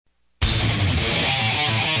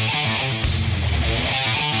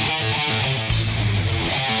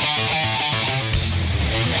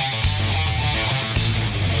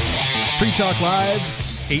Talk Live,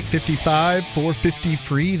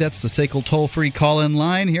 855-450-FREE. That's the SACL toll-free call-in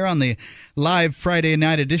line here on the live Friday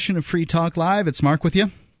night edition of Free Talk Live. It's Mark with you.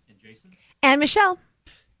 And Jason. And Michelle.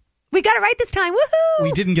 We got it right this time. Woohoo!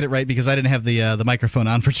 We didn't get it right because I didn't have the microphone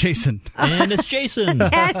on for Jason. And it's Jason.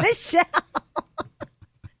 And Michelle.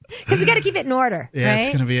 Because we got to keep it in order, yeah, right? It's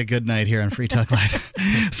going to be a good night here on Free Talk Live.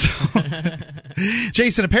 So,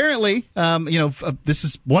 Jason, apparently, this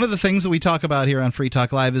is one of the things that we talk about here on Free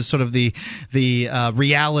Talk Live is sort of the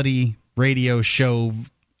reality radio show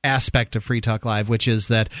aspect of Free Talk Live, which is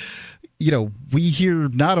that, we here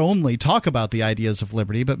not only talk about the ideas of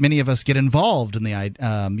liberty, but many of us get involved in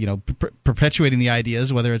the, perpetuating the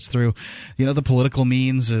ideas, whether it's through, the political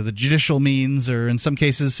means or the judicial means, or in some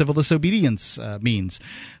cases, civil disobedience means.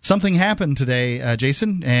 Something happened today,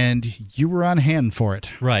 Jason, and you were on hand for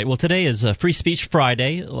it. Right. Well, today is Free Speech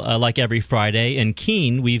Friday, like every Friday. In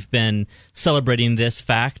Keene, we've been celebrating this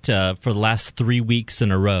fact for the last 3 weeks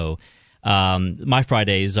in a row. My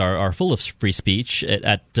Fridays are full of free speech.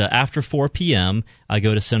 At after 4 p.m., I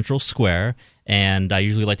go to Central Square, and I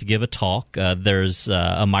usually like to give a talk. There's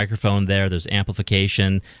a microphone there. There's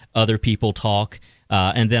amplification. Other people talk.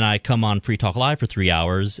 And then I come on Free Talk Live for 3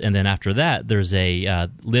 hours, and then after that, there's a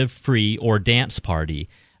Live Free or dance party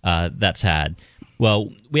that's had.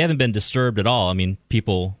 Well, we haven't been disturbed at all. I mean,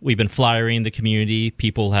 we've been flyering the community.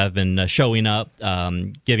 People have been showing up,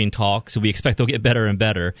 giving talks, so we expect they'll get better and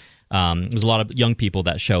better. There's a lot of young people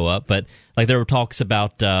that show up, but there were talks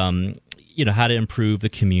about how to improve the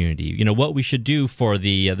community. What we should do for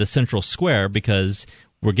the Central Square, because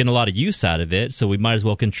we're getting a lot of use out of it, so we might as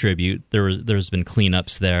well contribute. There's been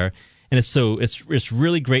cleanups there, and it's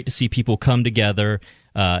really great to see people come together.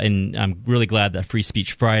 And I'm really glad that Free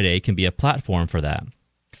Speech Friday can be a platform for that.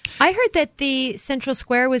 I heard that the Central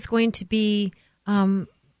Square was going to be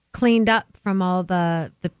cleaned up from all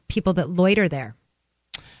the people that loiter there.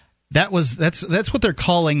 That's what they're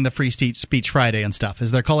calling the Free Speech Friday and stuff.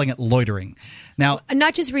 Is they're calling it loitering. Now,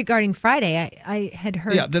 not just regarding Friday. I had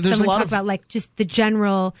heard someone talk about just the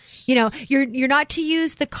general. You're not to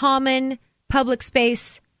use the common public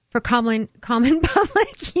space for common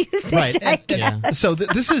public usage. Right. I guess. So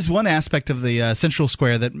this is one aspect of the Central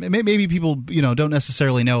Square that maybe people don't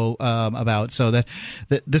necessarily know about. So that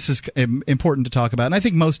this is important to talk about. And I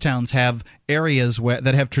think most towns have areas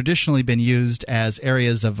that have traditionally been used as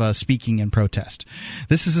areas of speaking and protest.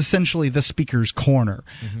 This is essentially the speaker's corner.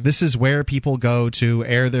 Mm-hmm. This is where people go to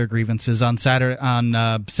air their grievances on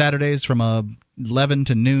Saturdays from 11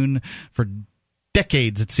 to noon for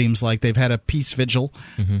decades. It seems like they've had a peace vigil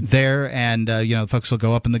there, and folks will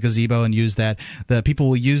go up in the gazebo and use that. The people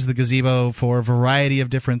will use the gazebo for a variety of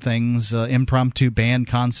different things, impromptu band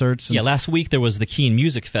concerts. Yeah, last week there was the Keene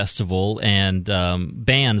Music Festival, and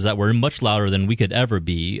bands that were much louder than we could ever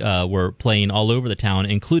be were playing all over the town,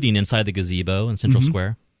 including inside the gazebo in Central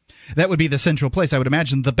Square. That would be the central place. I would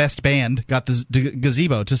imagine the best band got the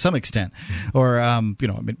gazebo to some extent, or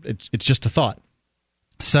it's just a thought.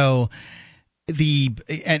 So.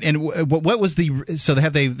 What was so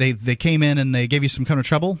they came in and they gave you some kind of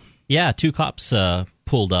trouble? Yeah, 2 cops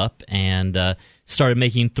pulled up and started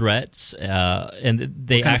making threats, and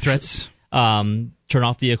they threats. Turn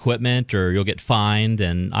off the equipment or you'll get fined.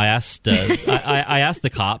 And I asked I asked the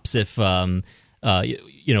cops if what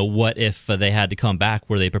if they had to come back?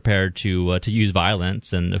 Were they prepared to use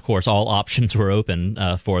violence? And of course, all options were open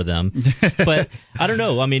for them. But I don't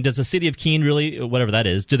know. I mean, does the city of Keene really, whatever that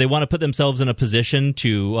is, do they want to put themselves in a position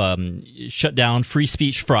to shut down Free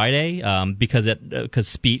Speech Friday because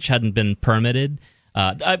speech hadn't been permitted?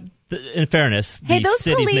 In fairness, those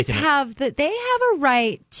police have a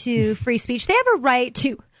right to free speech. They have a right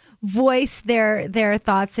to voice their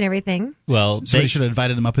thoughts and everything. Well, somebody should have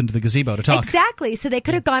invited them up into the gazebo to talk. Exactly. So they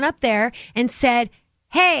could have gone up there and said,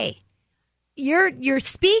 "Hey, your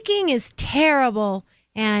speaking is terrible,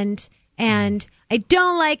 and I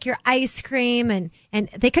don't like your ice cream," and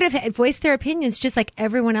they could have voiced their opinions just like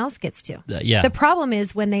everyone else gets to. Yeah. The problem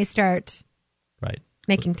is when they start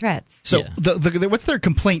making threats. So what's their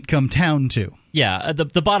complaint come down to? Yeah,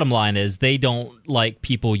 the bottom line is they don't like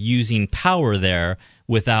people using power there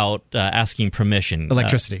without asking permission.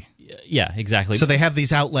 Electricity. Yeah, exactly. So they have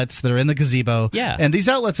these outlets that are in the gazebo. Yeah. And these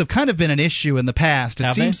outlets have kind of been an issue in the past.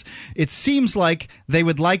 It seems like they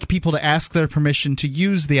would like people to ask their permission to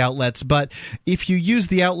use the outlets, but if you use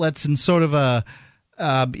the outlets in sort of a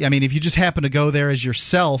if you just happen to go there as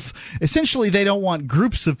yourself, essentially they don't want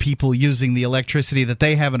groups of people using the electricity that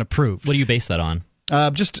they haven't approved. What do you base that on?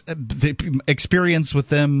 Just the experience with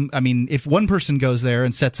them. I mean, if one person goes there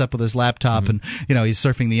and sets up with his laptop and he's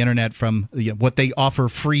surfing the internet from what they offer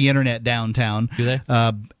free internet downtown, do they?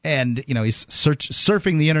 And he's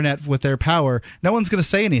surfing the internet with their power, no one's going to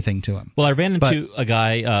say anything to him. Well, I ran into a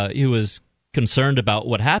guy who was concerned about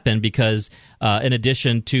what happened because in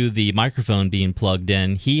addition to the microphone being plugged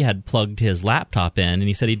in, he had plugged his laptop in, and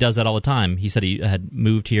he said he does that all the time. He said he had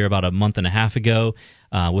moved here about a month and a half ago.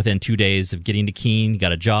 Within 2 days of getting to Keene, he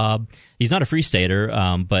got a job. He's not a Free Stater,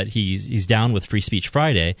 but he's down with Free Speech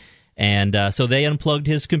Friday. And so they unplugged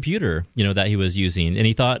his computer, that he was using. And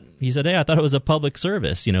he said, hey, I thought it was a public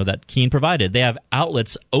service, that Keene provided. They have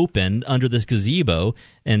outlets open under this gazebo,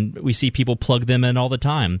 and we see people plug them in all the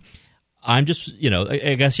time. I'm just,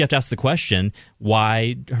 I guess you have to ask the question,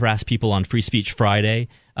 why harass people on Free Speech Friday?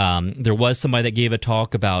 There was somebody that gave a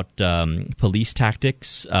talk about police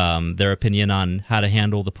tactics, their opinion on how to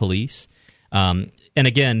handle the police. And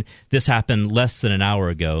again, this happened less than an hour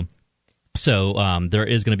ago. So there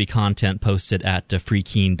is going to be content posted at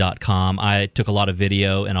freekeene.com. I took a lot of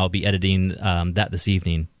video, and I'll be editing that this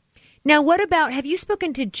evening. Now, what about, have you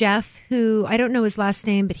spoken to Jeff, who, I don't know his last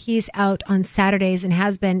name, but he's out on Saturdays and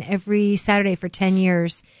has been every Saturday for 10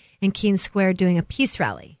 years in Keene Square doing a peace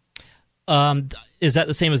rally? Is that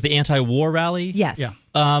the same as the anti-war rally? Yes. Yeah.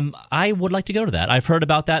 I would like to go to that. I've heard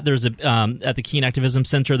about that. There's at the Keene Activism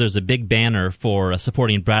Center, there's a big banner for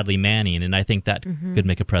supporting Bradley Manning, and I think that could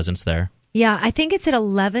make a presence there. Yeah, I think it's at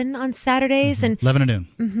 11 on Saturdays. And 11 to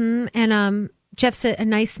noon. And Jeff's a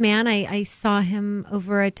nice man. I saw him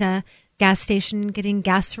over at a gas station getting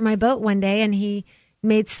gas for my boat one day, and he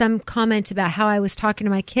made some comment about how I was talking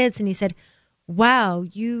to my kids, and he said, wow,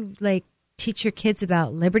 you teach your kids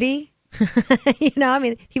about liberty? I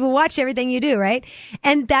mean, people watch everything you do, right?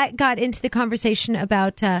 And that got into the conversation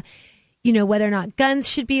about, whether or not guns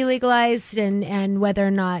should be legalized and whether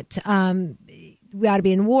or not we ought to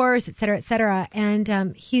be in wars, et cetera, et cetera.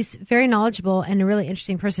 And he's very knowledgeable and a really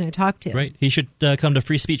interesting person to talk to. Right. He should come to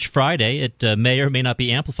Free Speech Friday. It may or may not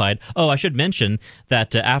be amplified. Oh, I should mention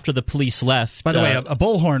that after the police left... By the way, a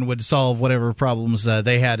bullhorn would solve whatever problems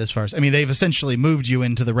they had as far as... I mean, they've essentially moved you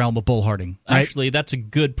into the realm of bullhorning. Right? Actually, that's a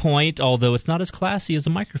good point, although it's not as classy as a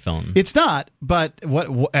microphone. It's not, but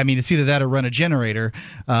it's either that or run a generator.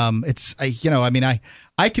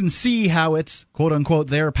 I can see how it's quote unquote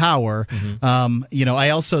their power. I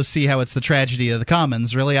also see how it's the tragedy of the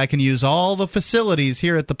commons. Really, I can use all the facilities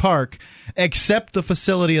here at the park except the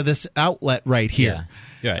facility of this outlet right here. Yeah.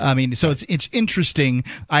 Right. I mean, so it's interesting.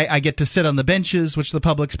 I get to sit on the benches, which the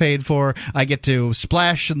public's paid for. I get to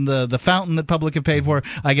splash in the fountain that public have paid for.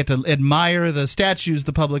 I get to admire the statues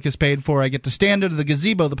the public has paid for. I get to stand under the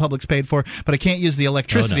gazebo the public's paid for, but I can't use the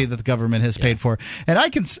electricity that the government has paid for. And I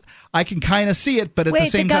can kind of see it, but at the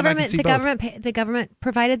same time, I can see both. The government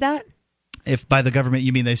provided that? If by the government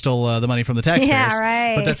you mean they stole the money from the taxpayers, yeah,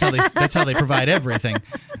 right. But that's how they provide everything.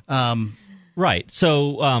 Right.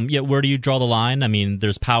 So, where do you draw the line? I mean,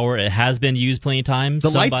 there's power. It has been used plenty of times. The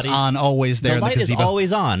light's on always there in the gazebo. The light is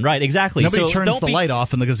always on. Right, exactly. Nobody turns the light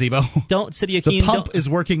off in the gazebo. City of Keene... The pump is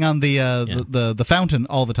working on the fountain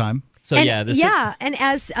all the time. So, and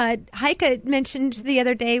as Heike mentioned the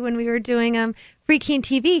other day when we were doing Free Keene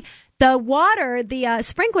TV, the water, the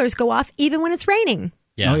sprinklers go off even when it's raining.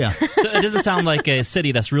 Yeah. Oh, yeah. So it doesn't sound like a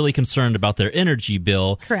city that's really concerned about their energy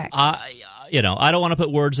bill. Correct. I don't want to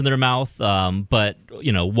put words in their mouth, but,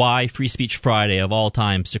 why Free Speech Friday of all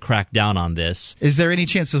times to crack down on this? Is there any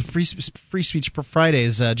chance of Free Speech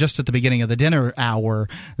Fridays just at the beginning of the dinner hour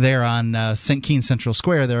there on St. Keene Central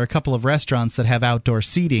Square? There are a couple of restaurants that have outdoor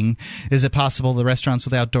seating. Is it possible the restaurants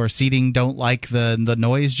with outdoor seating don't like the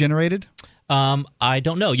noise generated? I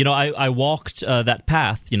don't know. I walked that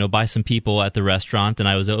path, by some people at the restaurant, and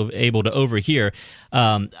I was able to overhear.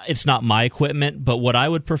 It's not my equipment, but what I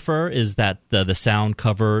would prefer is that the sound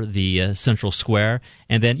cover the central square,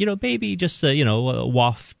 and then, maybe just a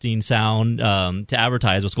wafting sound to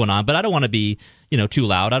advertise what's going on. But I don't want to be, too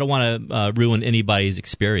loud. I don't want to ruin anybody's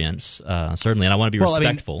experience, certainly, and I want to be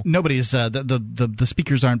respectful. I mean, nobody's the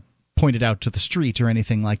speakers aren't pointed out to the street or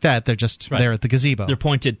anything like that. They're just there at the gazebo. They're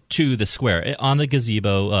pointed to the square, on the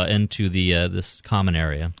gazebo, into the this common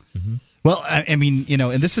area. Mm-hmm. Well, I mean,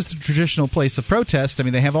 and this is the traditional place of protest. I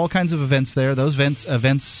mean, they have all kinds of events there. Those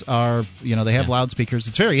events are, they have loudspeakers.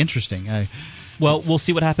 It's very interesting. Well, we'll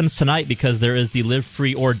see what happens tonight, because there is the Live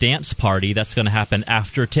Free or Dance party that's going to happen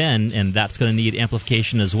after 10, and that's going to need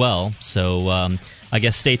amplification as well. So I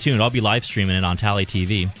guess stay tuned. I'll be live streaming it on Tally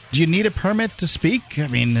TV. Do you need a permit to speak? I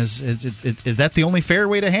mean, is that the only fair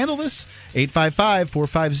way to handle this?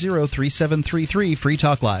 855-450-3733, Free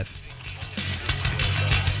Talk Live.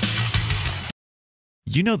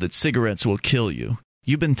 You know that cigarettes will kill you.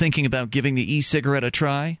 You've been thinking about giving the e-cigarette a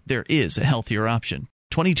try? There is a healthier option.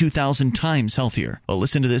 22,000 times healthier. Well,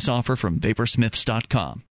 listen to this offer from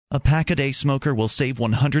Vaporsmiths.com. A pack-a-day smoker will save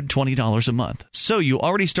 $120 a month. So you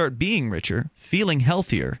already start being richer, feeling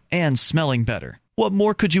healthier, and smelling better. What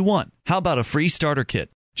more could you want? How about a free starter kit?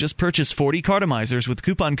 Just purchase 40 cartomizers with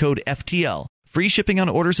coupon code FTL. Free shipping on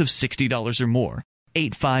orders of $60 or more.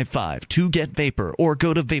 855-2-GET-VAPOR or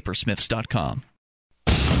go to Vaporsmiths.com.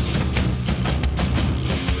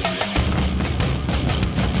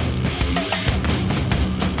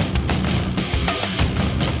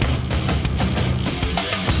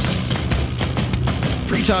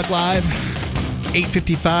 Free Talk Live,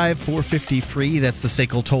 855-450-FREE. That's the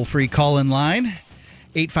SACL toll-free call-in line,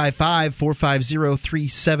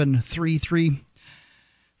 855-450-3733.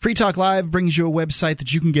 Free Talk Live brings you a website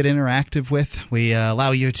that you can get interactive with. We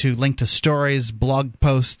allow you to link to stories, blog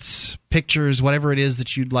posts, pictures, whatever it is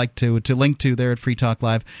that you'd like to link to there at Free Talk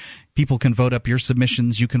Live. People can vote up your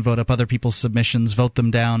submissions. You can vote up other people's submissions, vote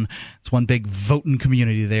them down. It's one big voting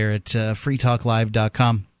community there at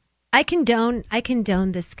freetalklive.com. I condone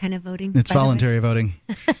this kind of voting. It's voluntary voting.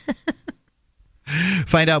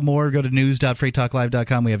 Find out more. Go to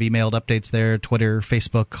news.freetalklive.com. We have emailed updates there, Twitter,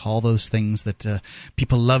 Facebook, all those things that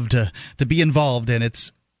people love to be involved in.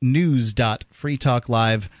 It's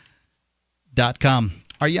news.freetalklive.com.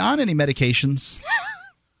 Are you on any medications?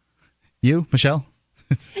 You, Michelle?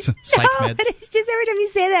 Psych meds. But it's just every time you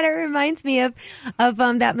say that, it reminds me of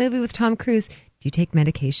that movie with Tom Cruise. Do you take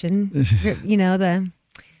medication? You know,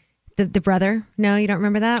 the brother? No, you don't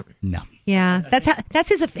remember that? No. Yeah, that's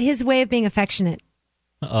his way of being affectionate.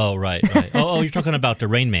 Oh, right. Oh, you're talking about the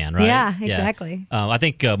Rain Man, right? Yeah, exactly. Yeah. I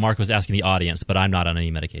think Mark was asking the audience, but I'm not on any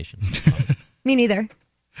medication. Me neither.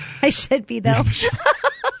 I should be, though.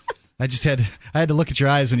 I had to look at your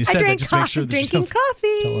eyes when you said that just to make sure that drinking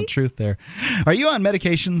coffee. Telling the truth there. Are you on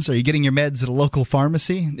medications? Are you getting your meds at a local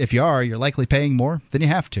pharmacy? If you are, you're likely paying more than you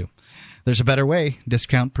have to. There's a better way.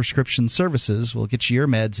 Discount Prescription Services will get you your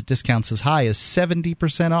meds at discounts as high as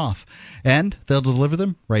 70% off. And they'll deliver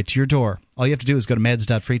them right to your door. All you have to do is go to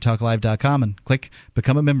meds.freetalklive.com and click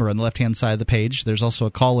Become a Member on the left-hand side of the page. There's also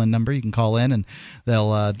a call-in number. You can call in, and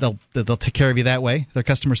they'll take care of you that way. Their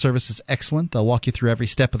customer service is excellent. They'll walk you through every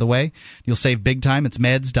step of the way. You'll save big time. It's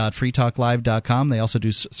meds.freetalklive.com. They also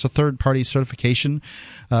do third-party certification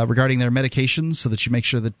regarding their medications so that you make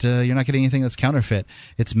sure that you're not getting anything that's counterfeit.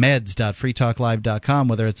 It's meds.freetalklive.com,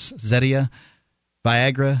 whether it's Zetia,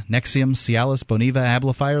 Viagra, Nexium, Cialis, Boniva,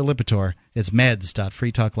 Abilify, or Lipitor. It's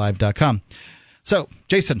meds.freetalklive.com. So,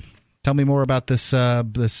 Jason, tell me more about this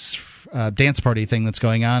dance party thing that's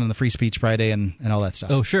going on and the Free Speech Friday and all that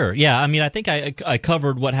stuff. Oh, sure. Yeah, I mean, I think I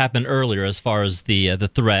covered what happened earlier as far as the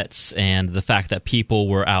threats and the fact that people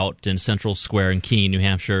were out in Central Square in Keene, New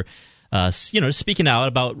Hampshire, speaking out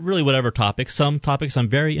about really whatever topics. Some topics I'm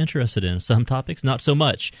very interested in. Some topics not so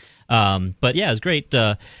much. But yeah, it's great.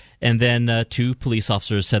 And then 2 police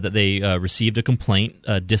officers said that they received a complaint,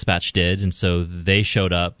 dispatch did, and so they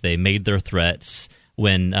showed up. They made their threats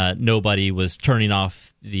when nobody was turning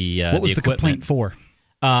off the What was the the complaint for?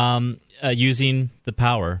 Using the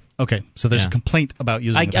power. Okay, so there's a complaint about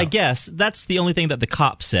using the power. I guess that's the only thing that the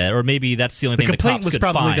cops said, or maybe that's the only thing the cops could find. The complaint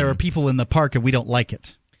was probably there are people in the park and we don't like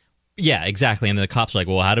it. Yeah, exactly. And the cops are like,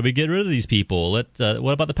 well, how do we get rid of these people? What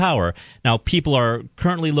about the power? Now, people are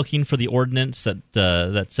currently looking for the ordinance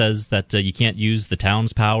that says that you can't use the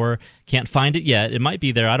town's power. Can't find it yet. It might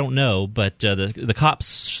be there. I don't know. But the cops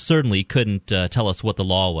certainly couldn't tell us what the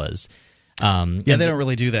law was. They don't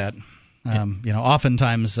really do that.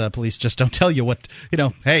 Oftentimes police just don't tell you what,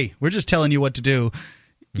 hey, we're just telling you what to do.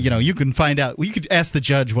 Mm-hmm. You can find out. You could ask the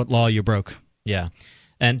judge what law you broke. Yeah.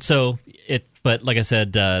 And so but like I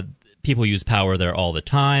said, people use power there all the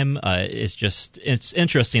time. It's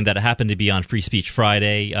interesting that it happened to be on Free Speech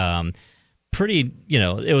Friday.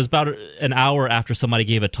 It was about an hour after somebody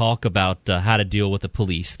gave a talk about how to deal with the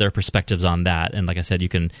police, their perspectives on that. And like I said, you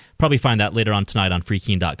can probably find that later on tonight on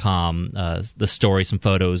freekeen.com, the story, some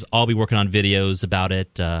photos. I'll be working on videos about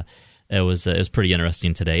it. It was pretty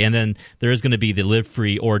interesting today. And then there is going to be the Live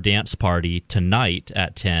Free or Dance Party tonight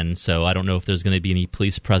at 10, so I don't know if there's going to be any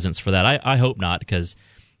police presence for that. I hope not, because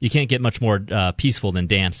you can't get much more peaceful than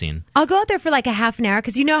dancing. I'll go out there for like a half an hour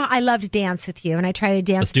because I love to dance with you, and I try to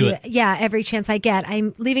dance with you. Yeah, every chance I get.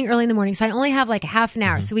 I'm leaving early in the morning, so I only have like a half an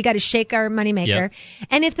hour. Mm-hmm. So we got to shake our moneymaker. Yep.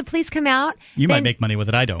 And if the police come out, you might make money with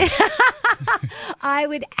it. I don't. I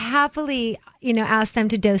would happily, ask them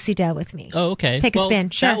to do-si-do with me. Oh, okay. Take a spin.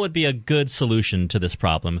 Sure. That would be a good solution to this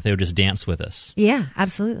problem if they would just dance with us. Yeah,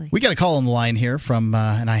 absolutely. We got a call on the line here from,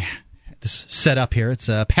 and I this set up here. It's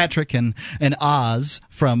Patrick and Oz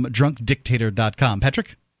from drunkdictator.com.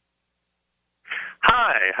 Patrick?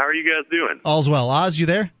 Hi, how are you guys doing? All's well. Oz, you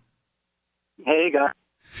there? Hey, guys.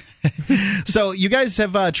 So you guys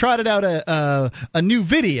have trotted out a new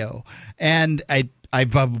video, and I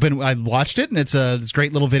watched it, and it's a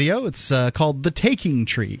great little video. It's called The Taking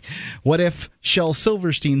Tree. What if Shel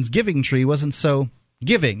Silverstein's giving tree wasn't so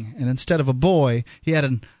giving, and instead of a boy, he had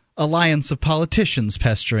an alliance of politicians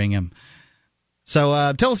pestering him?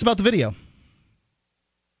 So tell us about the video.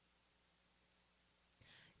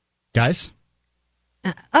 Guys?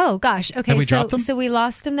 Oh gosh. Okay. Have we dropped them? So we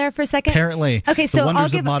lost him there for a second. Apparently. Okay. So the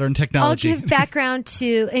wonders of modern technology. I'll give background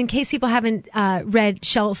to, in case people haven't read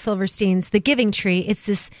Shel Silverstein's The Giving Tree. It's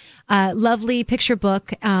this lovely picture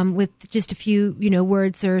book with just a few,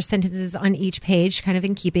 words or sentences on each page, kind of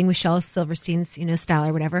in keeping with Shel Silverstein's, style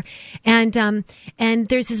or whatever. And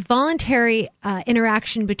there's this voluntary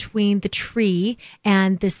interaction between the tree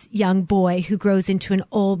and this young boy who grows into an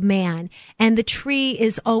old man. And the tree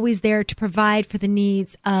is always there to provide for the needs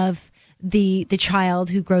of the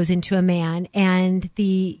child who grows into a man, and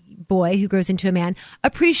the boy who grows into a man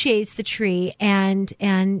appreciates the tree and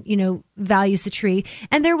values the tree.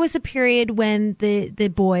 And there was a period when the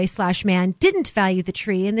boy / man didn't value the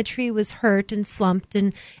tree, and the tree was hurt and slumped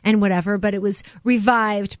and whatever, but it was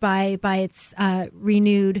revived by its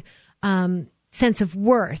renewed sense of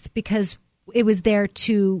worth, because it was there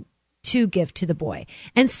to give to the boy.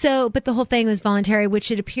 And so, but the whole thing was voluntary,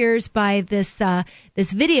 which it appears by this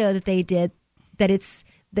video that they did, that it's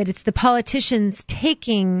the politicians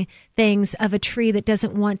taking things of a tree that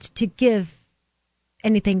doesn't want to give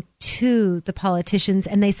anything to the politicians,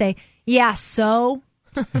 and they say, yeah, so.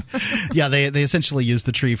 Yeah, they essentially use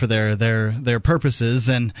the tree for their purposes,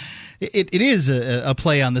 and it is a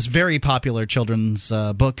play on this very popular children's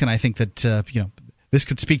book, and I think that this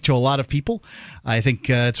could speak to a lot of people. I think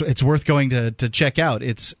it's worth going to check out.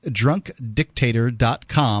 It's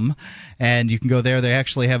drunkdictator.com, and you can go there. They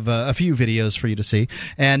actually have a few videos for you to see.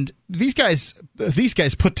 And these guys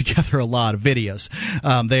put together a lot of videos.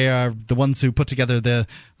 They are the ones who put together the.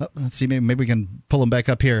 Let's see, maybe we can pull them back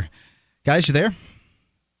up here. Guys, you there?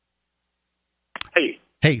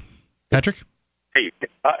 Hey, Patrick. Hey,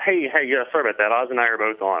 sorry about that. Oz and I are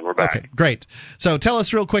both on. We're back. Okay, great. So tell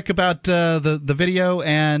us real quick about the video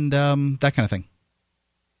and that kind of thing.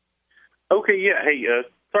 Okay, yeah. Hey,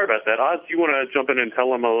 sorry about that. Oz, do you want to jump in and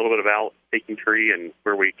tell them a little bit about Taking Tree and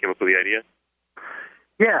where we came up with the idea?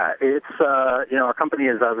 Yeah, it's, our company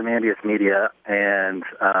is Ozymandias Media, and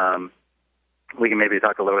we can maybe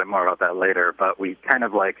talk a little bit more about that later, but we kind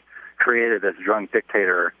of created this drunk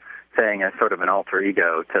dictator thing as sort of an alter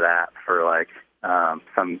ego to that for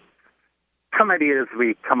some ideas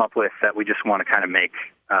we come up with that we just want to kind of make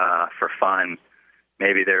for fun.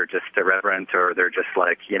 Maybe they're just irreverent, or they're just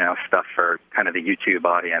stuff for kind of the YouTube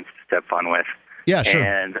audience to have fun with. Yeah, sure.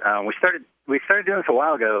 And we started doing this a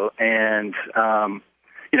while ago, and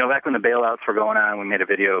back when the bailouts were going on, we made a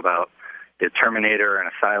video about the Terminator and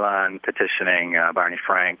a Cylon petitioning Barney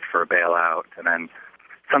Frank for a bailout, and then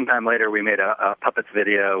sometime later we made a puppets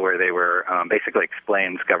video where they were basically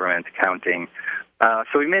explains government accounting.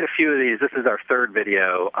 So we made a few of these. This is our third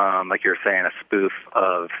video, like you were saying, a spoof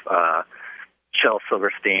of Shel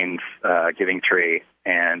Silverstein's Giving Tree.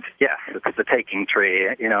 And yes, it's the Taking Tree.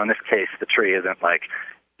 In this case, the tree isn't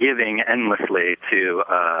giving endlessly to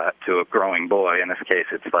a growing boy. In this case,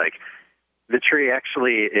 it's the tree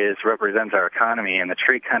actually represents our economy, and the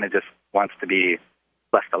tree kind of just wants to be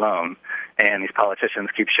left alone. And these politicians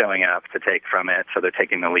keep showing up to take from it, so they're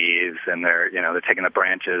taking the leaves and they're taking the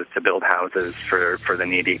branches to build houses for the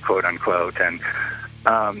needy, quote unquote. And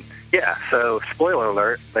so spoiler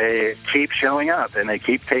alert, they keep showing up and they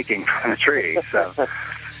keep taking from the tree. So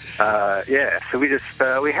so we just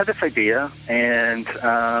we had this idea, and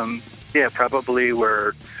probably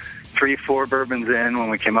we're 3-4 bourbons in when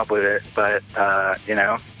we came up with it, but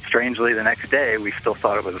strangely, the next day we still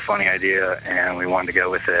thought it was a funny idea, and we wanted to go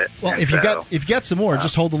with it. Well, if you got some more,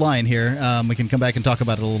 just hold the line here. We can come back and talk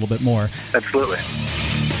about it a little bit more. Absolutely.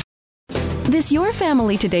 This Your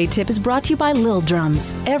Family Today tip is brought to you by Lil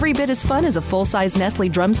Drums. Every bit as fun as a full-size Nestle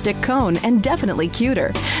drumstick cone, and definitely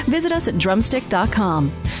cuter. Visit us at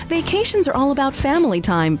drumstick.com. Vacations are all about family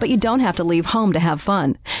time, but you don't have to leave home to have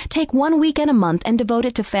fun. Take 1 weekend a month and devote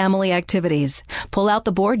it to family activities. Pull out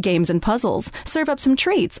the board games and puzzles, serve up some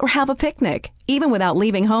treats, or have a picnic. Even without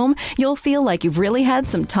leaving home, you'll feel like you've really had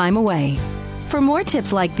some time away. For more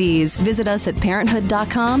tips like these, visit us at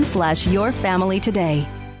parenthood.com/yourfamilytoday.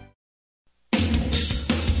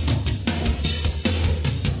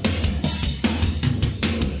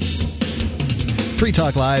 Free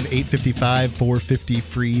Talk Live,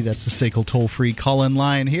 855-450-FREE. That's the SACL toll-free call-in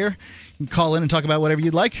line here. You can call in and talk about whatever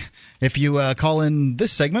you'd like. If you call in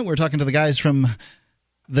this segment, we're talking to the guys from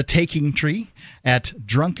The Taking Tree at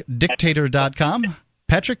drunkdictator.com.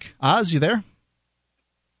 Patrick, Oz, you there?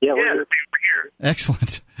 Yeah, we're here.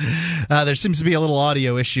 Excellent. There seems to be a little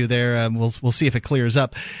audio issue there. We'll see if it clears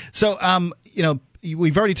up. So,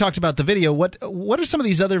 we've already talked about the video. What are some of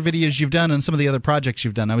these other videos you've done and some of the other projects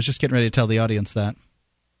you've done? I was just getting ready to tell the audience that.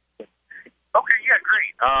 Okay, yeah,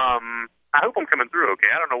 great. I hope I'm coming through okay.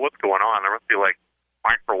 I don't know what's going on. There must be like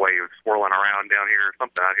microwaves swirling around down here or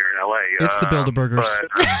something out here in L.A. It's the Build-A-Burgers.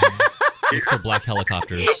 It's the black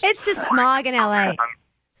helicopters. It's the smog in L.A.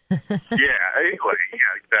 Anyway,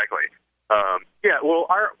 exactly.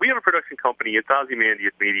 We have a production company. It's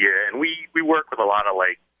Ozymandias Media, and we work with a lot of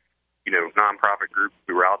nonprofit groups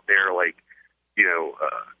who are out there,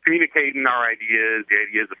 communicating our ideas, the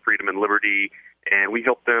ideas of freedom and liberty, and we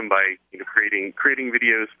help them by creating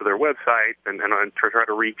videos for their websites and try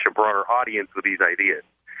to reach a broader audience with these ideas.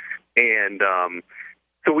 And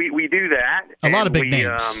so we do that. A lot of big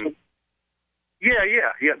names. We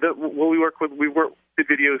work with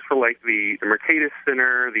videos for the Mercatus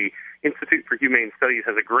Center. The Institute for Humane Studies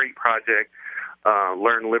has a great project,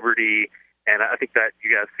 Learn Liberty, and I think that you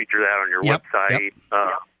guys feature that on your website.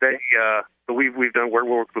 We've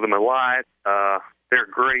worked with them a lot. They're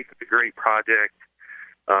great. It's a great project.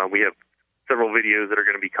 We have several videos that are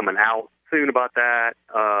going to be coming out soon about that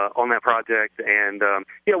on that project, and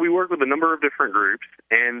we work with a number of different groups,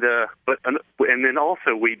 and then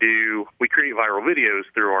also we create viral videos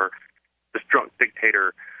through our This Drunk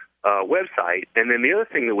Dictator website, and then the other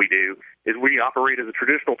thing that we do is we operate as a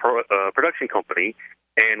traditional production company,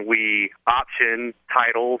 and we option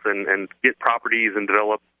titles and get properties and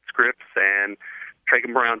develop scripts and take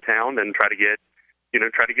them around town and try to get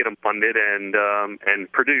them funded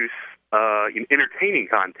and produce entertaining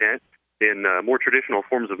content in more traditional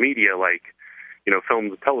forms of media like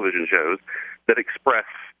films and television shows that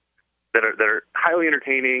are highly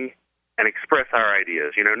entertaining and express our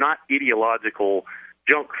ideas. Not ideological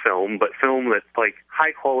junk film, but film that's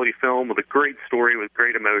high quality film with a great story with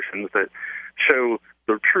great emotions that show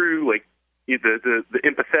the true the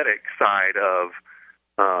empathetic side of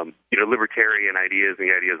libertarian ideas and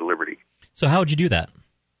the ideas of liberty. So how would you do that?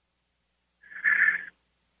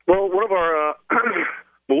 Well, one of our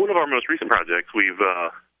most recent projects, we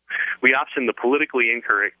optioned the Politically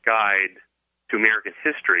Incorrect Guide to American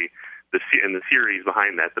History, and the series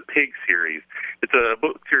behind that, the Pig series. It's a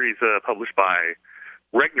book series published by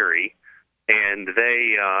Regnery, and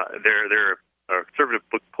they're a conservative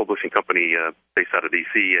book publishing company based out of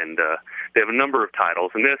D.C., and they have a number of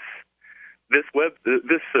titles. And this book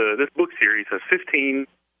series has 15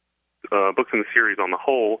 books in the series on the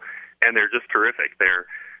whole, and they're just terrific. They're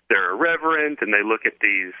irreverent, and they look at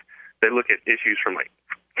issues from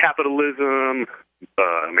capitalism,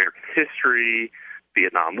 American history,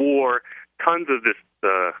 Vietnam War, tons of this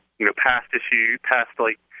past issues,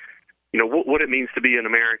 what it means to be an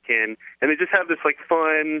American, and they just have this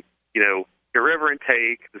fun, irreverent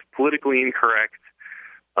take, this politically incorrect,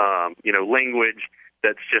 language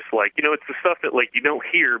that's just it's the stuff that you don't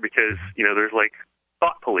hear because there's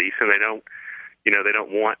thought police, and they don't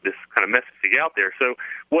want this kind of message to get out there. So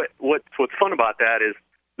what's fun about that is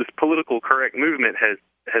this political correct movement has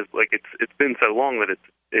it's been so long that it's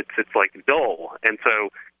dull, and so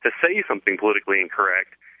to say something politically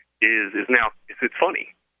incorrect is now it's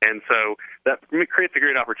funny, and so that creates a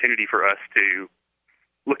great opportunity for us to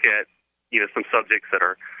look at some subjects that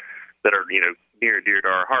are near and dear to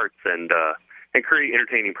our hearts and create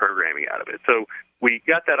entertaining programming out of it. So we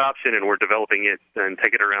got that option, and we're developing it and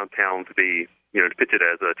take it around town to be to pitch it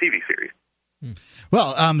as a TV series.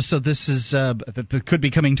 Well, so this is could be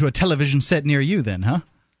coming to a television set near you, then, huh?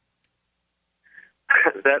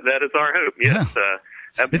 That is our hope. Yes,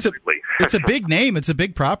 absolutely. It's a big name. It's a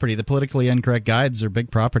big property. The Politically Incorrect Guides are big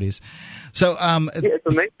properties. So it's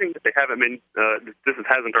amazing that they haven't been. This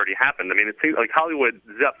hasn't already happened. I mean, it seems like Hollywood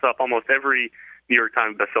zaps up almost every New York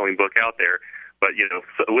Times best-selling book out there. But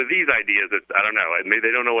so with these ideas, I don't know. Maybe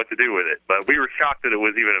they don't know what to do with it. But we were shocked that it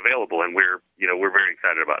was even available, and we're very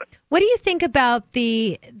excited about it. What do you think about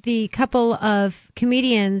the couple of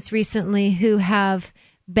comedians recently who have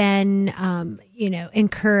been,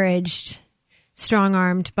 encouraged,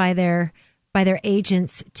 strong-armed by their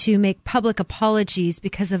agents to make public apologies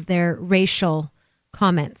because of their racial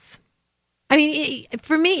comments? I mean,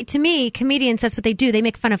 to me, comedians, that's what they do. They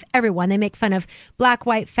make fun of everyone. They make fun of black,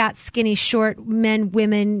 white, fat, skinny, short, men,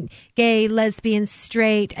 women, gay, lesbian,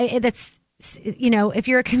 straight. That's if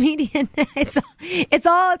you're a comedian, it's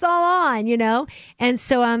all on, And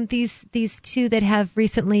so these two that have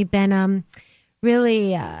recently been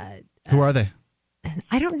really who are they?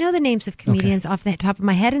 I don't know the names of comedians off the top of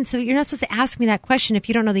my head, and so you're not supposed to ask me that question if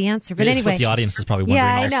you don't know the answer. But anyway, what the audience is probably wondering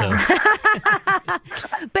I know.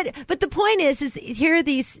 but the point is here are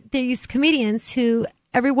these comedians who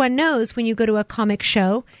everyone knows when you go to a comic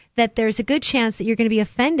show that there's a good chance that you're going to be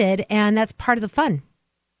offended, and that's part of the fun.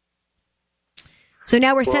 So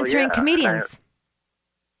now we're censoring comedians.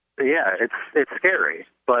 It's scary,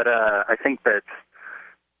 but I think that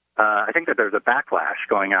there's a backlash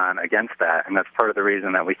going on against that, and that's part of the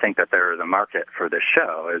reason that we think that there is a market for this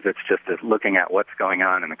show. Is it's just looking at what's going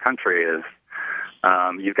on in the country is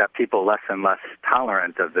you've got people less and less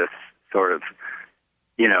tolerant of this sort of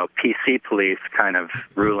PC police kind of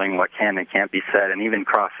ruling what can and can't be said, and even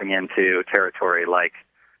crossing into territory like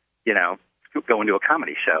going to a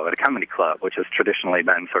comedy show at a comedy club, which has traditionally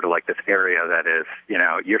been sort of like this area that is,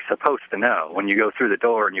 you're supposed to know. When you go through the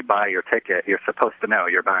door and you buy your ticket, you're supposed to know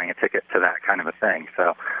you're buying a ticket to that kind of a thing.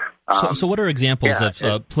 So what are examples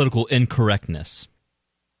of political incorrectness?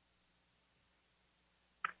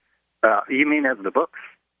 You mean as the books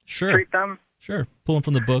treat them? Sure. Pulling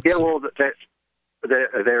from the books. Yeah, well,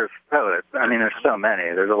 there's so many.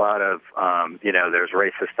 There's a lot of, there's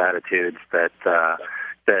racist attitudes that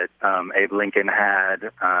Abe Lincoln had,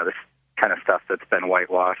 this kind of stuff that's been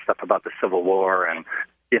whitewashed, stuff about the Civil War and,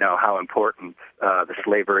 how important the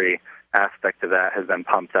slavery aspect of that has been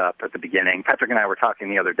pumped up at the beginning. Patrick and I were talking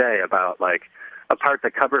the other day about, a part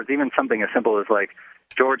that covers even something as simple as,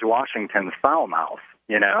 George Washington's foul mouth.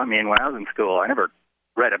 When I was in school, I never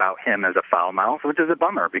read about him as a foul mouth, which is a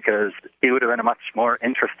bummer because he would have been a much more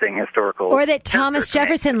interesting historical. Or that Thomas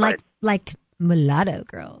Jefferson liked mulatto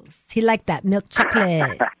girls. He liked that milk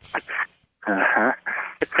chocolate. Uh-huh.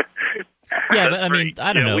 Yeah, but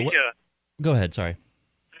I don't know. Go ahead, sorry.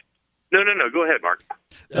 No. Go ahead, Mark.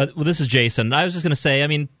 Well, this is Jason. I was just going to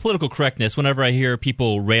say, political correctness, whenever I hear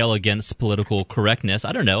people rail against political correctness,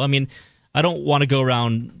 I don't know. I don't want to go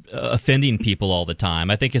around offending people all the time.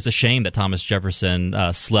 I think it's a shame that Thomas Jefferson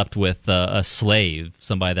slept with a slave,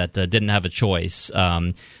 somebody that didn't have a choice.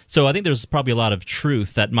 So I think there's probably a lot of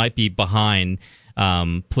truth that might be behind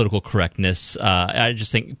political correctness. I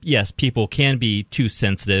just think, yes, people can be too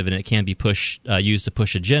sensitive and it can be used to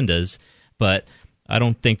push agendas, but I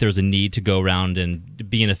don't think there's a need to go around and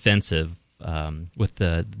being offensive with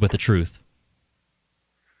the truth.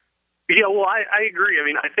 Yeah, well, I agree.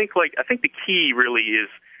 I think the key really is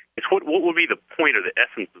what would be the point or the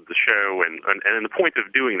essence of the show, and the point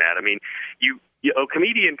of doing that. A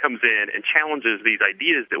comedian comes in and challenges these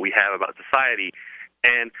ideas that we have about society,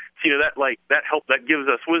 and that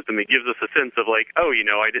gives us wisdom. It gives us a sense of I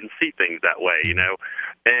didn't see things that way,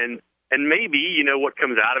 and maybe what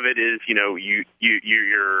comes out of it is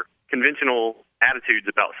your conventional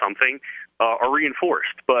attitudes about something are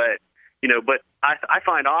reinforced, but I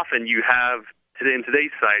find often you have in today's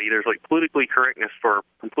society there's politically correctness for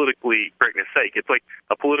politically correctness sake. It's like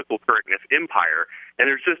a political correctness empire, and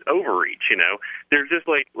there's just overreach. There's just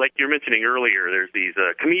like you're mentioning earlier. There's these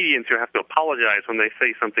comedians who have to apologize when they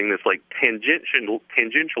say something that's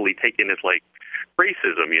tangentially taken as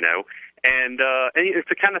racism. And it's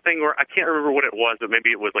the kind of thing where I can't remember what it was, but maybe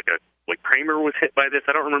it was like Kramer was hit by this.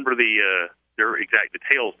 I don't remember their exact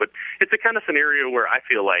details, but it's the kind of scenario where I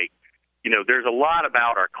feel there's a lot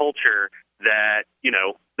about our culture that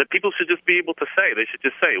that people should just be able to say. They should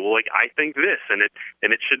just say, well, I think this, and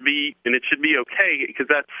it should be okay, because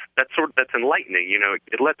that's enlightening.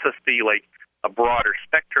 It lets us see a broader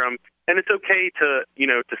spectrum, and it's okay to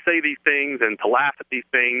to say these things and to laugh at these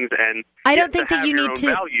things, and I don't think that you need to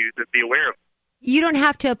values and be aware of. You don't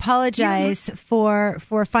have to apologize for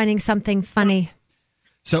finding something funny.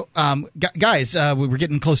 So, guys, we're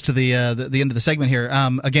getting close to the end of the segment here.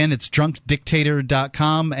 Again, it's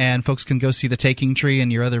drunkdictator.com, and folks can go see the Taking Tree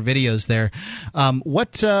and your other videos there.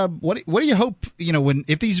 What do you hope,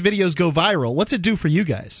 if these videos go viral, what's it do for you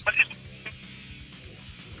guys?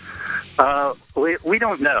 We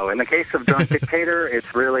don't know. In the case of Drunk Dictator,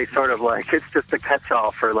 it's really sort of it's just a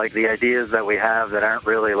catch-all for the ideas that we have that aren't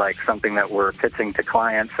really something that we're pitching to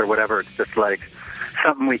clients or whatever. It's just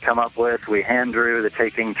something we come up with. We hand drew the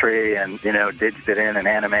Taking Tree and, diged it in and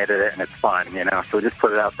animated it, and it's fun, So we just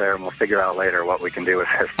put it out there, and we'll figure out later what we can do with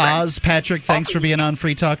it. Oz, Patrick, thanks for being on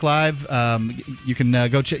Free Talk Live. You can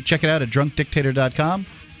go check it out at drunkdictator.com.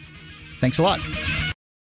 Thanks a lot.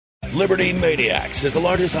 Liberty Maniacs is the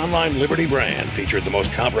largest online Liberty brand, featured the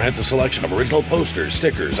most comprehensive selection of original posters,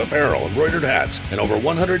 stickers, apparel, embroidered hats, and over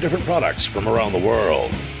 100 different products from around the world.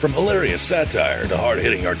 From hilarious satire to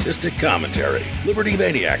hard-hitting artistic commentary, Liberty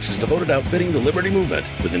Maniacs is devoted to outfitting the Liberty movement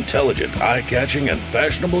with intelligent, eye-catching, and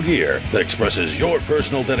fashionable gear that expresses your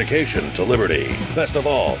personal dedication to liberty. Best of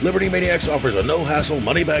all, Liberty Maniacs offers a no-hassle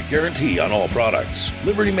money-back guarantee on all products.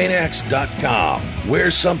 LibertyManiacs.com. Wear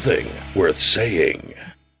something worth saying.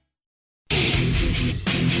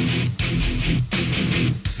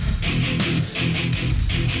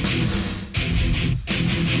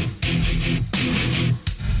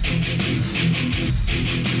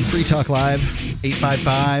 Free Talk Live,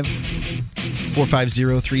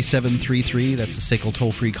 855-450-3733. That's the SACL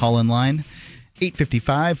toll-free call-in line,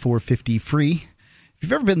 855-450-FREE. If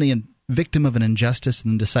you've ever been the victim of an injustice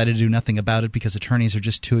and decided to do nothing about it because attorneys are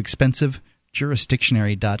just too expensive,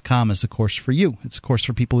 Jurisdictionary.com is the course for you. It's a course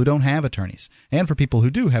for people who don't have attorneys and for people who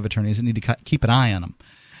do have attorneys and need to keep an eye on them.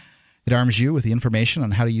 It arms you with the information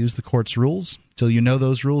on how to use the court's rules. Till you know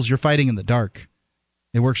those rules, you're fighting in the dark.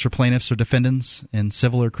 It works for plaintiffs or defendants in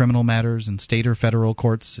civil or criminal matters in state or federal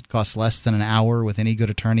courts. It costs less than an hour with any good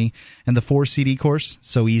attorney. And the 4-CD course,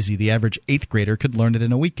 so easy, the average 8th grader could learn it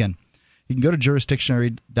in a weekend. You can go to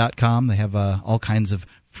Jurisdictionary.com. They have all kinds of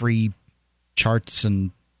free charts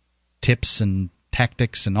and tips and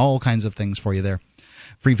tactics and all kinds of things for you there.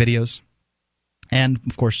 Free videos. And,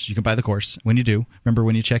 of course, you can buy the course. When you do, remember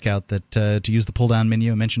when you check out that to use the pull-down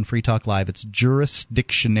menu and mention Free Talk Live, it's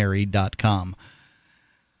Jurisdictionary.com.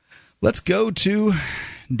 Let's go to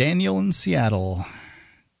Daniel in Seattle.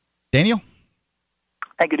 Daniel?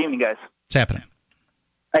 Hey, good evening, guys. What's happening?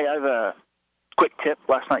 Hey, I have a quick tip.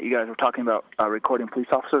 Last night you guys were talking about recording police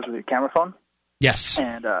officers with your camera phone. Yes.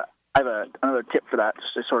 And I have another tip for that,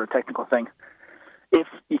 just a sort of technical thing. If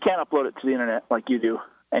you can't upload it to the internet like you do,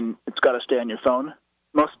 and it's got to stay on your phone,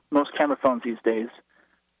 most camera phones these days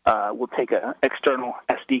will take an external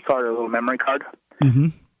SD card or a little memory card. Mm-hmm.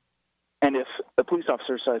 And if the police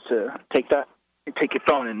officer decides to take your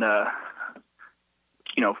phone and,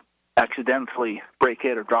 accidentally break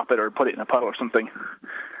it or drop it or put it in a puddle or something,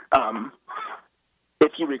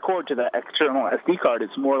 if you record to that external SD card,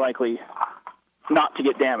 it's more likely not to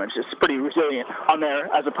get damaged. It's pretty resilient on there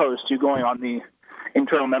as opposed to going on the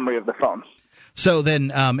internal memory of the phone. So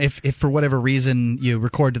then, if for whatever reason you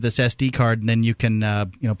record to this SD card, and then you can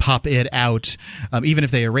pop it out, even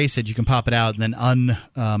if they erase it, you can pop it out and then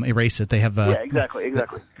erase it. They have exactly.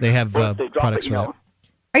 They have products for that.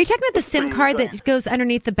 Are you talking about the SIM card that goes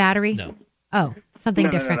underneath the battery? No. Oh, something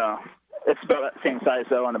different. No. It's about the same size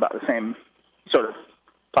though, and about the same sort of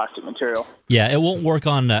plastic material. Yeah, it won't work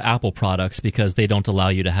on Apple products because they don't allow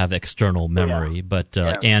you to have external memory, but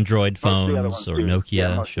Android phones or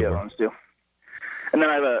Nokia most should of the other work. ones do. And then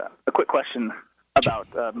I have a quick question about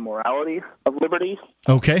morality of liberty.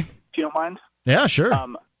 Okay. If you don't mind. Yeah, sure.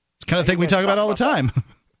 It's the kind of thing we talk about all the time.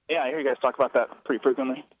 Yeah, I hear you guys talk about that pretty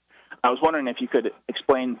frequently. I was wondering if you could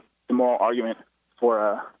explain the moral argument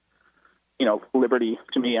for, liberty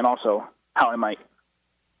to me, and also how I might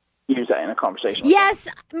use that in a conversation. Yes,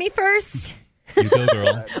 me first. You go,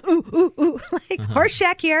 girl. ooh, like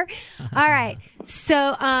Horseshack here. All right.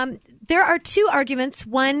 So there are two arguments.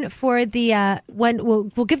 One for the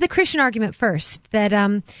we'll give the Christian argument first. That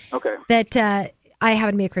that I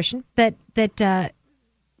happen to be a Christian. That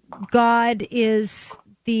God is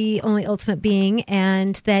the only ultimate being,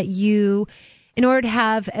 and that you, in order to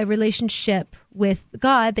have a relationship with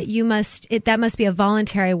God, that must be a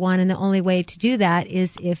voluntary one, and the only way to do that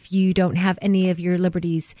is if you don't have any of your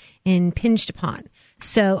liberties impinged upon.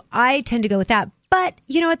 So I tend to go with that. But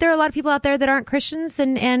you know what? There are a lot of people out there that aren't Christians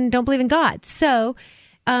and don't believe in God. So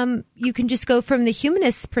you can just go from the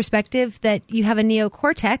humanist perspective that you have a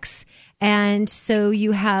neocortex, and so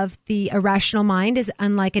you have the irrational mind is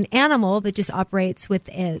unlike an animal that just operates with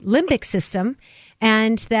a limbic system,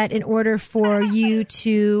 and that in order for you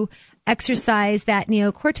to exercise that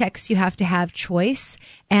neocortex, you have to have choice,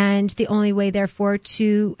 and the only way, therefore,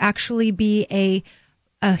 to actually be a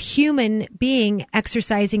human being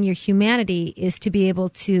exercising your humanity is to be able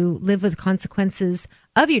to live with consequences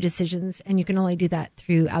of your decisions, and you can only do that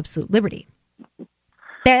through absolute liberty.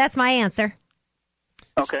 That's my answer.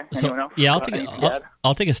 Okay. Anyone else? Yeah,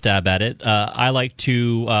 I'll take a stab at it. I like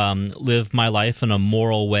to live my life in a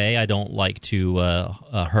moral way. I don't like to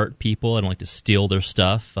hurt people. I don't like to steal their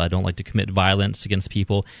stuff. I don't like to commit violence against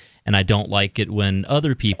people. And I don't like it when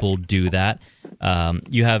other people do that.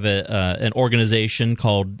 You have an organization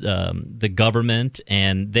called the government,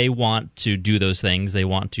 and they want to do those things. They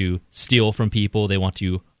want to steal from people. They want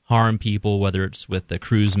to harm people, whether it's with the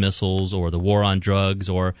cruise missiles or the war on drugs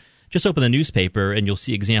or just open the newspaper and you'll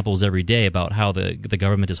see examples every day about how the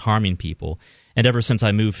government is harming people. And ever since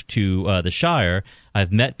I moved to the Shire,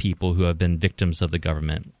 I've met people who have been victims of the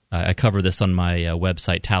government. I cover this on my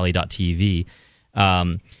website, tally.tv.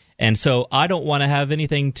 And so I don't want to have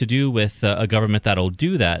anything to do with a government that'll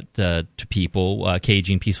do that to people,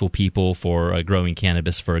 caging peaceful people for growing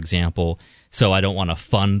cannabis, for example. So I don't want to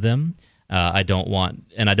fund them. I don't want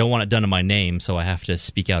it done in my name, so I have to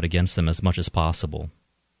speak out against them as much as possible.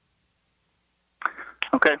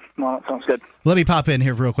 Okay, well, that sounds good. Let me pop in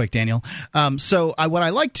here real quick, Daniel. What I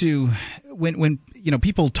like to, when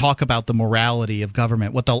people talk about the morality of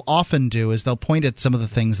government, what they'll often do is they'll point at some of the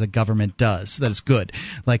things that government does that is good,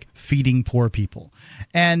 like feeding poor people.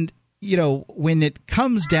 And when it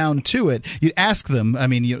comes down to it, you ask them. I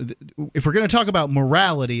mean, if we're going to talk about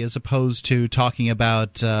morality as opposed to talking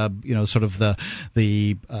about, sort of the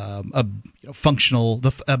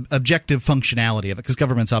objective functionality of it, because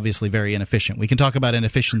government's obviously very inefficient. We can talk about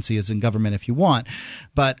inefficiency as in government if you want,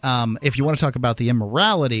 but if you want to talk about the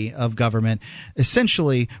immorality of government,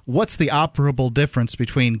 essentially, what's the operable difference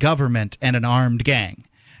between government and an armed gang?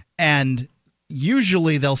 And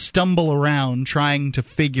usually they'll stumble around trying to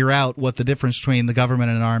figure out what the difference between the government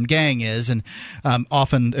and an armed gang is, and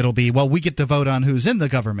often it'll be, well, we get to vote on who's in the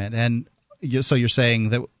government, and so you're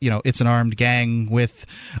saying that it's an armed gang with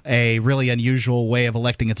a really unusual way of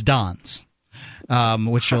electing its dons,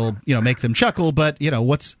 which will make them chuckle. But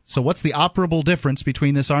what's the operable difference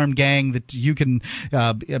between this armed gang that you can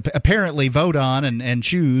apparently vote on and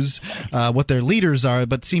choose what their leaders are,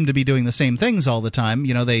 but seem to be doing the same things all the time?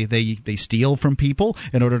 They steal from people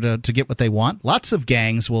in order to get what they want. Lots of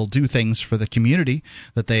gangs will do things for the community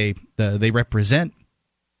that they represent.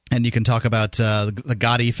 And you can talk about the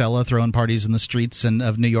Gotti fella throwing parties in the streets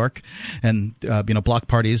of New York, and block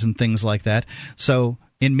parties and things like that. So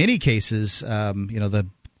in many cases,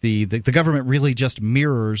 the government really just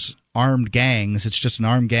mirrors armed gangs. It's just an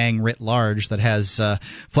armed gang writ large that has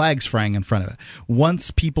flags flying in front of it.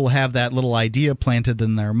 Once people have that little idea planted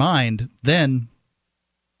in their mind, then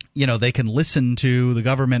they can listen to the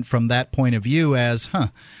government from that point of view as,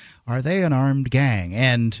 are they an armed gang?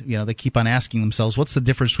 And, they keep on asking themselves, what's the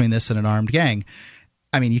difference between this and an armed gang?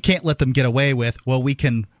 I mean, you can't let them get away with, well, we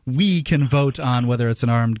can vote on whether it's an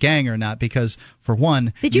armed gang or not, because, for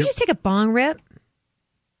one... Did you just take a bong rip?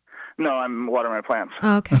 No, I'm watering my plants.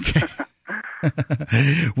 Oh, okay.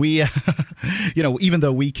 We, even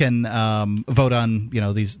though we can vote on,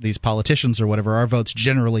 these politicians or whatever, our votes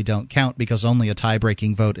generally don't count because only a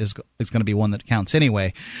tie-breaking vote is going to be one that counts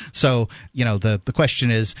anyway. So, the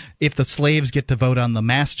question is, if the slaves get to vote on the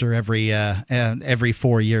master every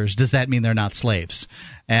 4 years, does that mean they're not slaves?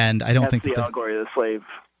 And I don't think that's the allegory of the slave,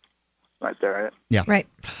 right there. Right? Yeah. Right.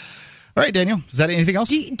 All right, Daniel. Is that anything else?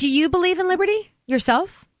 Do you believe in liberty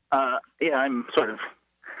yourself? Yeah, I'm sort of.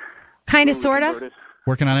 Kind of, sort of?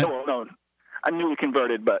 Working on it? No, I'm newly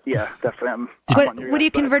converted, but yeah, definitely. What are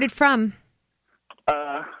you converted from?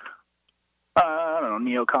 I don't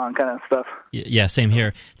know, neocon kind of stuff. Yeah, same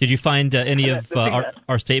here. Did you find any of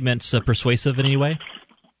our statements persuasive in any way?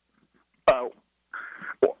 Yeah,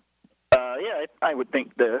 I would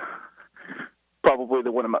think probably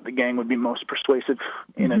the one about the gang would be most persuasive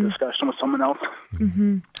in a discussion with someone else.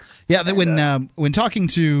 Mm-hmm. Yeah, when talking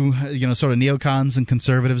to sort of neocons and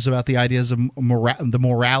conservatives about the ideas of the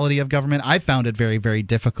morality of government, I found it very, very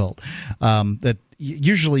difficult. That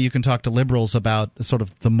usually you can talk to liberals about sort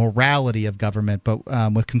of the morality of government, but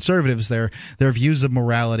with conservatives, their views of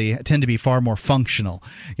morality tend to be far more functional.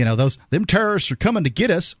 Them terrorists are coming to get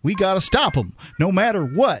us. We got to stop them, no matter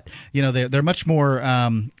what. They're much more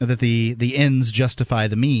that the ends justify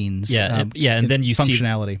the means. And then you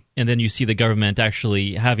functionality. And then you see the government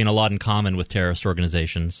actually having a lot in common with terrorist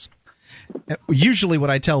organizations. Usually,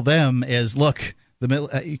 what I tell them is, look.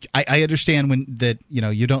 I understand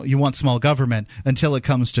you want small government until it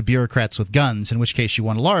comes to bureaucrats with guns, in which case you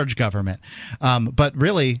want a large government. But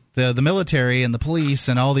really, the military and the police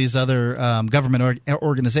and all these other government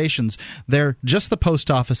organizations, they're just the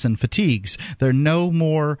post office and fatigues. They're no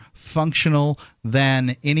more functional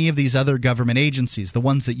than any of these other government agencies, the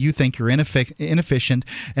ones that you think are inefficient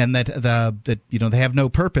and that they have no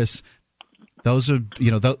purpose. Those are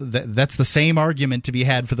that's the same argument to be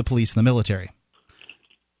had for the police and the military.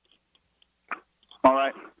 All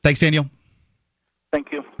right. Thanks, Daniel.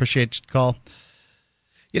 Thank you. Appreciate the call.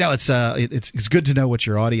 It's good to know what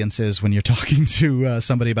your audience is when you're talking to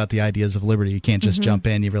somebody about the ideas of liberty. You can't just jump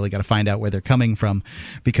in. You really got to find out where they're coming from,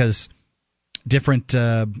 because different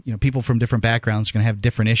people from different backgrounds are going to have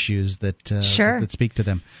different issues that speak to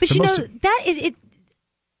them. But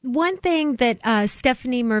one thing that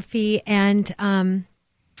Stephanie Murphy and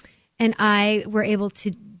and I were able to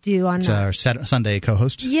do on our Sunday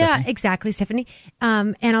co-host. Yeah, Stephanie. Exactly, Stephanie.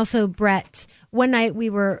 And also Brett. One night we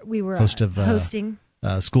were Host of, hosting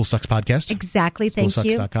School Sucks podcast. Exactly. Thank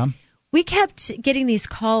you. SchoolSucks.com. We kept getting these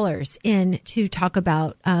callers in to talk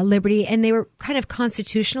about liberty, and they were kind of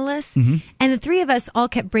constitutionalists. Mm-hmm. And the three of us all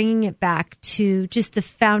kept bringing it back to just the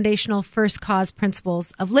foundational first cause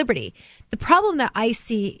principles of liberty. The problem that I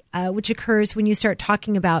see, which occurs when you start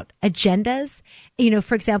talking about agendas,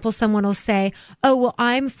 for example, someone will say, oh, well,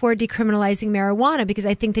 I'm for decriminalizing marijuana because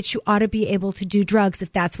I think that you ought to be able to do drugs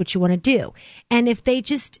if that's what you want to do. And if they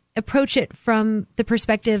just approach it from the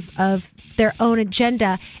perspective of their own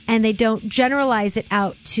agenda and they don't generalize it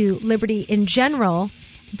out to liberty in general,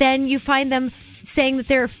 then you find them saying that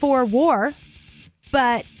they're for war,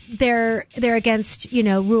 but they're against,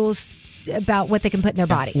 rules about what they can put in their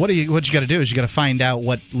body. What you got to do is you got to find out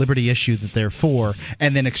what liberty issue that they're for,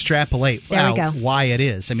 and then extrapolate out why it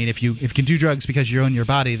is. I mean, if you can do drugs because you own your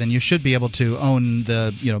body, then you should be able to own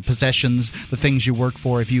the possessions, the things you work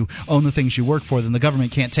for. If you own the things you work for, then the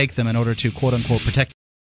government can't take them in order to quote unquote protect.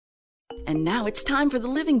 And now it's time for the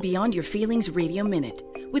Living Beyond Your Feelings Radio Minute,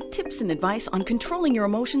 with tips and advice on controlling your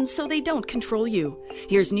emotions so they don't control you.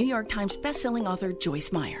 Here's New York Times bestselling author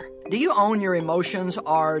Joyce Meyer. Do you own your emotions,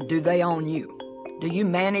 or do they own you? Do you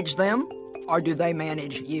manage them, or do they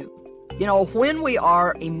manage you? When we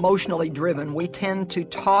are emotionally driven, we tend to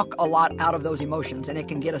talk a lot out of those emotions, and it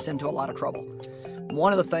can get us into a lot of trouble.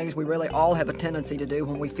 One of the things we really all have a tendency to do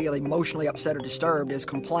when we feel emotionally upset or disturbed is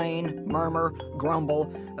complain, murmur,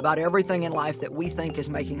 grumble about everything in life that we think is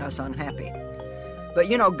making us unhappy. But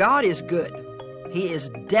God is good. He is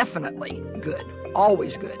definitely good,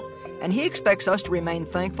 always good. And He expects us to remain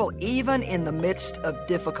thankful even in the midst of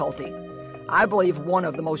difficulty. I believe one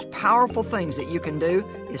of the most powerful things that you can do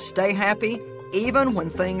is stay happy even when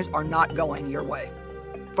things are not going your way.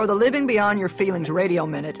 For the Living Beyond Your Feelings Radio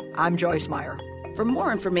Minute, I'm Joyce Meyer. For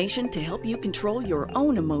more information to help you control your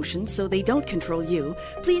own emotions so they don't control you,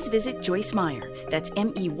 please visit Joyce Meyer. That's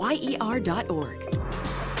MEYER.org.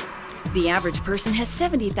 The average person has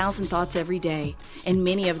 70,000 thoughts every day, and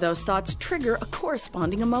many of those thoughts trigger a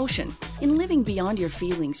corresponding emotion. In Living Beyond Your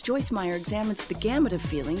Feelings, Joyce Meyer examines the gamut of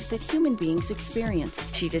feelings that human beings experience.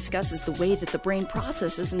 She discusses the way that the brain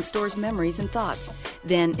processes and stores memories and thoughts.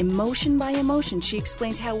 Then, emotion by emotion, she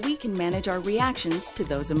explains how we can manage our reactions to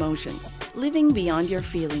those emotions. Living Beyond Your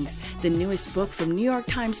Feelings, the newest book from New York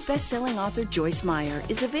Times bestselling author Joyce Meyer,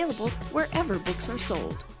 is available wherever books are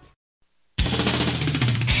sold.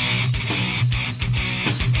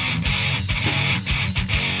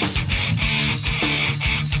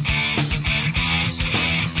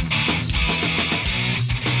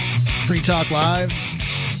 Free Talk Live,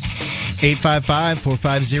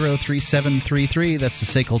 855-450-3733. That's the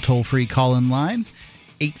SACL toll-free call-in line,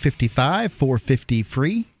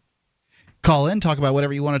 855-450-FREE. Call in, talk about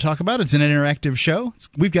whatever you want to talk about. It's an interactive show.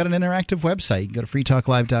 We've got an interactive website. You can go to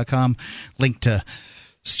freetalklive.com, link to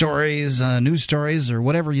stories, news stories, or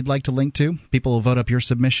whatever you'd like to link to. People will vote up your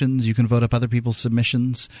submissions. You can vote up other people's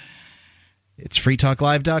submissions. It's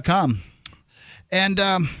freetalklive.com. And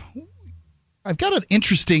I've got an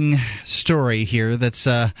interesting story here that's,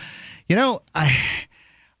 I'm not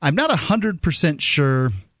 100%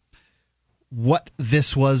 sure what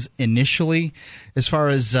this was initially, as far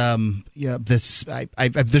as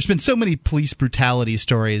there's been so many police brutality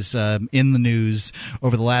stories in the news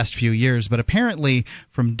over the last few years, but apparently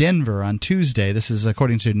from Denver on Tuesday, this is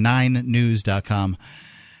according to 9news.com,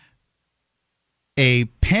 a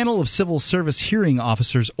panel of civil service hearing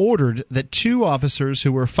officers ordered that two officers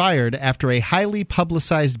who were fired after a highly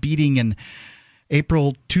publicized beating in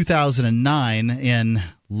April 2009 in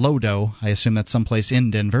Lodo, I assume that's someplace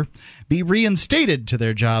in Denver, be reinstated to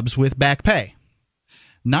their jobs with back pay.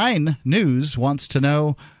 9 News wants to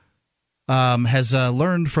know, has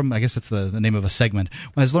learned from, I guess that's the name of a segment,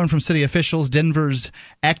 has learned from city officials Denver's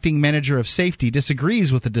acting manager of safety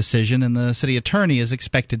disagrees with the decision, and the city attorney is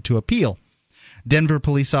expected to appeal. Denver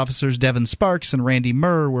police officers Devin Sparks and Randy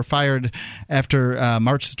Murr were fired after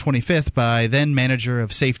March 25th by then-manager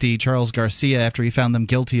of safety Charles Garcia after he found them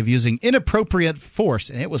guilty of using inappropriate force,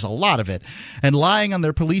 and it was a lot of it, and lying on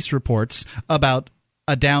their police reports about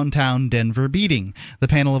a downtown Denver beating. The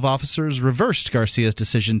panel of officers reversed Garcia's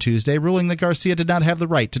decision Tuesday, ruling that Garcia did not have the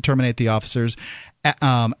right to terminate the officers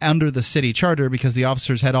under the city charter because the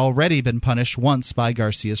officers had already been punished once by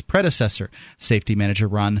Garcia's predecessor, safety manager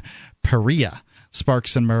Ron Perea.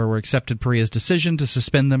 Sparks and Murr were accepted Perea's decision to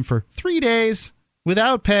suspend them for 3 days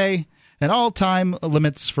without pay, and all time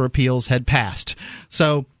limits for appeals had passed.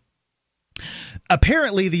 So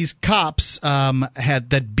apparently these cops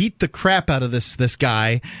that beat the crap out of this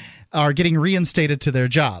guy are getting reinstated to their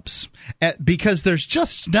jobs because there's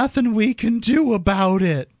just nothing we can do about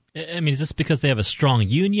it. I mean, is this because they have a strong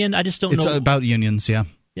union? I just don't know. It's about unions, yeah.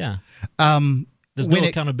 Yeah. There's no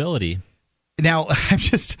accountability. Now,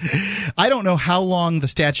 I don't know how long the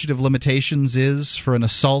statute of limitations is for an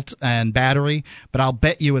assault and battery, but I'll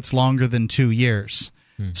bet you it's longer than 2 years.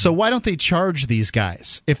 Mm-hmm. So why don't they charge these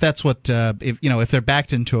guys if that's what, if they're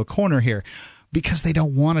backed into a corner here? Because they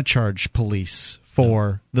don't want to charge police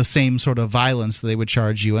for the same sort of violence that they would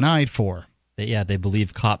charge you and I for. Yeah, they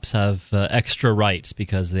believe cops have extra rights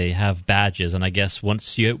because they have badges, and I guess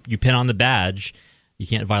once you pin on the badge, you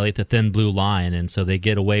can't violate the thin blue line, and so they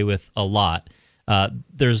get away with a lot.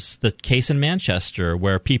 There's the case in Manchester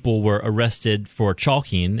where people were arrested for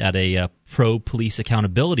chalking at a pro-police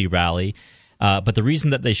accountability rally, but the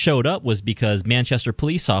reason that they showed up was because Manchester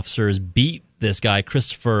police officers beat this guy,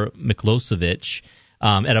 Christopher Milosevic,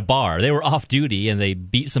 at a bar. They were off duty, and they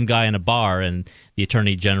beat some guy in a bar, and the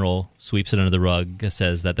Attorney General sweeps it under the rug,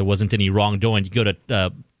 says that there wasn't any wrongdoing. You go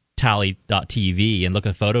to tally.tv and look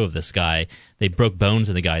at a photo of this guy. They broke bones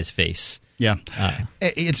in the guy's face. Yeah.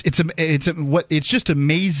 It's just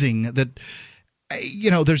amazing that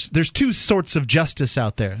there's two sorts of justice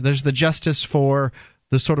out there. There's the justice for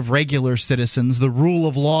the sort of regular citizens, the rule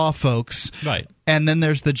of law folks. Right. And then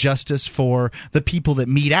there's the justice for the people that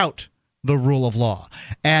mete out the rule of law.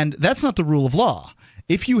 And that's not the rule of law.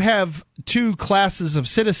 If you have two classes of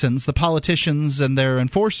citizens, the politicians and their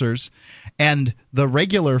enforcers, and the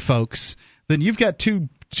regular folks, then you've got two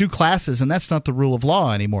classes, and that's not the rule of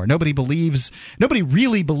law anymore. Nobody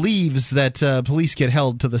really believes that police get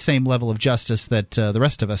held to the same level of justice that the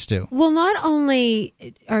rest of us do. Well, not only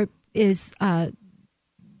is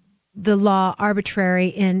the law arbitrary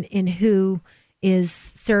in who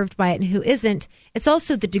is served by it and who isn't, it's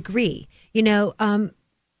also the degree.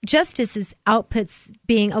 Justice is outputs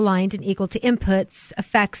being aligned and equal to inputs,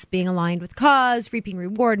 effects being aligned with cause, reaping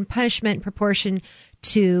reward and punishment in proportion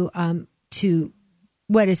to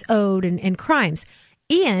what is owed and crimes.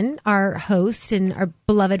 Ian, our host and our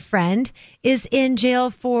beloved friend, is in jail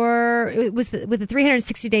with a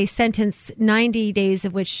 360-day sentence, 90 days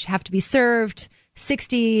of which have to be served,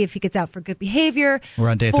 60 if he gets out for good behavior. We're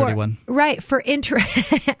on day 31. Right,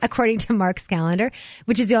 according to Mark's calendar,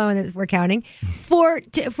 which is the only one that we're counting, for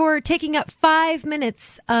taking up 5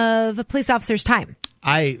 minutes of a police officer's time.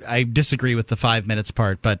 I disagree with the 5 minutes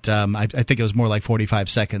part, but I think it was more like 45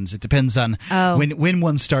 seconds. It depends on when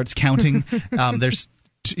one starts counting.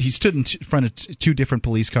 He stood in front of two different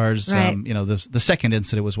police cars. Right. The second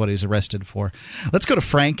incident was what he was arrested for. Let's go to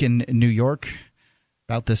Frank in New York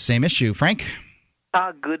about this same issue. Frank?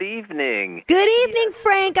 Good evening. Good evening,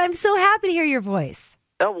 Frank. I'm so happy to hear your voice.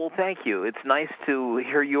 Oh, well, thank you. It's nice to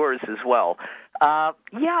hear yours as well. I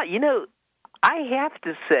have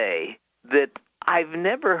to say that I've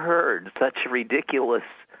never heard such a ridiculous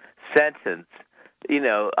sentence,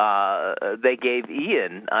 they gave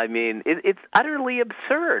Ian. I mean, it's utterly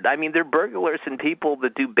absurd. I mean, they're burglars and people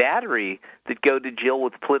that do battery that go to jail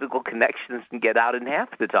with political connections and get out in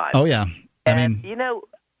half the time. Oh, yeah.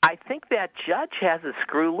 I think that judge has a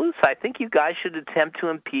screw loose. I think you guys should attempt to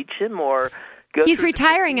impeach him or go. He's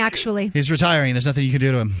retiring, actually. He's retiring. There's nothing you can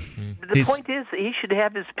do to him. The point is, he should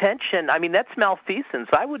have his pension. I mean, that's malfeasance.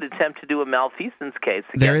 I would attempt to do a malfeasance case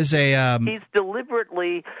against There is a. He's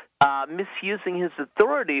deliberately misusing his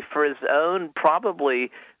authority for his own, probably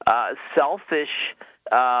selfish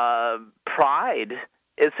pride.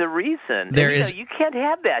 Is a reason. You can't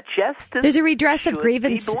have that. Justice. There's a redress of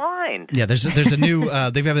grievance. Be blind. Yeah, there's a new.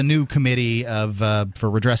 They have a new committee of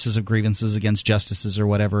for redresses of grievances against justices or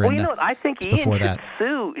whatever. Well, I think Ian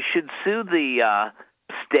should sue the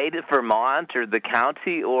state of Vermont or the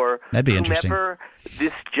county or That'd be whomever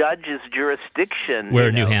this judge's jurisdiction. We're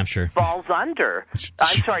in New Hampshire. Falls under.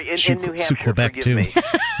 I'm sorry, in New Hampshire. Quebec forgive too. me.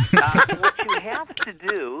 What you have to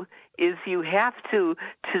do is you have to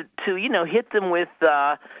hit them with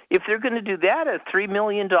if they're going to do that a $3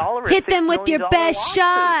 million hit them with your best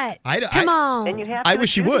lawsuit. shot. Come on, and you have to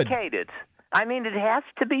adjudicate it. I mean, it has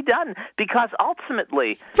to be done because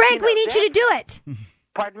ultimately, Frank, we need you to do it.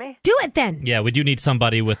 Pardon me? Do it then. Yeah, we do need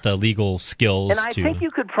somebody with the legal skills. And I think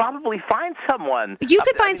you could probably find someone. You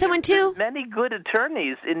could find someone too. There's many good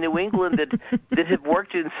attorneys in New England that have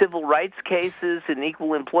worked in civil rights cases and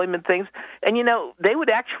equal employment things, and they would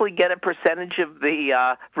actually get a percentage of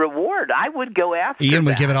the reward. I would go after. Ian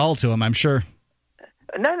would give it all to him, I'm sure.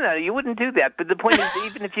 No, you wouldn't do that. But the point is,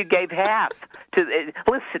 even if you gave half to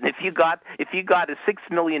listen, if you got a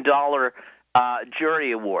 $6 million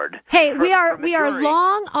jury award. Hey, from we are jury,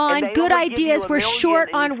 long on good ideas. We're short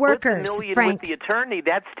on workers, Frank. With the attorney,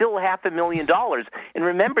 that's still $500,000. And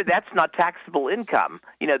remember, that's not taxable income.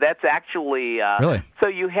 That's actually really. So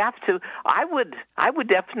you have to. I would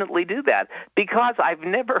definitely do that because I've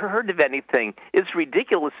never heard of anything as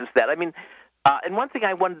ridiculous as that. I mean, and one thing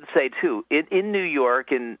I wanted to say too, in New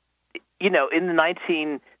York, in the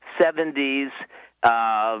 1970s.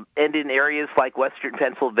 And in areas like western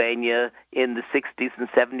Pennsylvania in the 60s and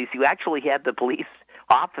 70s, you actually had the police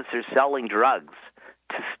officers selling drugs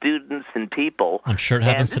to students and people. I'm sure it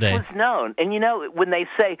happens today. And this was known. And, when they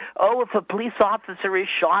say, if a police officer is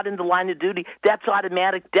shot in the line of duty, that's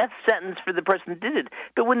automatic death sentence for the person who did it.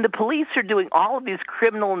 But when the police are doing all of these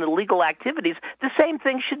criminal and illegal activities, the same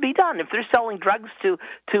thing should be done. If they're selling drugs to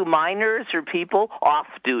minors or people off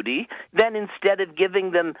duty, then instead of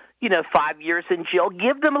giving them 5 years in jail,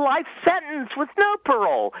 give them a life sentence with no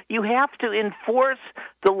parole. You have to enforce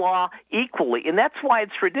the law equally, and that's why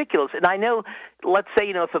it's ridiculous. And I know, let's say,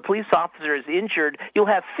 if a police officer is injured, you'll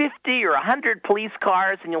have 50 or 100 police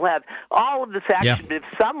cars, and you'll have all of this action. Yeah. But if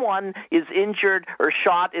someone is injured or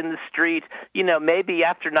shot in the street, maybe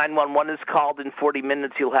after 911 is called in 40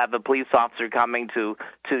 minutes, you'll have a police officer coming to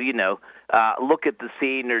look at the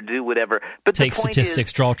scene or do whatever. But take the point statistics,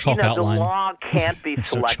 is, draw a chalk outline. The law can't be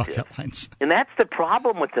selective, and that's the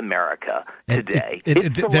problem with America today.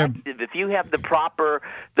 It's selective. If you have the proper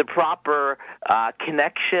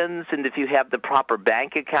connections, and if you have the proper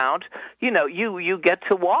bank account, you get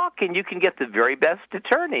to walk, and you can get the very best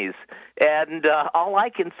attorneys. And all I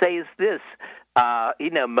can say is this.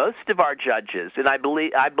 Most of our judges, and I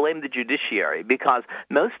blame the judiciary, because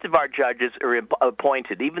most of our judges are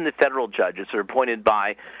appointed, even the federal judges are appointed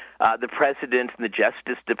by the president and the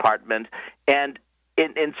Justice Department, and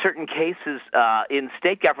in certain cases, in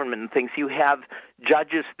state government and things, you have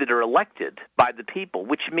judges that are elected by the people,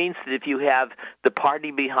 which means that if you have the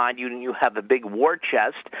party behind you and you have a big war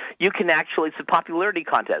chest, you can actually, it's a popularity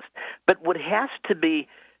contest. But what has to be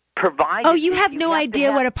provided... Oh, you have no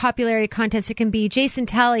idea what a popularity contest it can be. Jason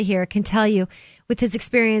Talley here can tell you, with his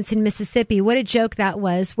experience in Mississippi, what a joke that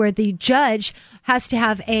was, where the judge has to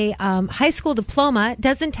have a high school diploma,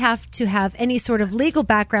 doesn't have to have any sort of legal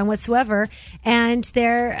background whatsoever, and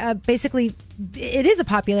they're basically... It is a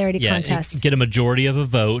popularity contest. Get a majority of a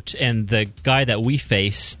vote, and the guy that we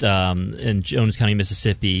faced in Jones County,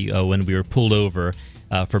 Mississippi, when we were pulled over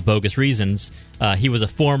for bogus reasons, he was a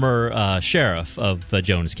former sheriff of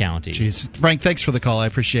Jones County. Jeez. Frank, thanks for the call. I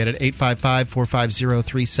appreciate it.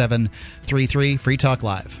 855-450-3733. Free Talk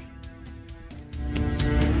Live.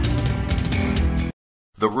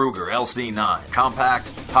 The Ruger LC9.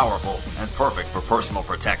 Compact, powerful, and perfect for personal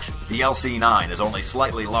protection. The LC9 is only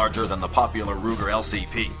slightly larger than the popular Ruger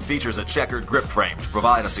LCP. Features a checkered grip frame to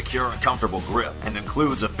provide a secure and comfortable grip, and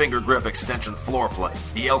includes a finger grip extension floor plate.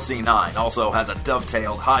 The LC9 also has a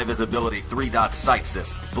dovetailed high-visibility 3-dot sight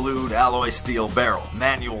system, blued alloy steel barrel,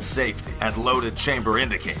 manual safety, and loaded chamber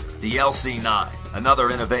indicator. The LC9. Another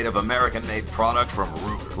innovative American-made product from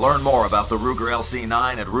Ruger. Learn more about the Ruger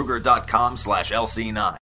LC9 at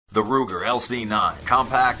Ruger.com/LC9. The Ruger LC9.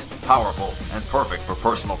 Compact, powerful, and perfect for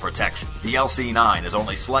personal protection. The LC9 is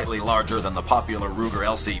only slightly larger than the popular Ruger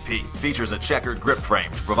LCP. Features a checkered grip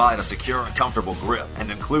frame to provide a secure and comfortable grip,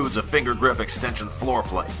 and includes a finger grip extension floor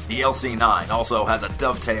plate. The LC9 also has a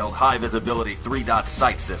dovetailed high-visibility 3-dot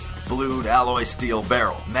sight system, blued alloy steel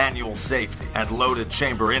barrel, manual safety, and loaded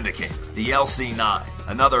chamber indicator. The LC9.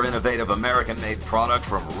 Another innovative American-made product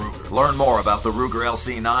from Ruger. Learn more about the Ruger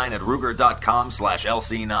LC9 at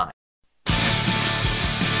Ruger.com/LC9.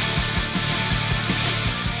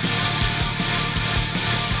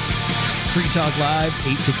 Free Talk Live,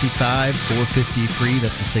 855-450-FREE.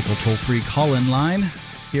 That's the SACL toll-free call-in line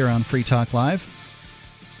here on Free Talk Live.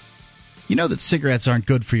 You know that cigarettes aren't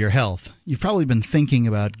good for your health. You've probably been thinking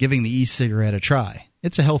about giving the e-cigarette a try.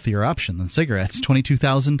 It's a healthier option than cigarettes,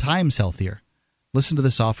 22,000 times healthier. Listen to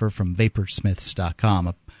this offer from Vaporsmiths.com.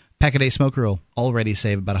 A pack-a-day smoker will already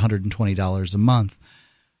save about $120 a month.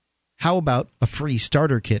 How about a free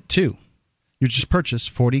starter kit, too? You just purchase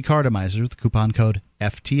 40 cartomizers with the coupon code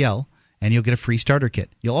FTL, and you'll get a free starter kit.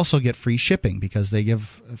 You'll also get free shipping because they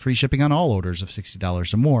give free shipping on all orders of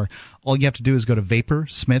 $60 or more. All you have to do is go to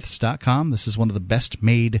Vaporsmiths.com. This is one of the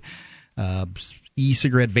best-made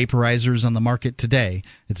e-cigarette vaporizers on the market today.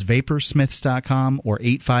 It's Vaporsmiths.com or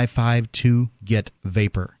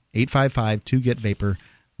 855-2-GET-VAPOR. 855-2-GET-VAPOR,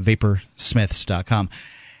 Vaporsmiths.com.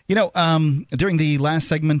 You know, during the last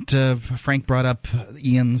segment, Frank brought up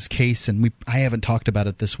Ian's case, and I haven't talked about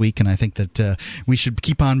it this week, and I think that we should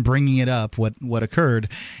keep on bringing it up, what occurred.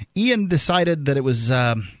 Ian decided that it was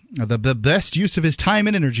the best use of his time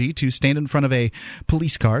and energy to stand in front of a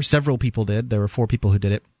police car. Several people did. There were 4 people who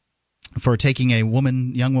did it, for taking a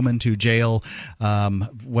young woman to jail,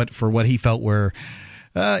 for what he felt were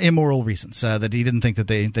immoral reasons, that he didn't think that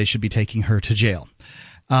they should be taking her to jail.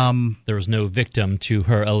 There was no victim to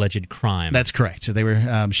her alleged crime. That's correct. They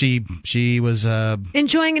were. She was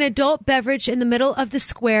enjoying an adult beverage in the middle of the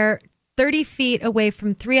square, 30 feet away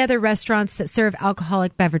from 3 other restaurants that serve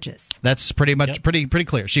alcoholic beverages. That's pretty much pretty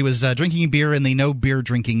clear. She was drinking beer in the no beer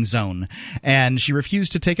drinking zone, and she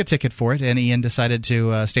refused to take a ticket for it. And Ian decided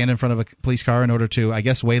to stand in front of a police car in order to, I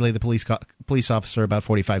guess, waylay the police officer about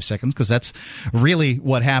 45 seconds, because that's really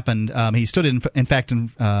what happened. He stood in fact,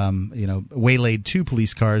 waylaid 2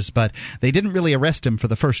 police cars, but they didn't really arrest him for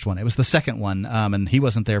the first one. It was the second one, and he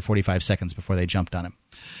wasn't there 45 seconds before they jumped on him.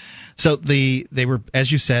 So they were,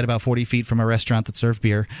 as you said, about 40 feet from a restaurant that served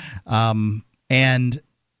beer, and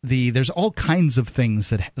there's all kinds of things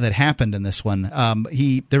that happened in this one.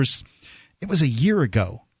 It was a year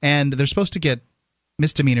ago, and they're supposed to get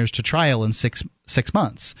misdemeanors to trial in six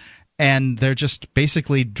months, and they're just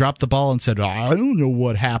basically dropped the ball and said, I don't know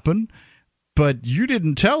what happened, but you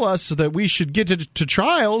didn't tell us that we should get it to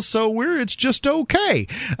trial, so it's just okay.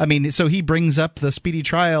 I mean, so he brings up the speedy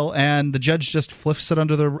trial, and the judge just flips it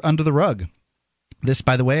under the rug. This,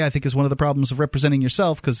 by the way, I think is one of the problems of representing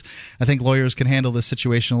yourself, because I think lawyers can handle this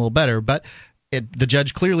situation a little better. But the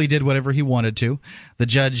judge clearly did whatever he wanted to. The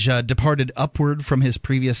judge departed upward from his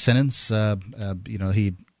previous sentence.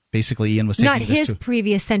 He basically, Ian was taking not his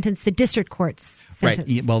previous sentence, the district court's sentence.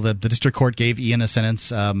 Right. Well, the district court gave Ian a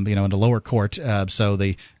sentence, in a lower court. So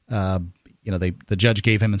the judge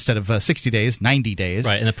gave him, instead of 60 days, 90 days.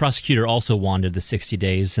 Right, and the prosecutor also wanted the 60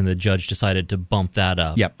 days, and the judge decided to bump that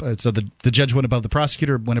up. Yep. So the judge went above the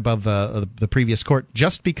prosecutor, went above the previous court,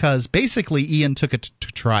 just because basically Ian took it to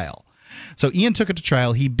trial. So Ian took it to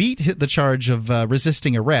trial. He beat the charge of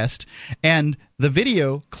resisting arrest, and the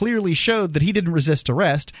video clearly showed that he didn't resist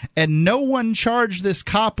arrest, and no one charged this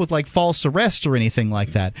cop with false arrest or anything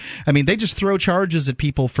like that. I mean, they just throw charges at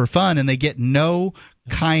people for fun, and they get no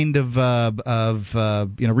kind of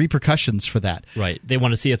repercussions for that. Right. They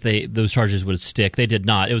want to see if those charges would stick. They did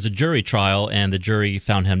not. It was a jury trial, and the jury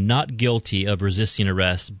found him not guilty of resisting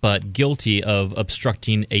arrest, but guilty of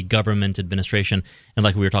obstructing a government administration. And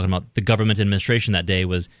like we were talking about, the government administration that day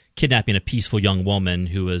was kidnapping a peaceful young woman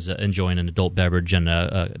who was enjoying an adult beverage in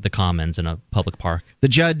the Commons in a public park. The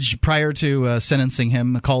judge, prior to sentencing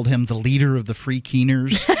him, called him the leader of the Free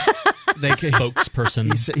Keeners.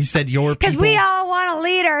 Spokesperson. He said, "Your people." Because we all want a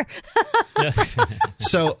leader.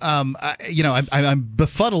 So, I'm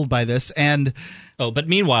befuddled by this, and. Oh, but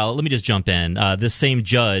meanwhile, let me just jump in. This same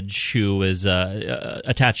judge who was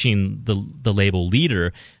attaching the label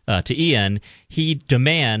leader to Ian, he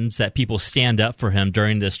demands that people stand up for him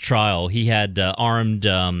during this trial. He had armed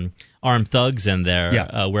thugs in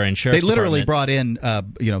there wearing sheriff's They literally department. brought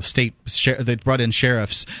in they brought in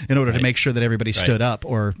sheriffs in order to make sure that everybody stood up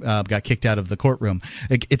or got kicked out of the courtroom.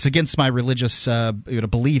 It's against my religious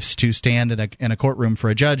beliefs to stand in a courtroom for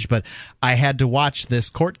a judge, but I had to watch this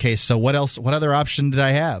court case. So what other option did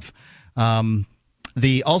I have?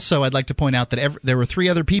 Also, I'd like to point out that there were 3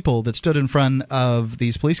 other people that stood in front of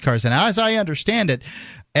these police cars, and as I understand it,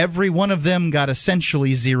 every one of them got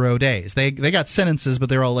essentially 0 days. They got sentences, but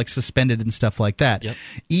they're all suspended and stuff like that. Yep.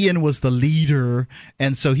 Ian was the leader,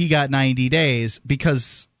 and so he got 90 days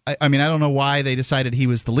because, I don't know why they decided he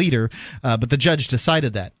was the leader, but the judge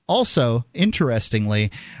decided that. Also,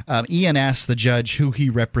 interestingly, Ian asked the judge who he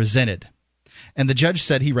represented, and the judge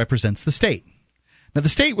said he represents the state. Now, the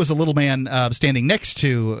state was a little man standing next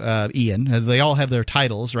to Ian. They all have their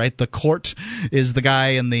titles, right? The court is the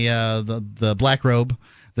guy in the black robe.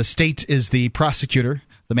 The state is the prosecutor,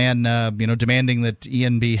 the man demanding that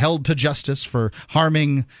Ian be held to justice for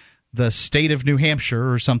harming the state of New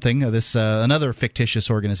Hampshire or something. This another fictitious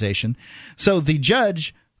organization. So the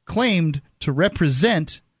judge claimed to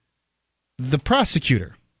represent the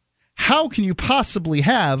prosecutor. How can you possibly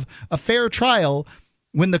have a fair trial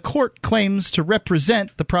when the court claims to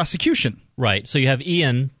represent the prosecution? Right. So you have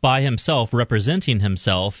Ian by himself representing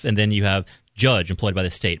himself, and then you have judge employed by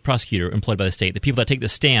the state, prosecutor employed by the state, the people that take the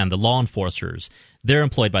stand, the law enforcers, they're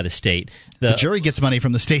employed by the state. The jury gets money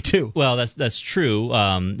from the state too. Well, that's true.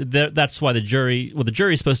 That's why the jury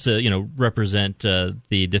is supposed to represent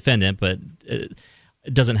the defendant, but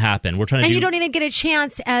it doesn't happen. We're trying to. And you don't even get a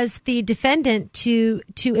chance as the defendant to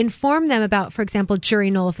inform them about, for example,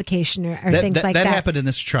 jury nullification or things like that. That happened in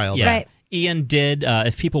this trial. Yeah. Right. Ian did.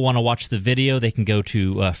 If people want to watch the video, they can go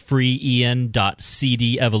to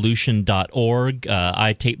freeian.cdevolution.org.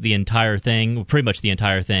 I taped the entire thing, pretty much the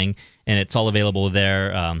entire thing, and it's all available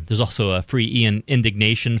there. There's also a free Ian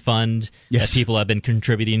Indignation Fund that people have been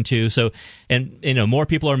contributing to. So, and more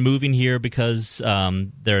people are moving here because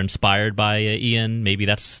they're inspired by Ian. Maybe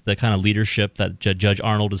that's the kind of leadership that Judge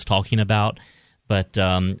Arnold is talking about. But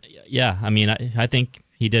I think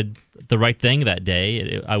he did the right thing that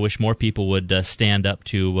day. I wish more people would stand up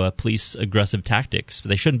to police aggressive tactics.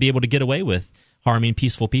 They shouldn't be able to get away with harming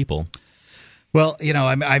peaceful people. Well,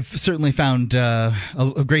 I've certainly found a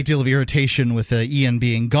great deal of irritation with Ian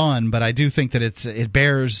being gone, but I do think that it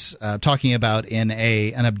bears talking about in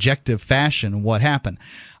an objective fashion what happened.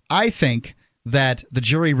 I think that the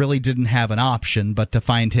jury really didn't have an option but to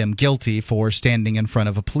find him guilty for standing in front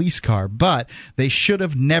of a police car, but they should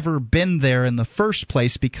have never been there in the first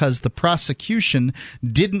place because the prosecution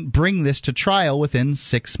didn't bring this to trial within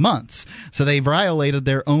 6 months. So they violated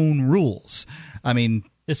their own rules. I mean,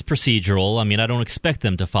 it's procedural. I mean, I don't expect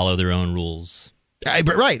them to follow their own rules.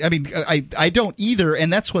 Right. I mean, I don't either,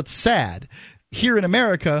 and that's what's sad. Here in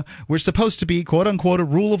America, we're supposed to be, quote-unquote, a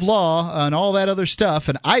rule of law and all that other stuff,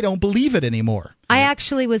 and I don't believe it anymore. I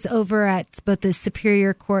actually was over at both the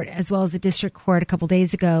Superior Court as well as the District Court a couple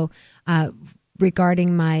days ago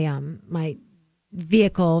regarding my my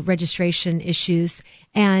vehicle registration issues,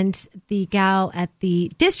 and the gal at the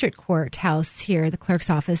District Court house here, the clerk's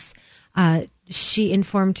office, she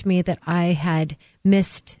informed me that I had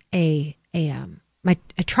missed a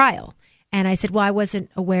trial, and I said, well, I wasn't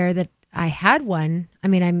aware that I had one. I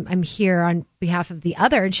mean, I'm here on behalf of the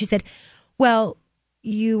other. And she said, well,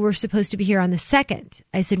 you were supposed to be here on the 2nd.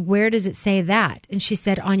 I said, where does it say that? And she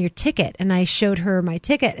said, on your ticket. And I showed her my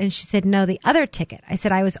ticket, and she said, no, the other ticket. I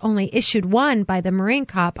said, I was only issued one by the Marine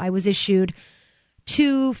cop. I was issued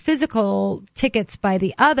 2 physical tickets by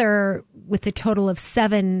the other with a total of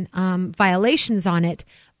 7 violations on it.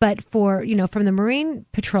 But from the Marine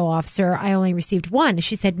patrol officer, I only received 1.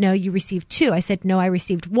 She said, no, you received 2. I said, no, I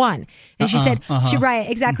received 1. And she said, right,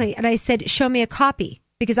 exactly. And I said, show me a copy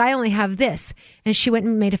because I only have this. And she went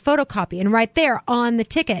and made a photocopy. And right there on the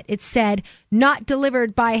ticket, it said, not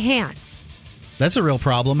delivered by hand. That's a real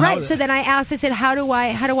problem. Right. So then I said, how do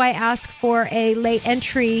I ask for a late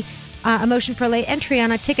entry, a motion for a late entry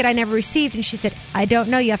on a ticket I never received? And she said, I don't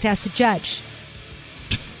know. You have to ask the judge.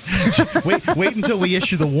 wait until we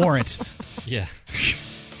issue the warrant. Yeah.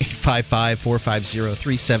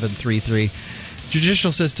 855-450-3733.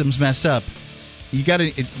 Judicial system's messed up. You got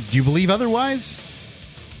to. Do you believe otherwise?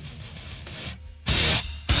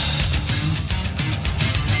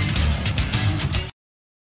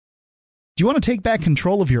 Do you want to take back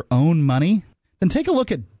control of your own money? Then take a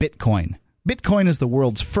look at Bitcoin. Bitcoin is the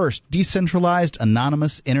world's first decentralized,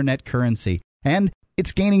 anonymous internet currency, and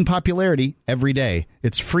it's gaining popularity every day.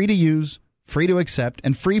 It's free to use, free to accept,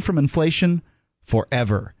 and free from inflation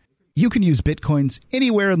forever. You can use Bitcoins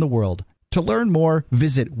anywhere in the world. To learn more,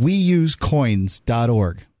 visit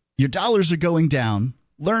weusecoins.org. Your dollars are going down.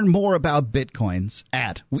 Learn more about Bitcoins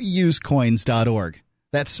at weusecoins.org.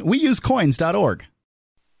 That's weusecoins.org.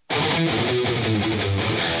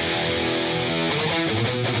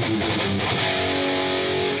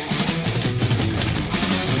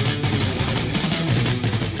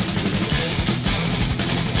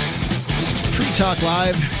 Free Talk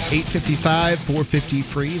Live,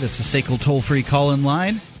 855-450-FREE. That's the SACL toll-free call-in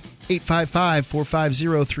line,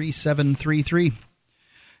 855-450-3733.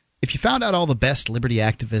 If you found out all the best liberty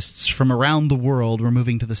activists from around the world were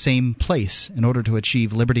moving to the same place in order to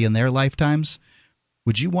achieve liberty in their lifetimes,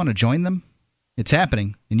 would you want to join them? It's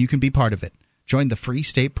happening, and you can be part of it. Join the Free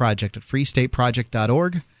State Project at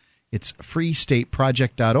freestateproject.org. It's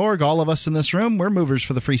freestateproject.org. All of us in this room, we're movers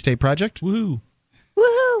for the Free State Project. Woohoo!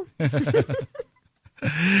 Woohoo!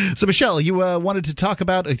 So, Michelle, you wanted to talk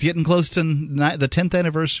about it's getting close to the 10th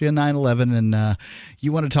anniversary of 9/11, and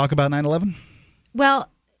you want to talk about 9/11? Well,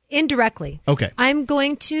 indirectly. Okay. I'm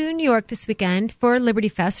going to New York this weekend for Liberty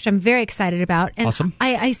Fest, which I'm very excited about. And awesome.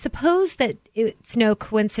 I suppose that it's no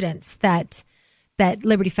coincidence that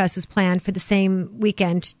Liberty Fest was planned for the same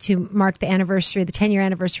weekend to mark the 10-year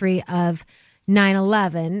anniversary of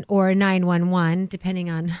 9/11 or 9/11, depending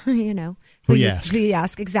on who you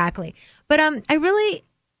ask. Exactly. But I really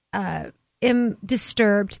am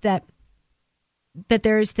disturbed that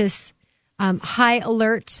there's this high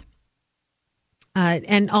alert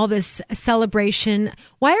and all this celebration.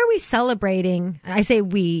 Why are we celebrating? I say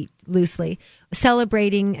we loosely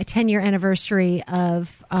celebrating a 10-year anniversary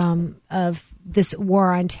of this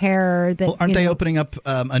war on terror. That aren't they opening up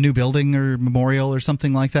a new building or memorial or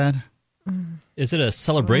something like that? Is it a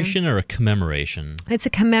celebration or a commemoration? It's a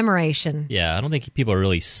commemoration. Yeah, I don't think people are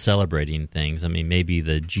really celebrating things. I mean, maybe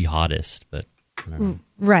the jihadist, but I don't know.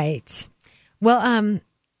 Right. Well,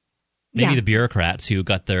 Maybe the bureaucrats who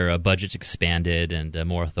got their budgets expanded and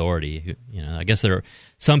more authority. I guess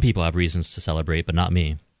some people have reasons to celebrate, but not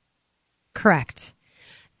me. Correct.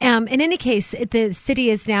 In any case, the city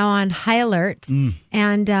is now on high alert,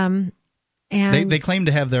 and they claim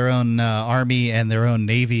to have their own army and their own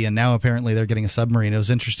navy, and now apparently they're getting a submarine. It was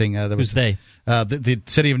interesting. Who's they? The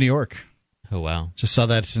city of New York. Oh, wow. Just saw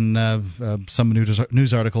that in some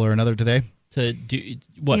news article or another today. To do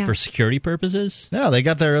what, for security purposes? No, they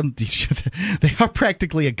got their own. They are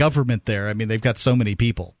practically a government there. I mean, they've got so many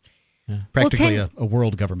people. Yeah. Practically a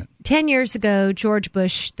world government. 10 years ago, George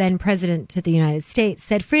Bush, then president of the United States,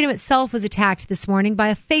 said freedom itself was attacked this morning by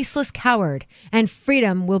a faceless coward, and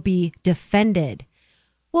freedom will be defended.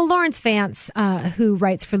 Well, Lawrence Vance, who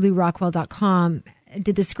writes for LouRockwell.com,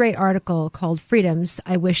 did this great article called Freedoms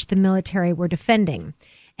I Wish the Military Were Defending.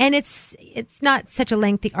 And it's not such a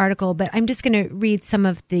lengthy article, but I'm just going to read some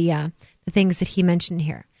of the things that he mentioned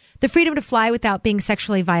here. The freedom to fly without being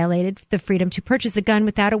sexually violated, the freedom to purchase a gun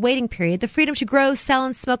without a waiting period, the freedom to grow, sell,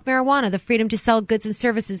 and smoke marijuana, the freedom to sell goods and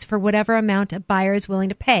services for whatever amount a buyer is willing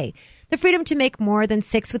to pay, the freedom to make more than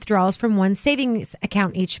 6 withdrawals from one savings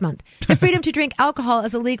account each month, the freedom to drink alcohol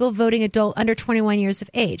as a legal voting adult under 21 years of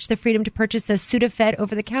age, the freedom to purchase a Sudafed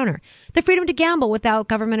over the counter, the freedom to gamble without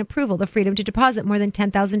government approval, the freedom to deposit more than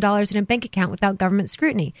 $10,000 in a bank account without government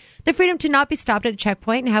scrutiny, the freedom to not be stopped at a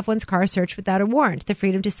checkpoint and have one's car searched without a warrant, the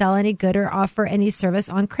freedom to sell any good or offer any service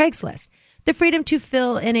on Craigslist, the freedom to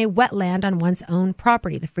fill in a wetland on one's own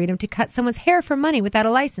property, the freedom to cut someone's hair for money without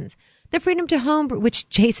a license, the freedom to homebrew, which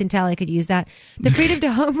Jason Talley could use that, the freedom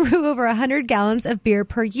to homebrew over 100 gallons of beer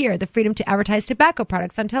per year, the freedom to advertise tobacco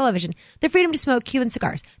products on television, the freedom to smoke Cuban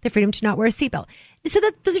cigars, the freedom to not wear a seatbelt. So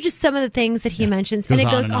those are just some of the things that he mentions, and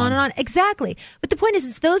it goes on and on. Exactly. But the point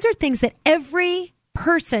is those are things that every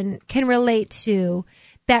person can relate to,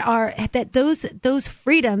 that those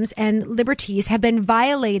freedoms and liberties have been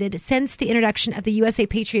violated since the introduction of the USA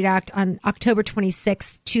Patriot Act on October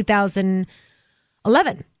 26,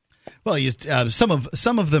 2011. Well, some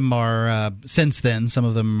of them are since then. Some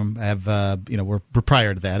of them have were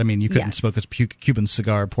prior to that. I mean, you couldn't smoke a Cuban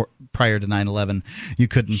cigar prior to 9/11. You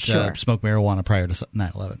couldn't smoke marijuana prior to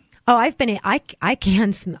 9/11. Oh, I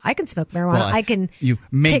can smoke marijuana. Well, I can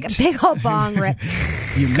take a big old bong rip.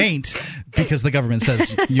 You mayn't because the government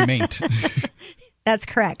says you mayn't. That's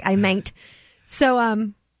correct. I mayn't.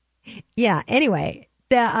 So, anyway,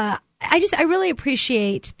 I really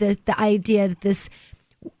appreciate the idea that this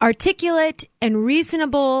articulate and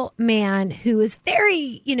reasonable man who is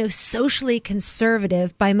very, socially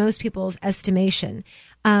conservative by most people's estimation,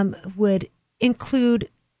 would include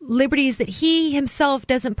liberties that he himself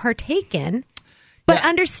doesn't partake in, but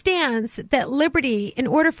understands that liberty, in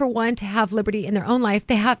order for one to have liberty in their own life,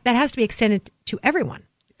 that has to be extended to everyone.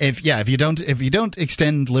 If you don't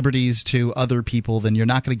extend liberties to other people, then you're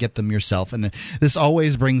not going to get them yourself. And this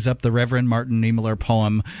always brings up the Reverend Martin Niemöller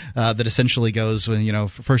poem that essentially goes, when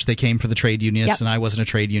first they came for the trade unionists and I wasn't a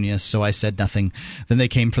trade unionist, so I said nothing. Then they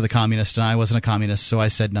came for the communists and I wasn't a communist, so I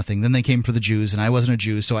said nothing. Then they came for the Jews and I wasn't a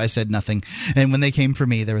Jew, so I said nothing. And when they came for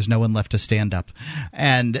me, there was no one left to stand up.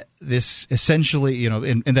 And this essentially,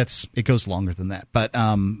 and that's, it goes longer than that, but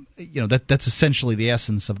that's essentially the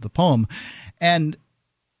essence of the poem. And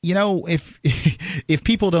if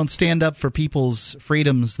people don't stand up for people's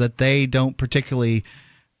freedoms that they don't particularly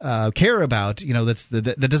care about,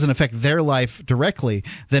 that doesn't affect their life directly,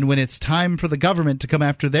 then when it's time for the government to come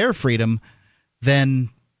after their freedom, then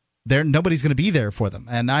nobody's going to be there for them.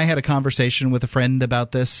 And I had a conversation with a friend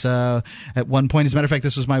about this at one point. As a matter of fact,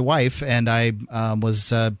 this was my wife, and I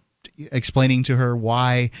was explaining to her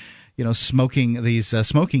why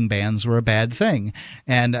smoking bans were a bad thing.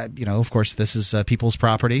 And, of course, this is people's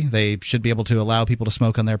property. They should be able to allow people to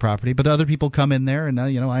smoke on their property. But other people come in there and,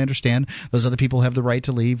 I understand those other people have the right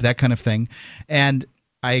to leave, that kind of thing. And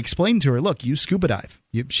I explained to her, look, you scuba dive.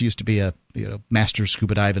 She used to be a master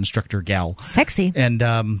scuba dive instructor gal. Sexy.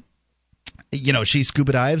 And, she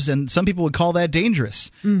scuba dives, and some people would call that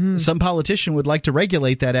dangerous. Mm-hmm. Some politician would like to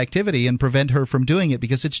regulate that activity and prevent her from doing it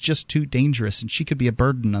because it's just too dangerous, and she could be a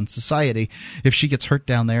burden on society if she gets hurt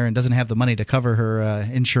down there and doesn't have the money to cover her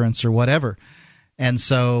insurance or whatever. And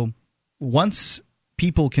so once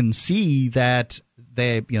people can see that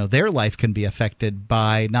their life can be affected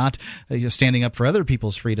by not standing up for other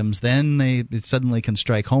people's freedoms, then it suddenly can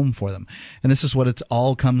strike home for them. And this is what it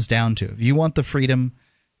all comes down to. If you want the freedom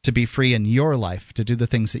to be free in your life, to do the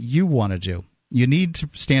things that you want to do, you need to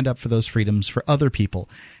stand up for those freedoms for other people.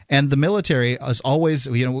 And the military is always,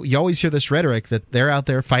 you always hear this rhetoric that they're out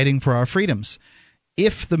there fighting for our freedoms.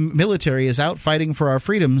 If the military is out fighting for our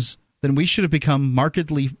freedoms, then we should have become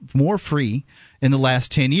markedly more free in the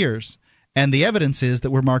last 10 years. And the evidence is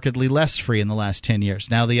that we're markedly less free in the last 10 years.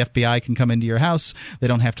 Now the FBI can come into your house. They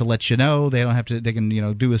don't have to let you know. They don't have to. They can,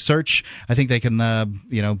 do a search. I think they can,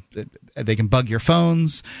 they can bug your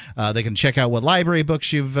phones. They can check out what library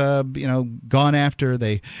books you've, gone after.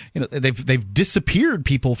 They've disappeared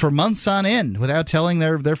people for months on end without telling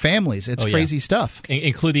their families. It's crazy stuff,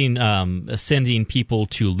 including sending people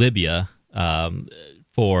to Libya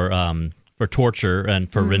for torture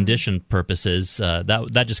and for rendition purposes.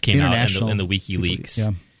 That just came out in the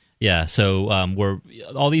WikiLeaks. Yeah. So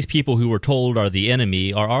all these people who were told are the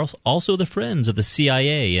enemy are also the friends of the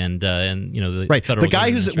CIA and the federal the guy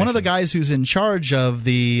administration. one of the guys who's in charge of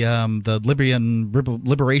the Libyan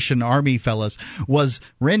Liberation Army fellas was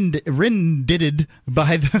rendited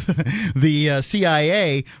by the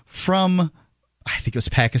CIA from, I think it was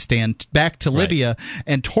Pakistan, back to Libya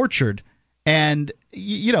and tortured. And,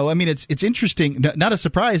 it's interesting. Not a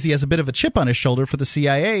surprise he has a bit of a chip on his shoulder for the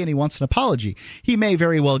CIA and he wants an apology. He may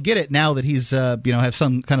very well get it now that he's, have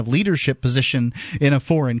some kind of leadership position in a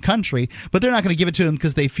foreign country. But they're not going to give it to him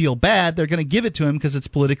because they feel bad. They're going to give it to him because it's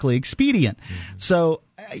politically expedient. Mm-hmm. So,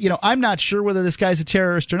 I'm not sure whether this guy's a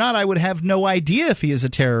terrorist or not. I would have no idea if he is a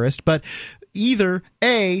terrorist. But either,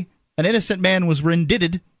 A, an innocent man was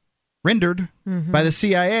rendered by the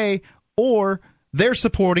CIA, or they're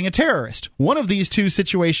supporting a terrorist. One of these two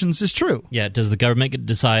situations is true. Yeah, does the government get to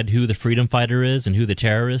decide who the freedom fighter is and who the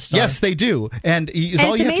terrorists are? Yes, they do. And it's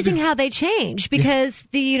amazing how they change, because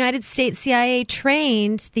the United States CIA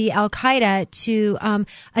trained the Al-Qaeda to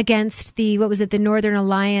against the Northern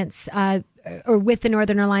Alliance, or with the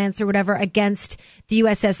Northern Alliance or whatever, against the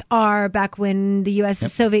USSR back when the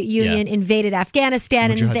Soviet Union invaded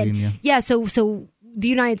Afghanistan. So the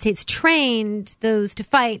United States trained those to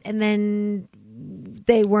fight, and then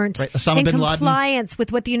they weren't in compliance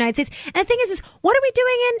with what the United States. And the thing is what are we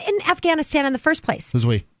doing in Afghanistan in the first place? Who's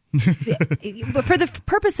we? But for the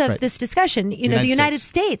purpose of this discussion, the United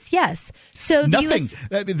States, yes. So nothing.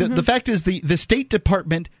 The fact is, the State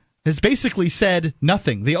Department has basically said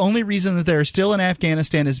nothing. The only reason that they're still in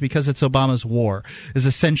Afghanistan is because it's Obama's war, is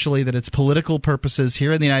essentially that it's political purposes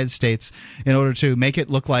here in the United States in order to make it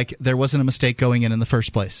look like there wasn't a mistake going in the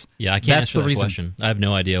first place. Yeah, I can't answer that question. I have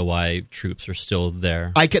no idea why troops are still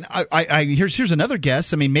there. Here's another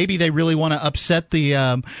guess. I mean, maybe they really want to upset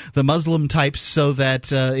the Muslim types so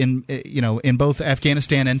that in both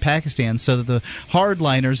Afghanistan and Pakistan, so that the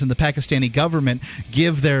hardliners and the Pakistani government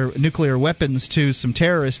give their nuclear weapons to some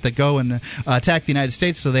terrorists that go and attack the United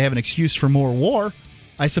States, so they have an excuse for more war,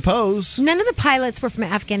 I suppose. None of the pilots were from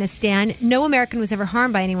Afghanistan. No American was ever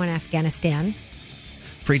harmed by anyone in Afghanistan.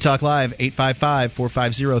 Free Talk Live,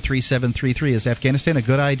 855-450-3733. Is Afghanistan a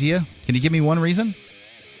good idea? Can you give me one reason?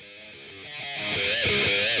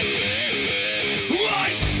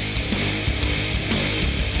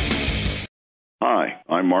 Hi,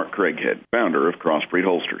 I'm Mark Craighead, founder of Crossbreed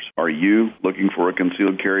Holsters. Are you looking for a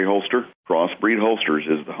concealed carry holster? Crossbreed Holsters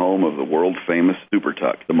is the home of the world-famous Super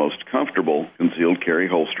Tuck, the most comfortable concealed carry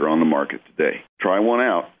holster on the market today. Try one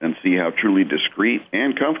out and see how truly discreet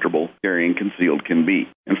and comfortable carrying concealed can be,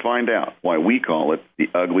 and find out why we call it the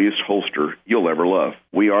ugliest holster you'll ever love.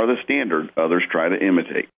 We are the standard others try to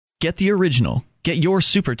imitate. Get the original. Get your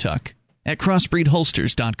Super Tuck at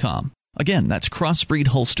crossbreedholsters.com. Again, that's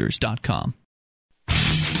crossbreedholsters.com.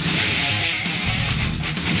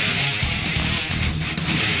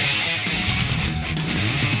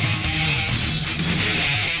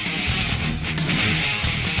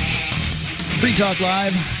 Free Talk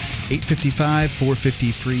Live,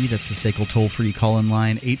 855-450-FREE. That's the SACL toll-free call-in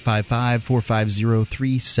line,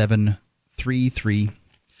 855-450-3733.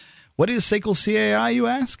 What is SACL CAI, you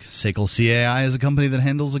ask? SACL CAI is a company that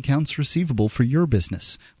handles accounts receivable for your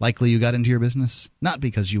business. Likely you got into your business not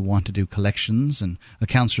because you want to do collections and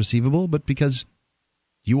accounts receivable, but because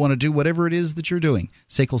you want to do whatever it is that you're doing.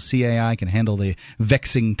 SACL CAI can handle the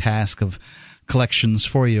vexing task of collections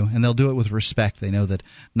for you, and they'll do it with respect. They know that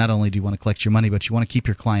not only do you want to collect your money, but you want to keep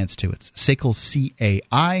your clients too. It's SACL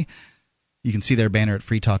CAI. You can see their banner at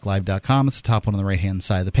freetalklive.com. It's the top one on the right-hand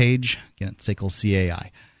side of the page. Again, it's SACL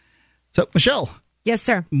CAI. So, Michelle. Yes,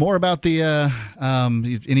 sir. More about the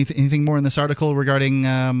anything more in this article regarding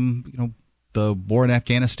the war in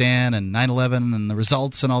Afghanistan and 9/11 and the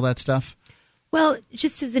results and all that stuff? Well,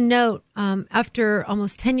 just as a note, after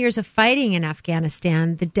almost 10 years of fighting in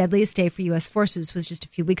Afghanistan, the deadliest day for U.S. forces was just a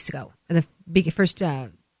few weeks ago, August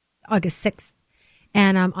 6th.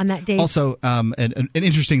 And on that day... Also, an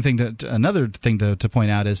interesting thing, another thing to point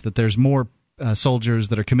out is that there's more soldiers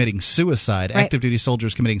that are committing suicide, active duty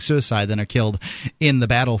soldiers committing suicide, than are killed in the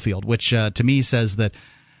battlefield, which to me says that,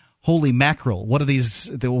 holy mackerel, what are these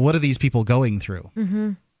people going through?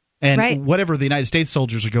 Mm-hmm. And whatever the United States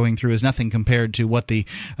soldiers are going through is nothing compared to what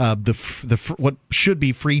what should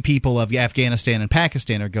be free people of Afghanistan and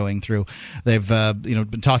Pakistan are going through. They've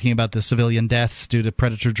been talking about the civilian deaths due to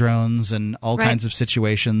predator drones and all kinds of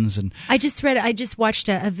situations. And I just watched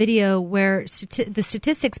a video where the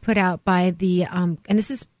statistics put out by the and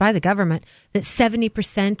this is by the government, that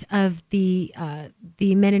 70% of the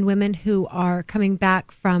men and women who are coming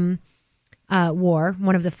back from war,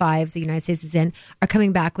 one of the 5 the United States is in, are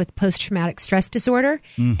coming back with post-traumatic stress disorder,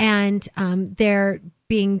 and they're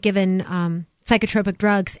being given psychotropic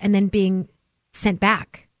drugs and then being sent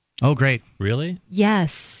back. Oh, great! Really?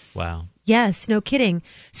 Yes. Wow. Yes, no kidding.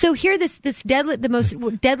 So here, the most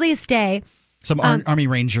deadliest day. Some Army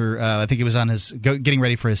Ranger, I think he was on getting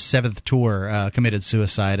ready for his 7th tour, committed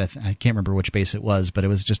suicide. I can't remember which base it was, but it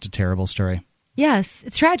was just a terrible story. Yes,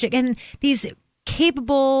 it's tragic, and these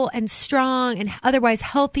capable and strong and otherwise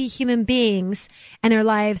healthy human beings, and their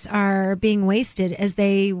lives are being wasted as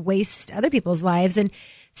they waste other people's lives. And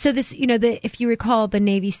so this, if you recall, the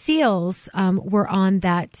Navy SEALs were on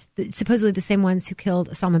that, supposedly the same ones who killed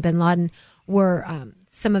Osama bin Laden were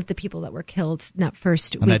some of the people that were killed in that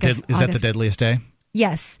first week of August. Is that the deadliest day?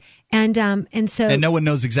 Yes. And no one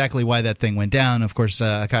knows exactly why that thing went down. Of course,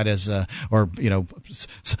 Al-Qaeda's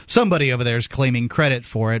somebody over there is claiming credit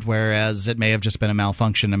for it, whereas it may have just been a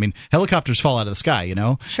malfunction. I mean, helicopters fall out of the sky,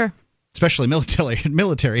 Sure. Especially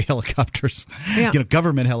military helicopters,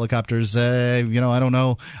 government helicopters. I don't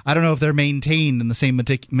know if they're maintained in the same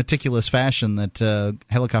meticulous fashion that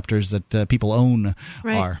helicopters that people own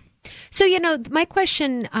are. So, my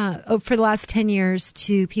question for the last 10 years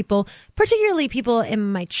to people, particularly people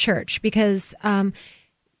in my church, because the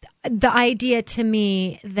idea to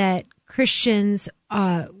me that Christians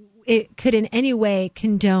it could in any way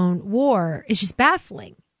condone war is just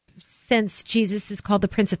baffling, since Jesus is called the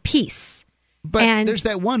Prince of Peace. But there's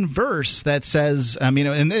that one verse that says, and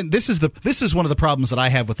this is one of the problems that I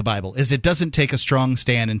have with the Bible, is it doesn't take a strong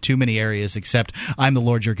stand in too many areas except I'm the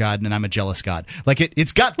Lord your God and I'm a jealous God. Like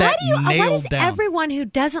it's got that nailed down. Why does everyone who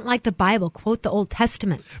doesn't like the Bible quote the Old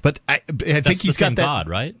Testament? But I think he's got that. God,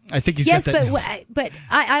 right? I think he's got that. Yes, but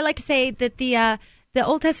I like to say that the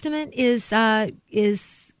Old Testament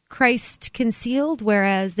is Christ concealed,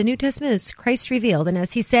 whereas the New Testament is Christ revealed. And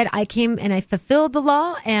as he said, I came and I fulfilled the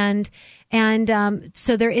law, and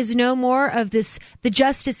so there is no more of this. The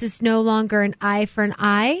justice is no longer an eye for an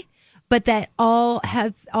eye, but that all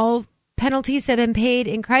penalties have been paid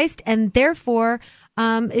in Christ, and therefore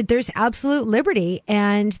there's absolute liberty,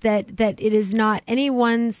 and that it is not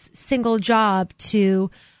anyone's single job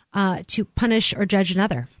to punish or judge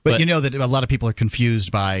another. But you know that a lot of people are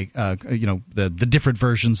confused by the different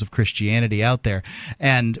versions of Christianity out there.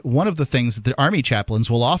 And one of the things that the Army chaplains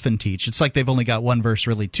will often teach, it's like they've only got one verse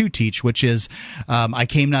really to teach, which is, I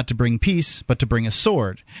came not to bring peace, but to bring a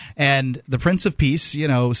sword. And the Prince of Peace,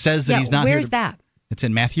 says that he's not here. Where's that? It's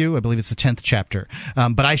in Matthew. I believe it's the 10th chapter.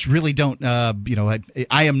 But I really don't,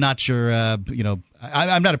 I am not sure,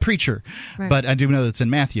 I'm not a preacher, right. But I do know that it's in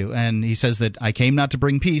Matthew. And he says that I came not to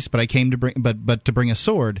bring peace, but I came to bring, but to bring a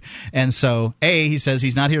sword. And so, he says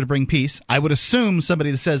he's not here to bring peace. I would assume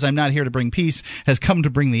somebody that says I'm not here to bring peace has come to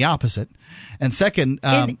bring the opposite. And second,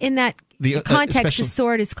 in that context, the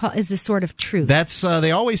sword is the sword of truth. That's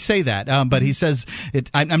they always say that, but he says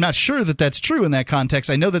it. I'm not sure that that's true in that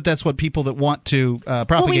context. I know that that's what people that want to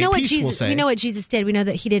propagate peace will say. We know what Jesus did. We know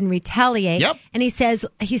that he didn't retaliate. Yep. And he says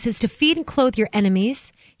to feed and clothe your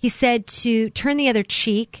enemies. He said to turn the other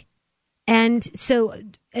cheek, and so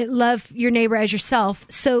love your neighbor as yourself.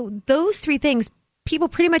 So those 3 things, people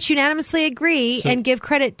pretty much unanimously agree and give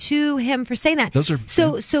credit to him for saying that.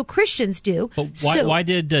 So Christians do. But why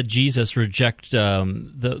did Jesus reject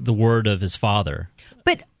the word of his Father?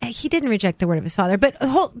 But he didn't reject the word of his Father. But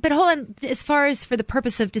hold on. As far as for the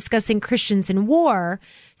purpose of discussing Christians in war,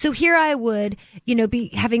 so here I would, be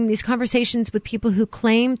having these conversations with people who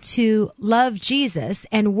claim to love Jesus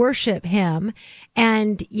and worship him,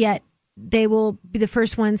 and yet they will be the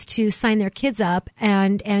first ones to sign their kids up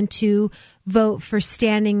and to vote for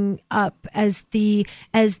standing up as the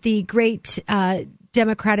great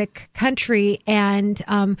democratic country and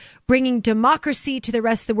bringing democracy to the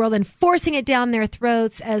rest of the world and forcing it down their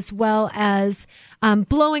throats, as well as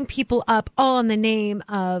blowing people up, all in the name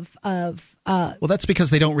of well, that's because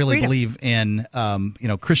they don't really freedom. Believe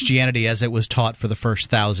in Christianity as it was taught for the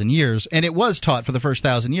first 1,000 years, and it was taught for the first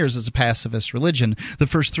 1,000 years as a pacifist religion. The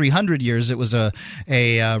first 300 years, it was a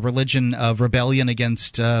religion of rebellion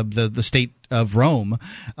against the state of Rome,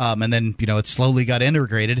 and then it slowly got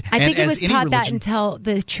integrated. I think it was taught that until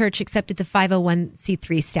the church accepted the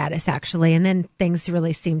 501c3 status, actually, and then things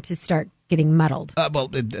really seemed to start getting muddled.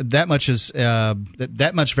 That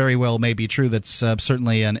much very well may be true. That's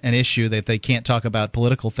certainly an issue that they can't talk about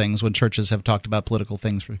political things when churches have talked about political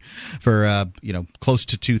things for close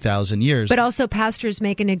to 2,000 years. But also, pastors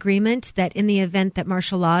make an agreement that in the event that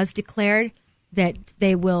martial law is declared, that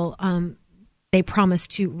they will. They promise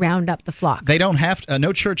to round up the flock. They don't have to.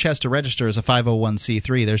 No church has to register as a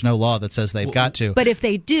 501c3. There's no law that says they've got to. But if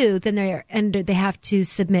they do, then they have to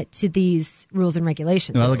submit to these rules and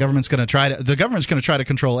regulations. Well, the government's going to try to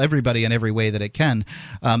control everybody in every way that it can,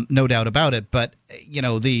 no doubt about it. But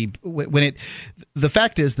the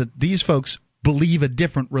fact is that these folks believe a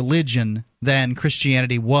different religion than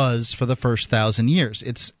Christianity was for the first 1,000 years.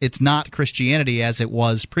 It's not Christianity as it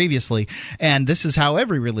was previously, and this is how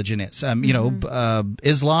every religion is.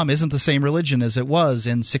 Islam isn't the same religion as it was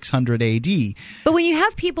in 600 AD. But when you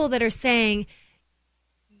have people that are saying,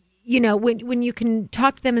 when you can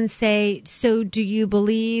talk to them and say, so do you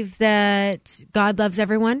believe that God loves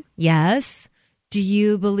everyone? Yes. Do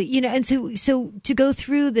you believe, and so to go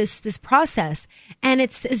through this process, and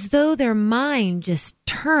it's as though their mind just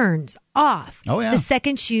turns off. Oh, yeah. The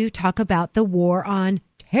second you talk about the war on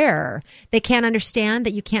terror, they can't understand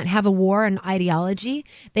that you can't have a war on ideology.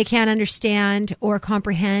 They can't understand or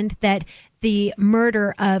comprehend that the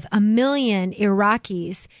murder of 1 million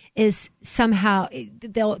Iraqis is somehow,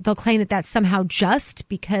 they'll claim that that's somehow just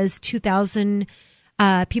because 2,000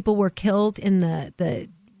 people were killed in the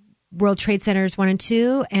World Trade Centers 1 and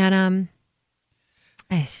 2, and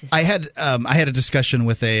I had a discussion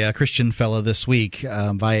with a Christian fellow this week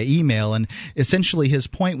via email, and essentially his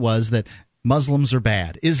point was that Muslims are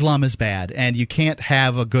bad, Islam is bad, and you can't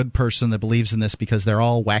have a good person that believes in this because they're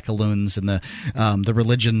all wackaloons, and the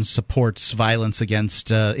religion supports violence against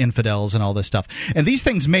infidels and all this stuff. And these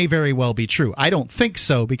things may very well be true. I don't think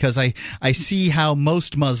so, because I see how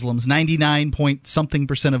most Muslims,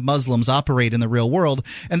 99-point-something% of Muslims, operate in the real world,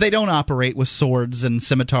 and they don't operate with swords and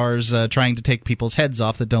scimitars trying to take people's heads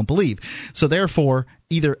off that don't believe. So therefore,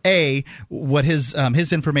 either A, what his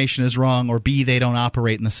information is wrong, or B, they don't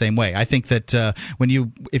operate in the same way. I think that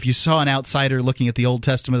if you saw an outsider looking at the Old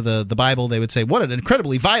Testament of the Bible, they would say, what an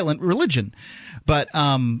incredibly violent religion. But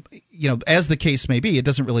as the case may be, it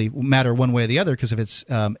doesn't really matter one way or the other, because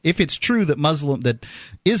if it's true that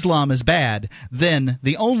Islam is bad, then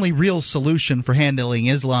the only real solution for handling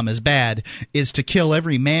Islam as bad is to kill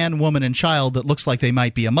every man, woman, and child that looks like they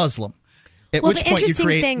might be a Muslim. At which point you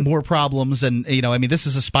create more problems, and this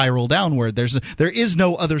is a spiral downward. There is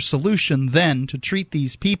no other solution than to treat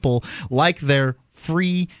these people like they're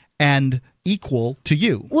free and equal to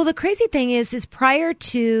you. Well, the crazy thing is prior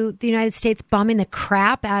to the United States bombing the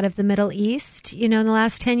crap out of the Middle East, in the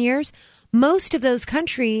last 10 years, most of those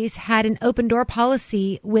countries had an open door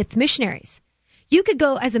policy with missionaries. You could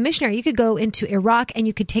go as a missionary, you could go into Iraq and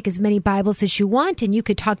you could take as many Bibles as you want, and you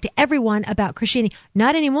could talk to everyone about Christianity.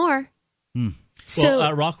 Not anymore. So,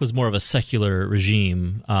 Iraq was more of a secular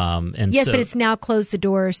regime, but it's now closed the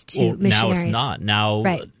doors to missionaries. Now it's not.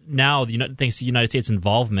 Now, thanks to United States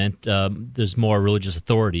involvement, there's more religious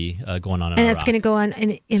authority going on in Iraq. And Iraq. that's going to go on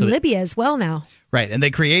in Libya as well now. Right, and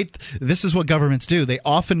this is what governments do. They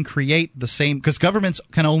often create the same, because governments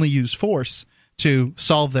can only use force to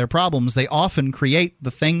solve their problems. They often create the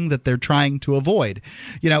thing that they're trying to avoid.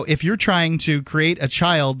 If you're trying to create a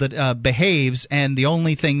child that behaves, and the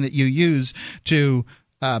only thing that you use to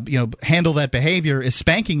handle that behavior is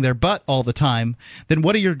spanking their butt all the time, then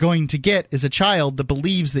what you're going to get is a child that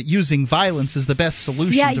believes that using violence is the best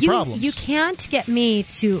solution to problems. You can't get me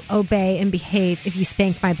to obey and behave if you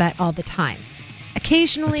spank my butt all the time.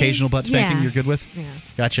 Occasional butt spanking you're good with? Yeah.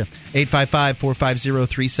 Gotcha.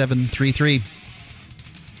 855-450-3733.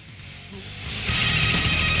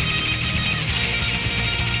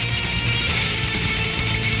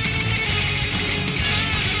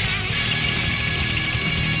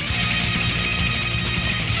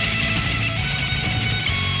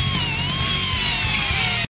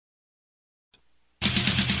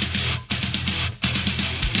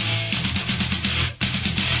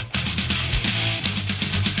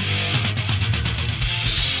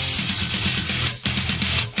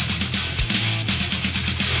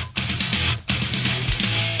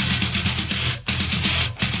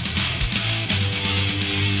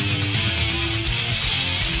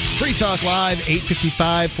 Free Talk Live,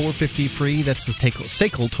 855-450-FREE. That's the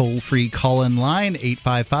SACL toll-free call-in line,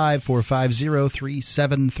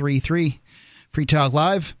 855-450-3733. Free Talk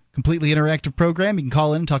Live, completely interactive program. You can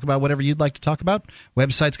call in and talk about whatever you'd like to talk about.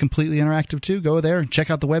 Website's completely interactive, too. Go there and check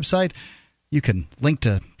out the website. You can link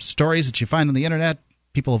to stories that you find on the internet.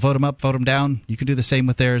 People will vote them up, vote them down. You can do the same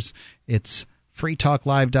with theirs. It's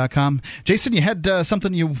freetalklive.com. Jason, you had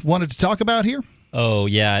something you wanted to talk about here? Oh,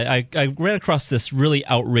 yeah. I ran across this really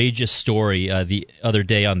outrageous story the other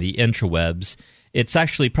day on the intrawebs. It's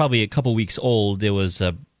actually probably a couple weeks old. It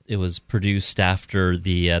was produced after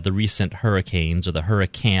the recent hurricanes, or the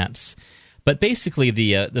hurricanes. But basically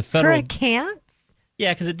the federal... Hurricanes?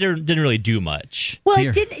 Yeah, because it didn't really do much. Well,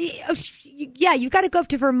 it did. Yeah, you've got to go up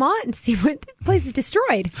to Vermont and see what the place is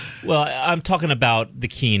destroyed. Well, I'm talking about the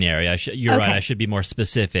Keene area. You're right. I should be more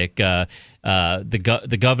specific. The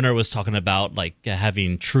governor was talking about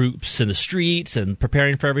having troops in the streets and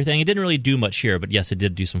preparing for everything. It didn't really do much here, but yes, it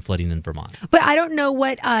did do some flooding in Vermont. But I don't know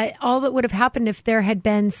what all that would have happened if there had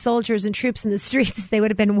been soldiers and troops in the streets. They would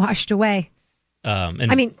have been washed away.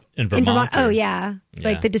 In Vermont. Oh, yeah.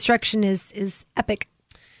 Like the destruction is epic.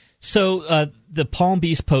 So the Palm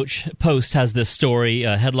Beach Post has this story,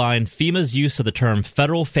 headline, FEMA's use of the term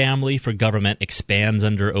federal family for government expands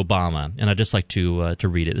under Obama. And I'd just like to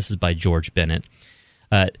read it. This is by George Bennett.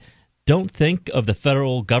 Don't think of the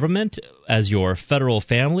federal government as your federal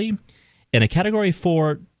family. In a Category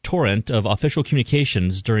 4 torrent of official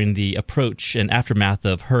communications during the approach and aftermath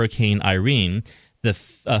of Hurricane Irene, the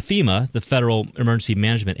FEMA, the Federal Emergency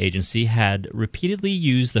Management Agency, had repeatedly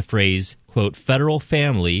used the phrase, quote, federal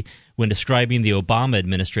family when describing the Obama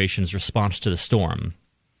administration's response to the storm.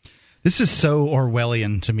 This is so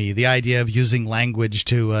Orwellian to me, the idea of using language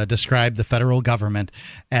to describe the federal government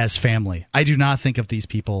as family. I do not think of these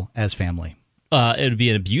people as family. It would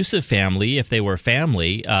be an abusive family if they were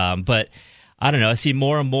family, but I don't know. I see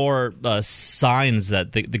more and more signs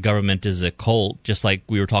that the government is a cult, just like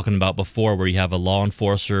we were talking about before, where you have a law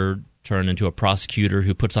enforcer turn into a prosecutor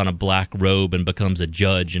who puts on a black robe and becomes a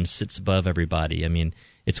judge and sits above everybody. I mean,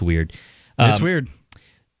 it's weird. It's weird.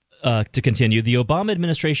 To continue, the Obama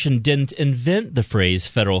administration didn't invent the phrase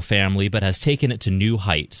federal family, but has taken it to new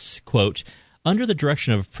heights. Quote, under the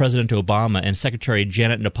direction of President Obama and Secretary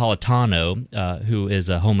Janet Napolitano, who is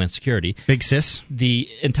Homeland Security, Big Sis, the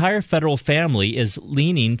entire federal family is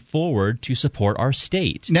leaning forward to support our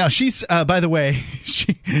state. Now, she's, by the way,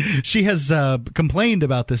 she has complained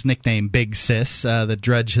about this nickname, Big Sis, that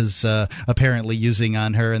Drudge is apparently using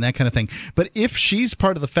on her and that kind of thing. But if she's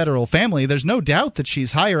part of the federal family, there's no doubt that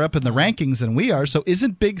she's higher up in the rankings than we are. So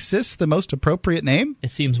isn't Big Sis the most appropriate name?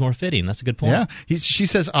 It seems more fitting. That's a good point. Yeah. She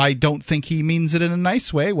says, I don't think he means it in a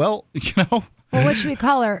nice way. Well, Well, what should we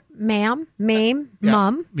call her? Ma'am? Mame? Yeah.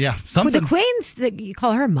 Mum? Yeah, something. With the Queen's, you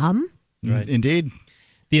call her Mum? Right. Indeed.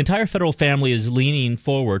 The entire federal family is leaning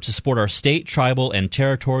forward to support our state, tribal, and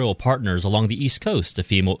territorial partners along the East Coast, a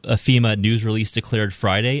FEMA news release declared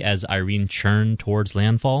Friday as Irene churned towards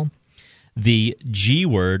landfall. The G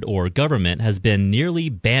word, or government, has been nearly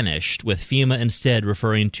banished, with FEMA instead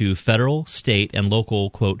referring to federal, state, and local,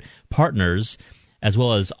 quote, partners, as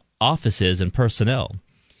well as offices and personnel.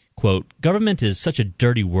 Quote, government is such a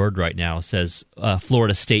dirty word right now, says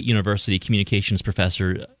Florida State University communications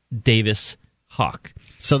professor Davis Hawk.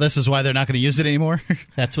 So this is why they're not going to use it anymore?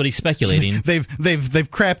 That's what he's speculating. They've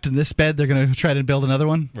crapped in this bed. They're going to try to build another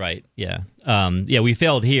one? Right, yeah. We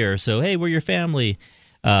failed here, so hey, we're your family.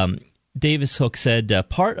 Davis Hook said,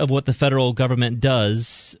 part of what the federal government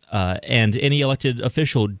does, and any elected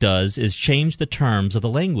official does, is change the terms of the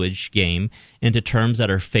language game into terms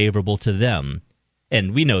that are favorable to them.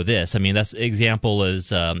 And we know this. I mean, that's example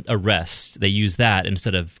is arrest. They use that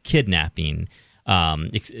instead of kidnapping,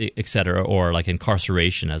 et cetera, or like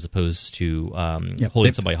incarceration as opposed to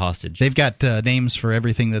holding somebody hostage. They've got names for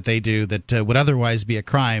everything that they do that would otherwise be a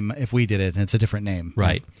crime if we did it, and it's a different name.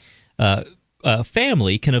 Right.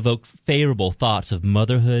 Family can evoke favorable thoughts of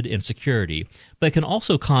motherhood and security, but it can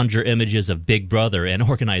also conjure images of Big Brother and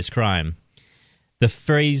organized crime. The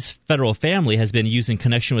phrase federal family has been used in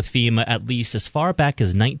connection with FEMA at least as far back as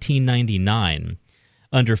 1999.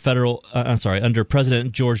 Under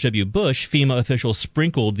President George W. Bush, FEMA officials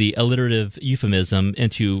sprinkled the alliterative euphemism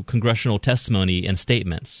into congressional testimony and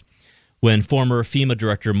statements. When former FEMA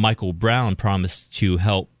Director Michael Brown promised to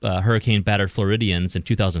help hurricane-battered Floridians in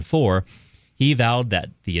 2004, he vowed that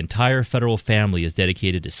the entire federal family is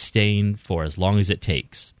dedicated to staying for as long as it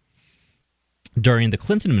takes. During the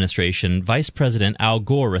Clinton administration, Vice President Al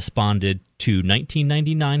Gore responded to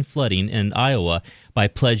 1999 flooding in Iowa by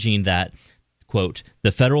pledging that, quote,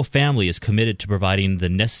 the federal family is committed to providing the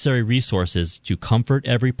necessary resources to comfort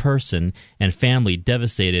every person and family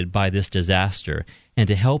devastated by this disaster and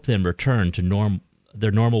to help them return to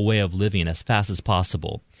their normal way of living as fast as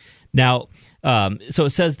possible. Now, so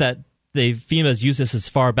it says that FEMA's used this as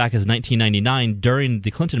far back as 1999 during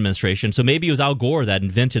the Clinton administration. So maybe it was Al Gore that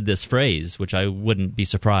invented this phrase, which I wouldn't be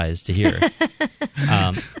surprised to hear.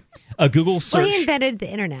 A Google search. Well, he invented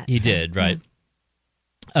the internet. He did, right.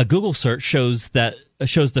 A Google search shows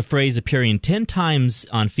the phrase appearing 10 times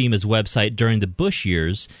on FEMA's website during the Bush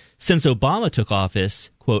years. Since Obama took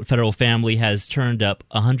office, quote, federal family has turned up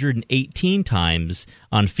 118 times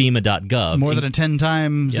on FEMA.gov. More than a 10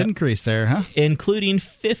 times increase there, huh? Including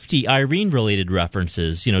 50 Irene-related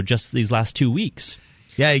references, just these last 2 weeks.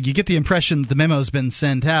 Yeah, you get the impression that the memo's been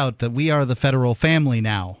sent out that we are the federal family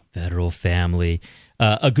now. Federal family.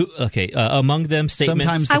 Among them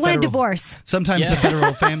statements... I want a divorce. Sometimes the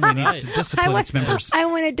federal family needs to discipline its members. I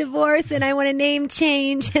want a divorce, and I want a name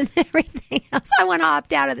change and everything else. I want to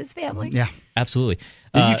opt out of this family. Yeah. Absolutely.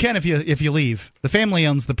 You can if you leave. The family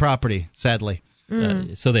owns the property, sadly.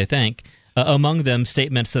 So they think. Among them,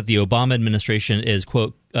 statements that the Obama administration is,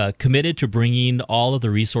 quote, committed to bringing all of the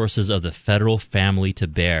resources of the federal family to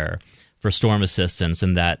bear for storm assistance,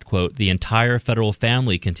 and that, quote, the entire federal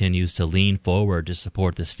family continues to lean forward to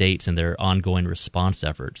support the states in their ongoing response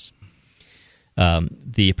efforts.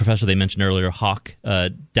 The professor they mentioned earlier, Hawk,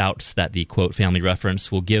 doubts that the, quote, family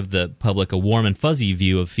reference will give the public a warm and fuzzy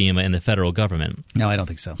view of FEMA and the federal government. No, I don't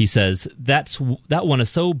think so. He says, that one is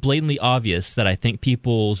so blatantly obvious that I think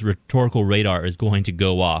people's rhetorical radar is going to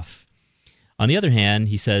go off. On the other hand,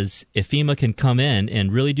 he says, if FEMA can come in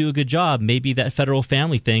and really do a good job, maybe that federal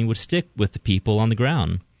family thing would stick with the people on the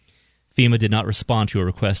ground. FEMA did not respond to a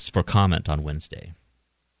request for comment on Wednesday.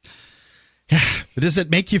 Does it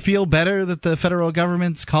make you feel better that the federal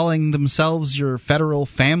government's calling themselves your federal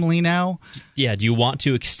family now? Yeah, do you want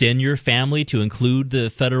to extend your family to include the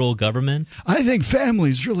federal government? I think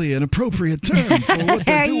family's really an appropriate term for what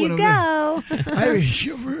they're doing. There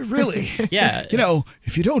you go. Really? Yeah.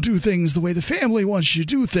 If you don't do things the way the family wants you to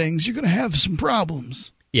do things, you're going to have some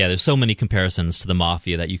problems. Yeah, there's so many comparisons to the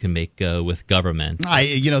mafia that you can make with government.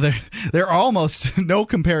 There are almost no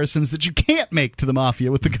comparisons that you can't make to the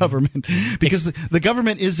mafia with the government, because the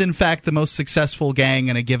government is, in fact, the most successful gang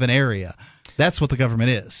in a given area. That's what the government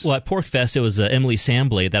is. Well, at PorkFest, it was Emily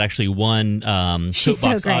Samblade that actually won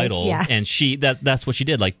Soapbox Idol, yeah. and that's what she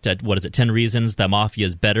did. Like, 10 reasons that mafia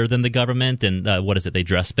is better than the government, and they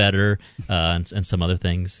dress better, and some other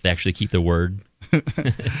things. They actually keep their word.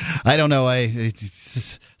 I don't know.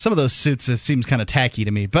 Some of those suits, it seems kind of tacky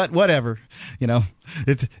to me, but whatever. I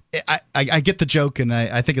get the joke, and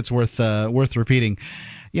I think it's worth repeating.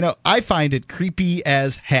 I find it creepy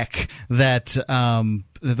as heck that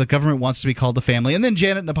the government wants to be called the family, and then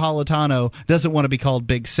Janet Napolitano doesn't want to be called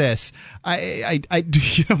Big Sis. Where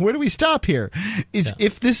do we stop here?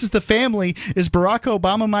 If this is the family, is Barack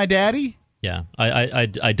Obama my daddy? Yeah,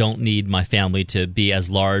 I don't need my family to be as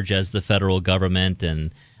large as the federal government,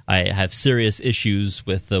 and I have serious issues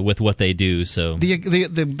with what they do. So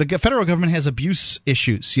the federal government has abuse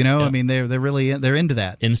issues. Yeah. I mean, they're into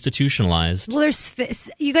that. Institutionalized. Well,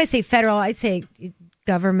 you guys say federal. I say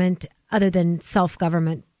government. Other than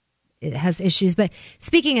self-government, it has issues. But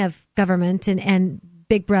speaking of government and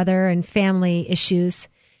Big Brother and family issues.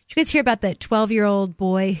 Did you guys hear about the 12-year-old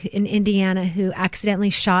boy in Indiana who accidentally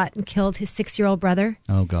shot and killed his 6-year-old brother?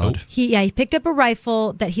 Oh, God. He picked up a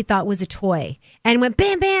rifle that he thought was a toy and went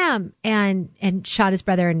bam, bam, and shot his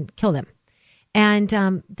brother and killed him. And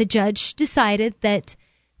the judge decided that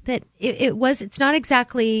it's not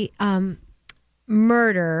exactly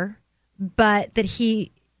murder, but that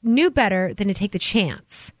he knew better than to take the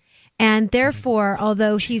chance. And therefore,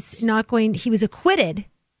 although he was acquitted.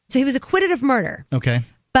 So he was acquitted of murder. Okay.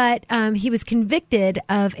 But he was convicted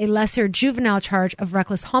of a lesser juvenile charge of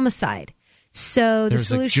reckless homicide. So the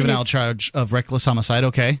solution a juvenile charge of reckless homicide.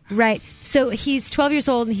 Okay. Right. So he's 12 years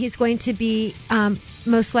old, and he's going to be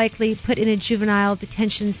most likely put in a juvenile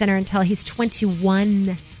detention center until he's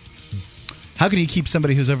 21. How can you keep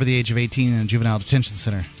somebody who's over the age of 18 in a juvenile detention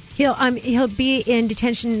center? He'll be in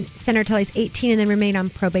detention center until he's 18, and then remain on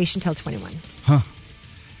probation until 21. Huh.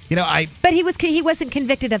 But he wasn't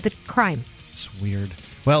convicted of the crime. It's weird.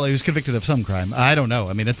 Well, he was convicted of some crime. I don't know.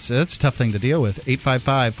 I mean, it's a tough thing to deal with.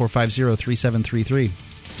 855-450-3733.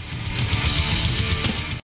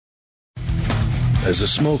 As a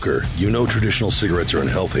smoker, you know traditional cigarettes are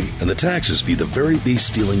unhealthy, and the taxes feed the very beast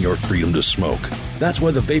stealing your freedom to smoke. That's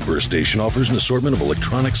why the Vapor Station offers an assortment of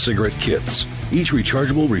electronic cigarette kits. Each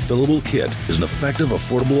rechargeable, refillable kit is an effective,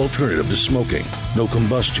 affordable alternative to smoking. No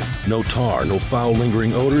combustion, no tar, no foul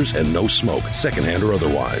lingering odors, and no smoke, secondhand or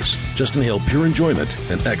otherwise. Just inhale pure enjoyment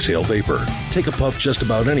and exhale vapor. Take a puff just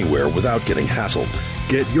about anywhere without getting hassled.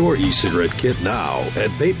 Get your e-cigarette kit now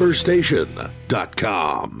at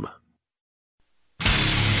vaporstation.com.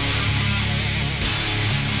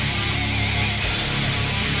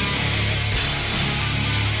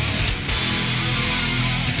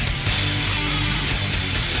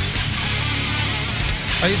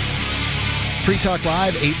 Free Talk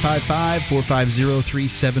Live,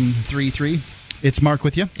 855-450-3733. It's Mark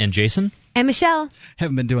with you. And Jason. And Michelle.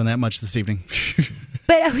 Haven't been doing that much this evening.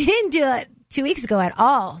 But we didn't do it 2 weeks ago at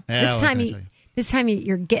all. Yeah, This time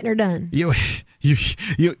you're getting her done. You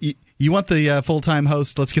want the full-time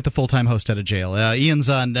host? Let's get the full-time host out of jail. Ian's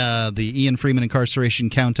on the Ian Freeman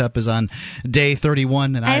incarceration count-up is on day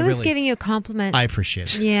 31. And I was giving you a compliment. I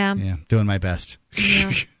appreciate it. Yeah. Doing my best.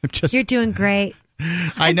 Yeah. You're doing great.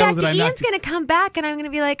 I know that Ian's going to come back, and I'm going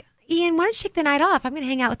to be like, Ian, why don't you take the night off? I'm going to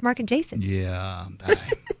hang out with Mark and Jason. Yeah. I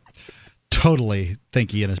totally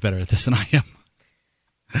think Ian is better at this than I am.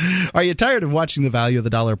 Are you tired of watching the value of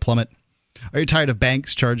the dollar plummet? Are you tired of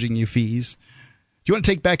banks charging you fees? Do you want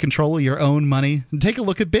to take back control of your own money? Take a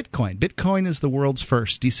look at Bitcoin. Bitcoin is the world's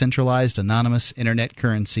first decentralized, anonymous internet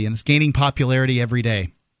currency, and it's gaining popularity every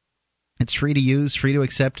day. It's free to use, free to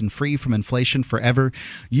accept, and free from inflation forever.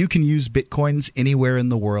 You can use Bitcoins anywhere in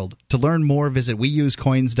the world. To learn more, visit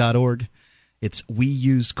weusecoins.org. It's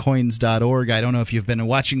weusecoins.org. I don't know if you've been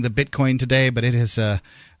watching the Bitcoin today, but it is as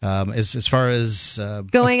far as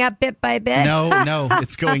going up bit by bit. No,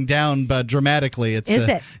 it's going down dramatically. Is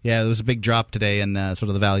it? Yeah, there was a big drop today in sort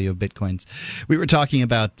of the value of Bitcoins. We were talking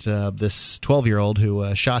about this 12-year-old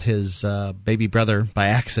who shot his baby brother by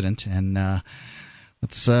accident, and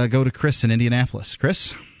let's go to Chris in Indianapolis.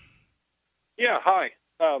 Chris? Yeah, hi.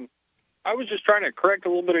 I was just trying to correct a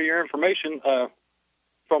little bit of your information.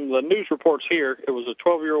 From the news reports here, it was a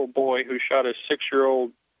 12-year-old boy who shot his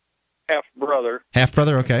 6-year-old half-brother.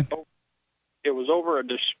 Half-brother, okay. It was over a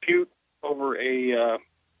dispute over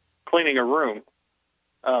cleaning a room.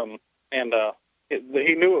 He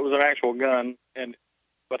knew it was an actual gun,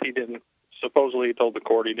 but he didn't. Supposedly, he told the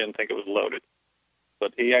court he didn't think it was loaded.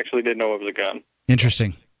 But he actually did know it was a gun.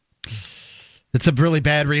 Interesting. It's a really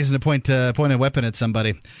bad reason to point a weapon at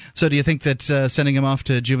somebody. So do you think that sending him off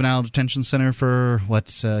to juvenile detention center for,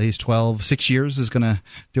 he's 12, 6 years is going to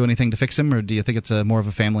do anything to fix him, or do you think it's more of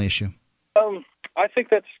a family issue? I think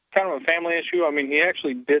that's kind of a family issue. I mean, he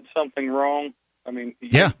actually did something wrong. I mean,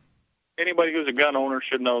 anybody who's a gun owner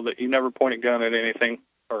should know that you never point a gun at anything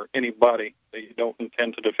or anybody that you don't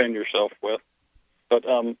intend to defend yourself with. But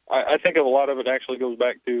I think a lot of it actually goes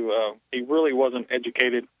back to he really wasn't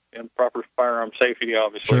educated in proper firearm safety,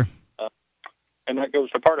 obviously. Sure. And that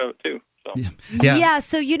goes to part of it, too. So. Yeah,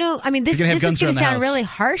 so, this is going to sound really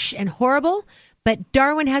harsh and horrible, but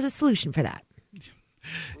Darwin has a solution for that.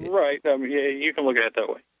 Right. You can look at it that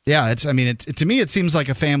way. Yeah, to me it seems like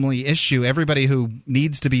a family issue. Everybody who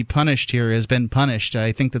needs to be punished here has been punished.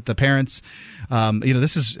 I think that the parents,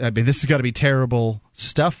 this has got to be terrible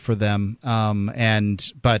stuff for them.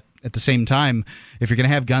 But at the same time, if you're going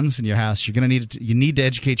to have guns in your house, you need to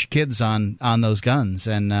educate your kids on those guns.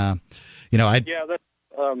 And that's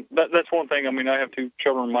one thing. I mean, I have 2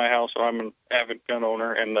 children in my house, so I'm an avid gun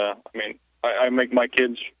owner, and I make my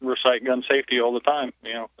kids recite gun safety all the time.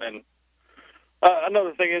 And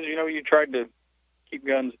another thing is, you tried to keep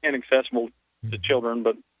guns inaccessible to children,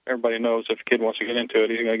 but everybody knows if a kid wants to get into it,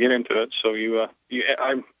 he's going to get into it. So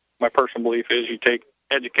my personal belief is you take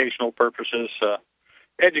educational purposes,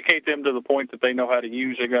 educate them to the point that they know how to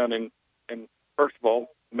use a gun, and first of all,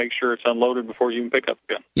 make sure it's unloaded before you can pick up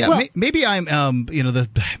the gun. Yeah, maybe I'm,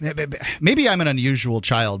 maybe I'm an unusual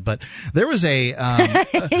child, but there was a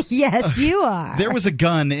yes, you are. There was a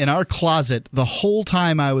gun in our closet the whole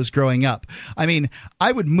time I was growing up. I mean,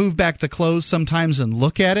 I would move back the clothes sometimes and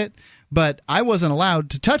look at it, but I wasn't allowed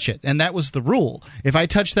to touch it, and that was the rule. If I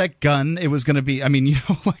touched that gun, it was going to be, it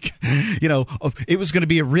was going to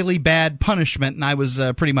be a really bad punishment, and I was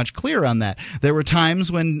pretty much clear on that. There were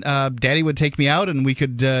times when Daddy would take me out, and we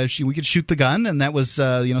could shoot the gun, and that was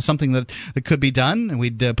something that could be done. And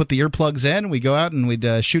we'd put the earplugs in, and we'd go out and we'd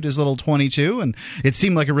shoot his little .22, and it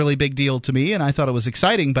seemed like a really big deal to me, and I thought it was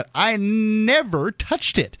exciting, but I never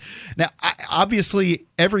touched it. Now, obviously,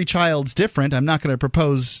 every child's different. I'm not going to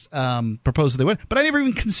propose that they would, but I never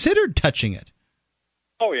even considered touching it.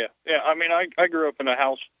 Oh, yeah. I mean, I grew up in a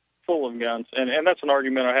house full of guns, and that's an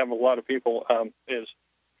argument I have with a lot of people, is,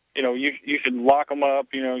 you should lock them up,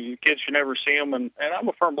 you kids should never see them, and I'm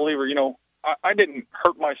a firm believer, I didn't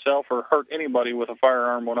hurt myself or hurt anybody with a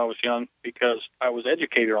firearm when I was young because I was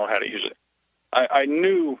educated on how to use it. I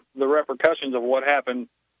knew the repercussions of what happened,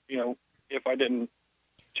 if I didn't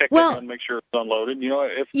check that gun, make sure it's unloaded.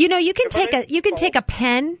 You can take a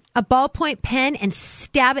pen, a ballpoint pen, and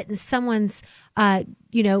stab it in someone's,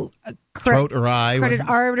 throat or eye, carotid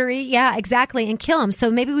artery. Yeah, exactly, and kill them. So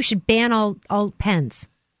maybe we should ban all pens.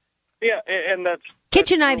 Yeah, and that's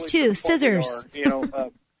kitchen knives really too, scissors.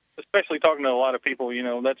 Especially talking to a lot of people,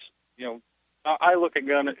 I look at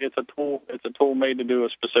gun. It's a tool. It's a tool made to do a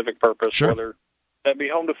specific purpose, Sure. whether that be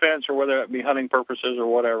home defense or whether that be hunting purposes or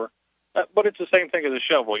whatever. But it's the same thing as a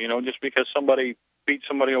shovel. Just because somebody beats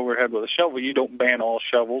somebody over the head with a shovel, you don't ban all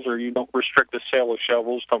shovels or you don't restrict the sale of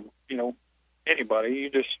shovels to anybody.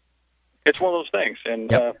 You just it's one of those things,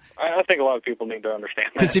 and I think a lot of people need to understand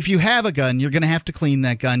that. Because if you have a gun, you're going to have to clean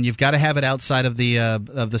that gun. You've got to have it outside of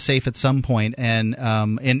the safe at some point,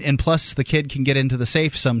 and plus the kid can get into the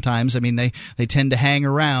safe sometimes. I mean, they tend to hang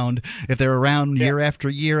around. If they're around year after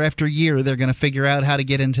year after year, they're going to figure out how to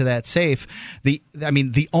get into that safe. The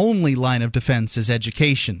only line of defense is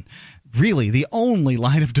education. Really, the only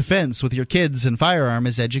line of defense with your kids and firearm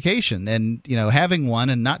is education, and having one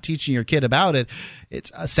and not teaching your kid about it,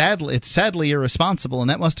 it's sadly irresponsible, and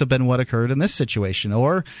that must have been what occurred in this situation,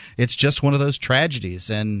 or it's just one of those tragedies.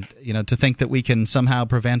 And to think that we can somehow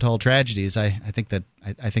prevent all tragedies, I think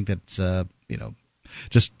that's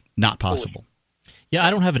just not possible. Yeah, I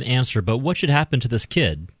don't have an answer, but what should happen to this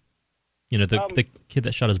kid? The kid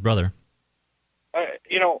that shot his brother.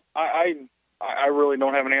 I really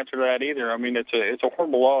don't have an answer to that either. I mean, it's a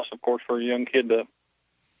horrible loss, of course, for a young kid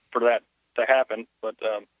for that to happen. But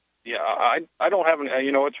I don't have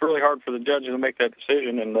it's really hard for the judge to make that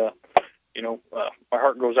decision, and my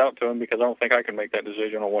heart goes out to him because I don't think I can make that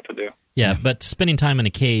decision on what to do. Yeah, but spending time in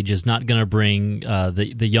a cage is not going to bring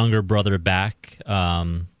the younger brother back.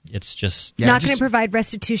 It's just not going to provide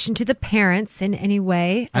restitution to the parents in any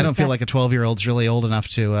way. I don't feel like a 12-year-old's really old enough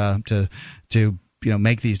to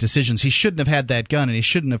make these decisions. He shouldn't have had that gun, and he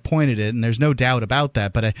shouldn't have pointed it, and there's no doubt about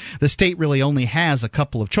that. But the state really only has a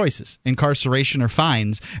couple of choices: incarceration or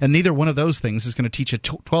fines, and neither one of those things is going to teach a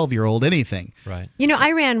 12-year-old anything. Right.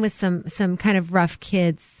 I ran with some kind of rough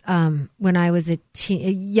kids when I was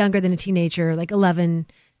younger than a teenager, like 11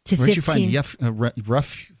 to 15. Where'd you find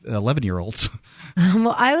rough 11-year-olds?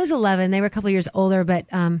 Well, I was 11. They were a couple years older, but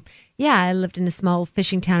I lived in a small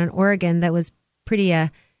fishing town in Oregon that was pretty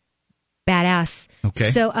badass.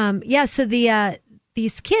 Okay. So so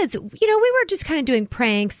these kids, we were just kind of doing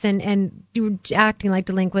pranks and acting like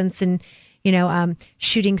delinquents and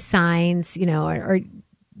shooting signs, or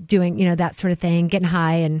doing that sort of thing, getting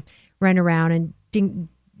high and running around and ding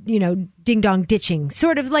dong ditching,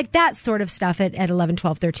 sort of like that sort of stuff at 11,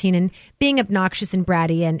 12, 13, and being obnoxious and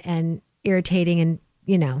bratty and irritating, and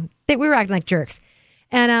we were acting like jerks.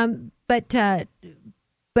 And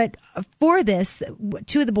But for this,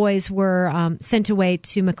 two of the boys were sent away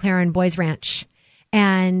to McLaren Boys Ranch,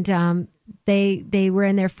 and they were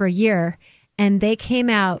in there for a year, and they came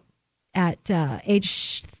out at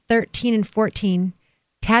age 13 and 14,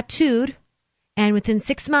 tattooed, and within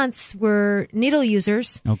 6 months were needle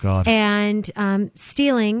users. Oh God! And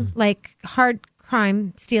stealing, like hard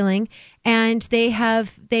crime stealing, and they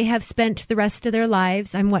have spent the rest of their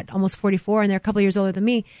lives. I'm almost 44, and they're a couple years older than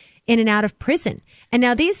me, in and out of prison. And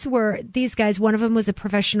now these guys, one of them was a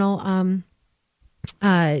professional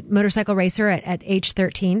motorcycle racer at age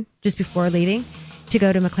 13, just before leaving to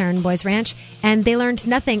go to McLaren Boys Ranch. And they learned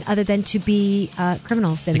nothing other than to be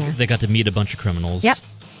criminals in there. They got to meet a bunch of criminals. Yep.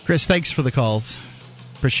 Chris, thanks for the calls.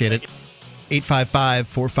 Appreciate it.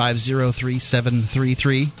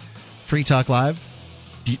 855-450-3733. Free Talk Live.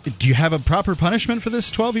 Do you have a proper punishment for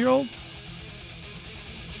this 12-year-old?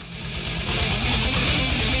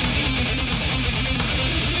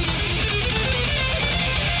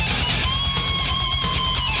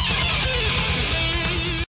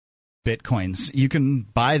 Bitcoins. You can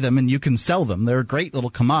buy them and you can sell them. They're a great little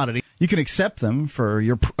commodity. You can accept them for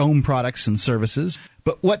your own products and services.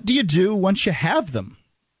 But what do you do once you have them?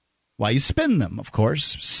 Why, you spend them, of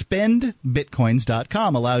course.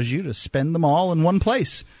 SpendBitcoins.com allows you to spend them all in one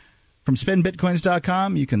place. From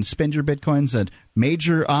SpendBitcoins.com, you can spend your Bitcoins at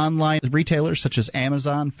major online retailers such as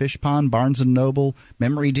Amazon, Fishpond, Barnes & Noble,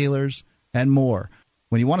 memory dealers, and more.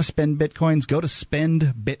 When you want to spend Bitcoins, go to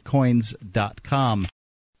SpendBitcoins.com.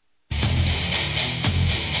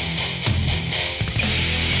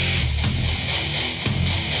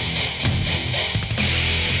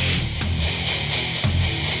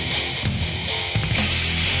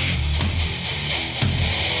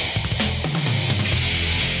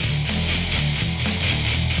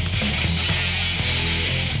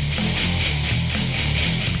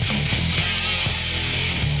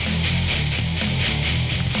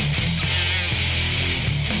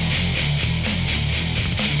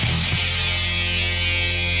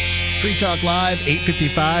 Free Talk Live,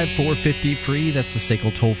 855-450-FREE. That's the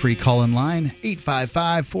SACL toll-free call-in line,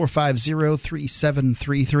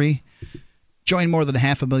 855-450-3733. Join more than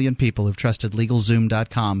 500,000 people who've trusted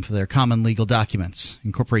LegalZoom.com for their common legal documents.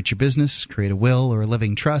 Incorporate your business, create a will or a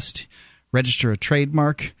living trust, register a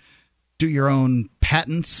trademark, do your own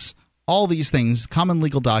patents, all these things, common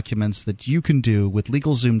legal documents that you can do with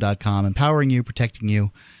LegalZoom.com, empowering you, protecting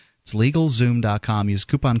you. It's LegalZoom.com. Use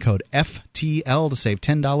coupon code FTL to save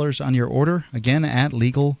 $10 on your order. Again, at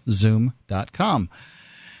LegalZoom.com.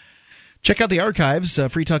 Check out the archives.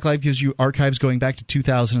 Free Talk Live gives you archives going back to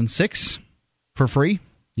 2006 for free.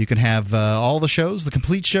 You can have all the shows, the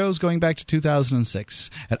complete shows going back to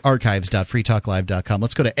 2006 at archives.freetalklive.com.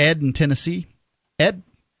 Let's go to Ed in Tennessee. Ed?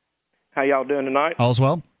 How y'all doing tonight? All's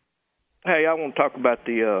well. Hey, I want to talk about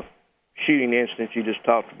the shooting incident you just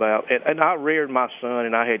talked about. And I reared my son,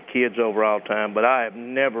 and I had kids over all the time, but I have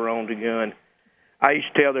never owned a gun. I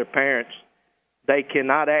used to tell their parents, they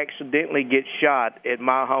cannot accidentally get shot at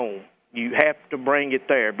my home. You have to bring it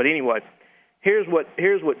there. But anyway, here's what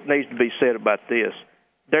needs to be said about this.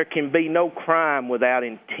 There can be no crime without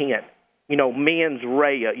intent. You know, mens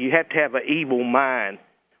rea. You have to have an evil mind.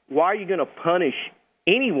 Why are you going to punish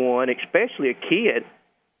anyone, especially a kid,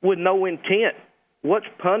 with no intent? What's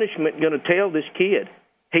punishment going to tell this kid?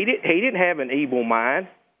 He didn't have an evil mind.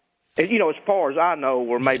 You know, as far as I know,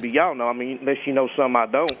 or maybe y'all know. I mean, unless you know some I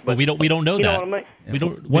don't. But we don't know that. You know what I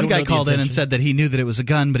mean? One guy called in and said that he knew that it was a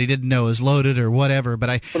gun, but he didn't know it was loaded or whatever. But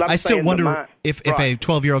I still wonder if a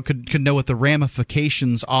 12-year-old could know what the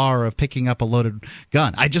ramifications are of picking up a loaded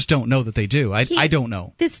gun. I just don't know that they do. I don't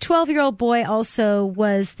know. This 12-year-old boy also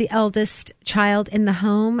was the eldest child in the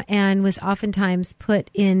home and was oftentimes put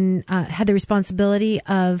in, had the responsibility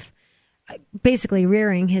of basically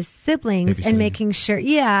rearing his siblings and making sure,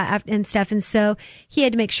 and stuff. And so he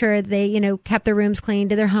had to make sure they, kept their rooms clean,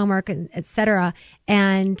 did their homework, etc.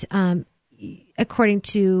 And according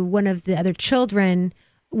to one of the other children,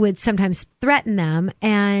 would sometimes threaten them.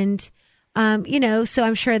 And, so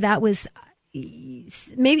I'm sure that was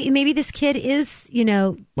maybe this kid is,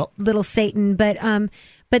 little Satan. But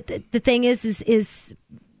the thing is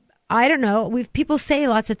I don't know. People say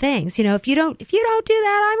lots of things. If you don't do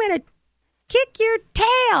that, I'm going to kick your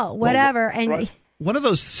tail, whatever. One of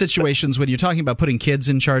those situations when you're talking about putting kids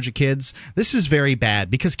in charge of kids, this is very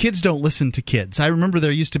bad because kids don't listen to kids. I remember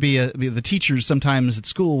there used to be the teachers sometimes at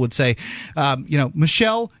school would say,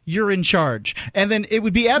 Michelle, you're in charge. And then it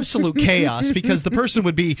would be absolute chaos because the person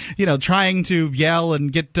would be, trying to yell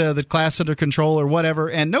and get the class under control or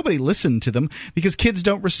whatever. And nobody listened to them because kids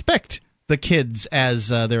don't respect the kids as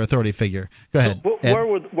their authority figure. Go ahead.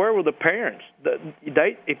 Where were the parents?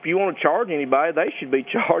 If you want to charge anybody, they should be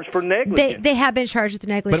charged for negligence. They have been charged with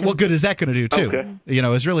negligence. But what good is that going to do, too? Okay.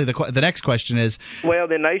 Is really the next question is... Well,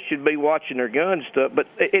 then they should be watching their gun stuff. But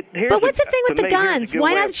what's the thing with the guns?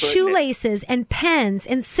 Why not shoelaces and pens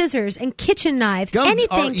and scissors and kitchen knives? Guns Anything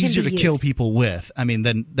are can easier be to used. kill people with. I mean,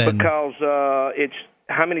 than because it's...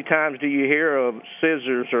 How many times do you hear of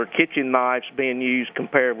scissors or kitchen knives being used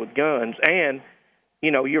compared with guns? And,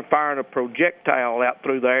 you're firing a projectile out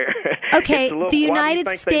through the air. Okay, the United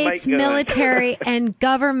States military and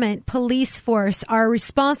government police force are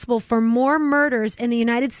responsible for more murders in the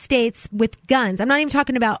United States with guns. I'm not even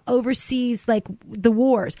talking about overseas, like the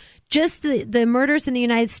wars. Just the murders in the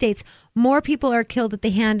United States, more people are killed at the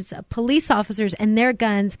hands of police officers and their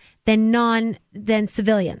guns than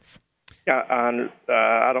civilians.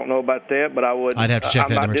 I don't know about that, but I'd have to check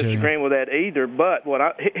that number too. I'm not disagreeing with that either. But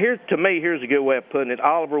here's a good way of putting it.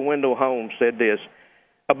 Oliver Wendell Holmes said this.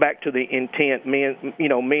 Back to the intent,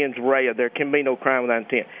 mens rea. There can be no crime without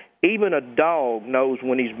intent. Even a dog knows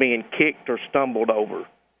when he's being kicked or stumbled over.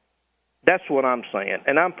 That's what I'm saying,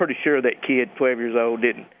 and I'm pretty sure that kid, 12 years old,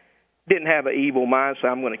 didn't have an evil mind. So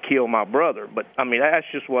I'm going to kill my brother. But I mean, that's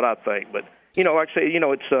just what I think. But like I say,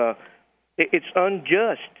 it's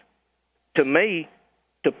unjust to me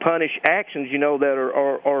to punish actions, that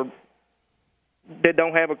are that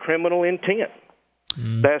don't have a criminal intent.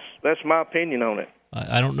 That's my opinion on it.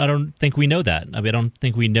 I don't think we know that. I mean, I don't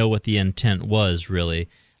think we know what the intent was really.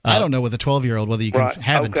 I don't know with a 12-year-old whether you can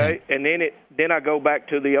have intent. Okay, and then I go back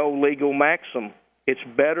to the old legal maxim: it's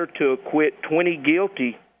better to acquit 20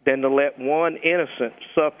 guilty than to let one innocent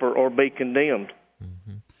suffer or be condemned.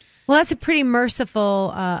 Well, that's a pretty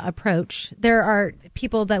merciful approach. There are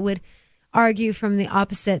people that would argue from the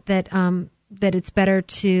opposite that it's better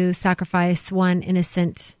to sacrifice one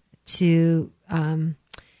innocent to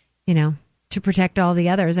protect all the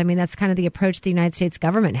others. I mean, that's kind of the approach the United States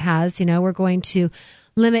government has. We're going to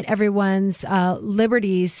limit everyone's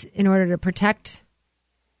liberties in order to protect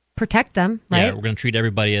them, right? Yeah, we're going to treat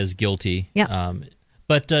everybody as guilty. Yeah.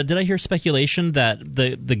 But did I hear speculation that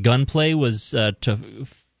the gunplay was to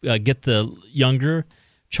get the younger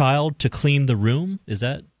child to clean the room? Is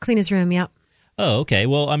that clean his room? Yeah. Oh, okay.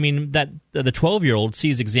 Well, I mean, that the 12-year-old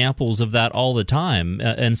sees examples of that all the time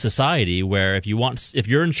in society, where if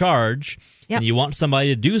you're in charge and you want somebody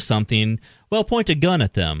to do something, well, point a gun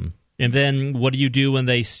at them. And then what do you do when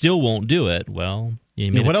they still won't do it? Well,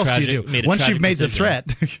 what else do you do? Once you've made the threat,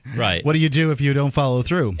 right? What do you do if you don't follow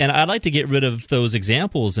through? And I'd like to get rid of those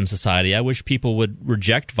examples in society. I wish people would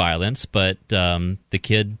reject violence, but the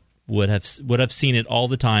kid would have seen it all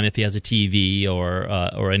the time if he has a TV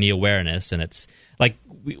or any awareness. And it's like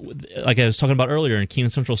I was talking about earlier in Keene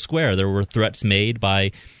Central Square, there were threats made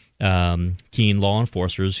by Keene law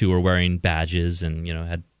enforcers who were wearing badges and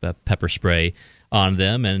had pepper spray on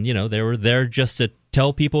them, and they were there just to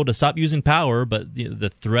tell people to stop using power, but the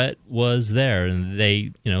threat was there, and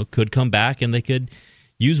they could come back and they could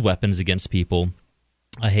use weapons against people.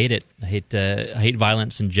 I hate it. I hate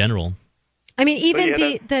violence in general. I mean,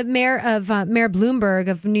 even the mayor Bloomberg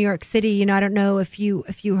of New York City. I don't know if you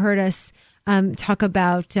heard us talk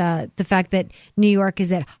about the fact that New York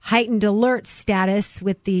is at heightened alert status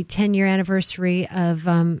with the 10-year anniversary of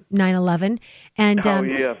 9/11, and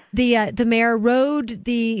the mayor rode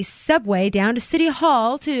the subway down to City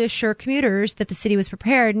Hall to assure commuters that the city was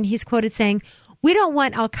prepared. And he's quoted saying, "We don't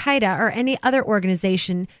want Al Qaeda or any other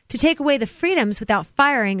organization to take away the freedoms without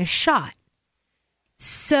firing a shot." He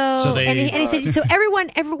said, so everyone,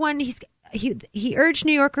 he urged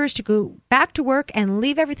New Yorkers to go back to work and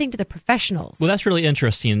leave everything to the professionals. Well, that's really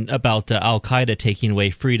interesting about Al Qaeda taking away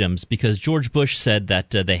freedoms, because George Bush said that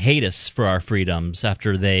they hate us for our freedoms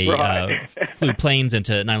after they flew planes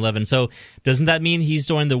into 9/11. So doesn't that mean he's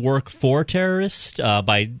doing the work for terrorists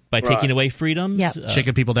by taking away freedoms? Yep.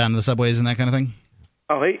 Shaking people down in the subways and that kind of thing?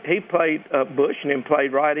 Oh, he played Bush and then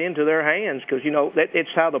played right into their hands, because it's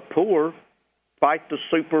how the poor fight the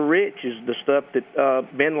super rich, is the stuff that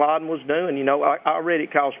Bin Laden was doing. I read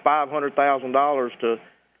it cost $500,000 to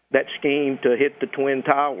that scheme to hit the Twin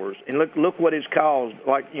Towers, and look what it's caused.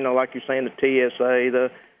 Like you're saying, the TSA, the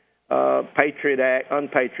Patriot Act,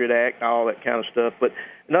 Unpatriot Act, all that kind of stuff. But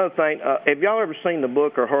another thing, have y'all ever seen the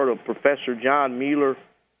book or heard of Professor John Mueller?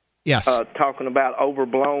 Yes. Talking about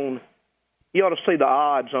overblown. You ought to see the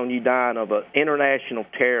odds on you dying of an international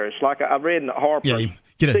terrorist. Like I read in the Harper. Yeah,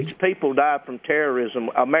 6 people died from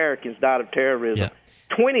terrorism. Americans died of terrorism. Yeah.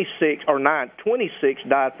 26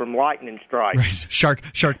 died from lightning strikes. Right.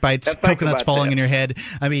 Shark bites, coconuts falling in your head.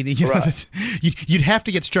 I mean, you'd have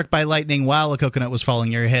to get struck by lightning while a coconut was falling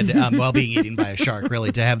in your head while being eaten by a shark,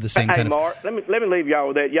 really, to have the same kind of... Mark, let me leave y'all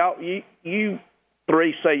with that. You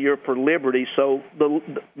three say you're for liberty, so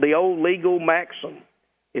the old legal maxim,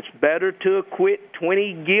 it's better to acquit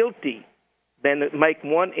 20 guilty than to make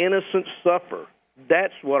one innocent suffer.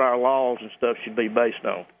 That's what our laws and stuff should be based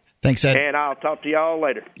on. Thanks, Ed. And I'll talk to y'all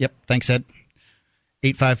later. Yep. Thanks, Ed.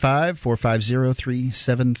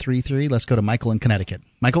 855-450-3733. Let's go to Michael in Connecticut.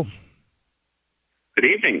 Michael? Good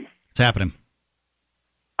evening. What's happening?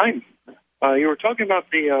 Hi. You were talking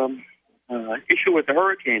about the issue with the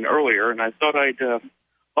hurricane earlier, and I thought I'd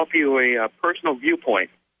offer you a personal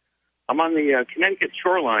viewpoint. I'm on the Connecticut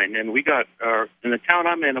shoreline, and we got, in the town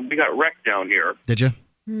I'm in, we got wrecked down here. Did you?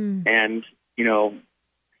 And,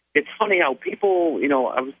 it's funny how people,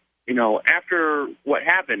 after what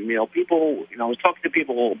happened, people, I was talking to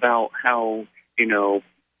people about how, we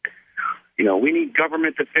need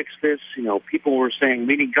government to fix this. People were saying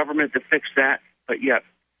we need government to fix that. But yet,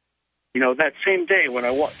 that same day when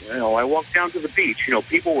I walked down to the beach,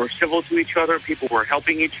 people were civil to each other. People were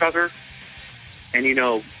helping each other. And,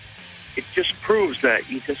 it just proves that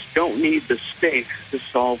you just don't need the state to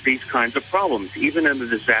solve these kinds of problems, even in a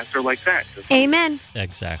disaster like that. Amen.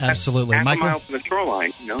 Exactly. Absolutely. Half Michael? a mile from the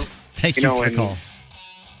shoreline, Thank you for the call.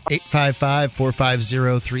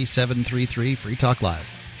 855-450-3733, Free Talk Live.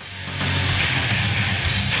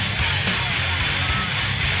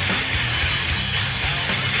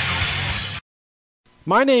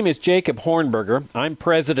 My name is Jacob Hornberger. I'm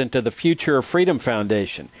president of the Future of Freedom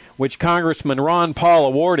Foundation, which Congressman Ron Paul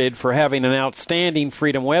awarded for having an outstanding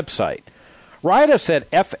freedom website. Write us at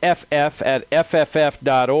fff@fff.org,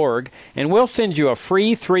 and we'll send you a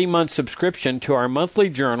free 3-month subscription to our monthly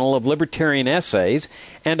journal of libertarian essays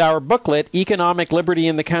and our booklet, Economic Liberty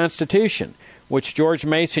in the Constitution, which George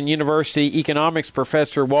Mason University economics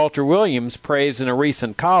professor Walter Williams praised in a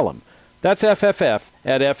recent column. That's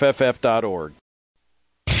fff@fff.org.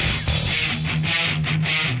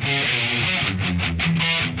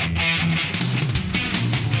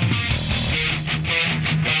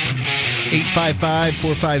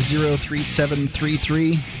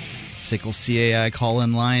 855-450-3733. SICKLE CAI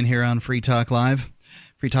call-in line here on Free Talk Live.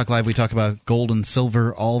 Free Talk Live, we talk about gold and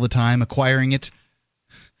silver all the time, acquiring it.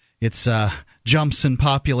 It's jumps in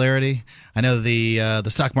popularity. I know the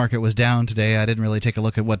stock market was down today. I didn't really take a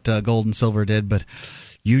look at what gold and silver did, but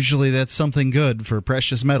usually that's something good for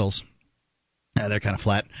precious metals. They're kind of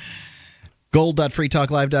flat.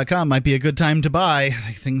 Gold.freetalklive.com might be a good time to buy.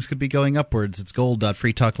 Things could be going upwards. It's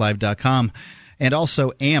gold.freetalklive.com. And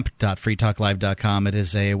also amp.freetalklive.com. It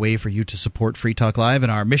is a way for you to support Free Talk Live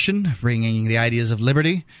and our mission, bringing the ideas of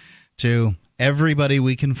liberty to everybody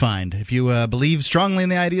we can find. If you believe strongly in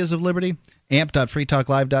the ideas of liberty,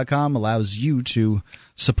 amp.freetalklive.com allows you to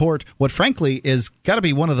support what, frankly, is got to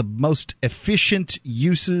be one of the most efficient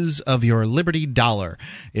uses of your liberty dollar.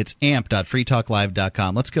 It's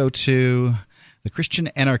amp.freetalklive.com. Let's go to the Christian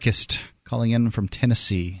Anarchist calling in from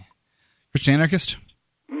Tennessee. Christian Anarchist?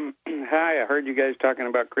 Hi, I heard you guys talking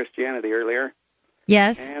about Christianity earlier.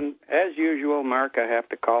 Yes. And as usual, Mark, I have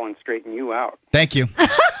to call and straighten you out. Thank you.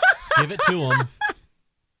 Give it to him.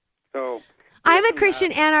 So I'm a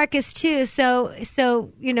Christian anarchist too, so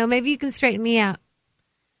maybe you can straighten me out.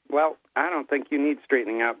 Well, I don't think you need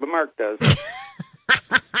straightening out, but Mark does.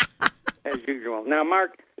 As usual. Now,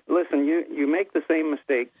 Mark, listen, you make the same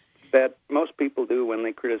mistake that most people do when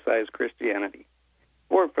they criticize Christianity.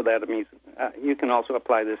 Or for that reason, you can also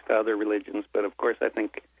apply this to other religions, but of course I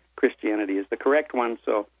think Christianity is the correct one,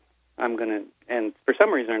 so I'm going to, and for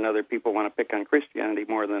some reason or another, people want to pick on Christianity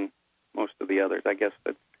more than most of the others. I guess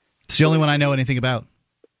that's... It's the only one I know anything about.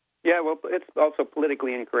 Yeah, well, it's also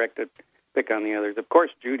politically incorrect to pick on the others. Of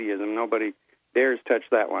course, Judaism, nobody dares touch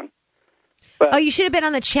that one. But, you should have been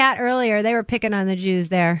on the chat earlier. They were picking on the Jews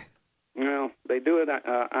there. No, they do it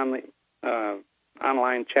on the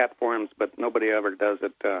online chat forums, but nobody ever does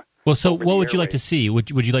it. Well, so what would you like to see?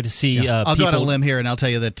 Would you like to see I'll people... go on a limb here, and I'll tell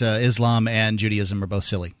you that Islam and Judaism are both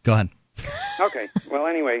silly. Go ahead. Okay. Well,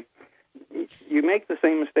 anyway, you make the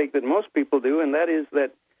same mistake that most people do, and that is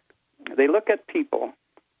that they look at people,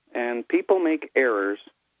 and people make errors,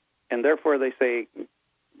 and therefore they say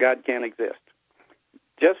God can't exist.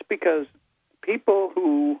 Just because people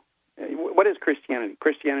who... What is Christianity?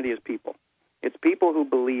 Christianity is people. It's people who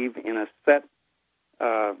believe in a set...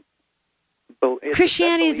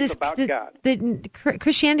 Christianity is God.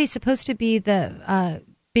 Christianity is supposed to be the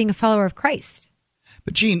being a follower of Christ.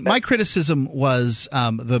 But Gene, my criticism was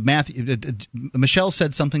Michelle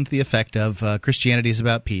said something to the effect of Christianity is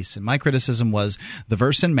about peace, and my criticism was the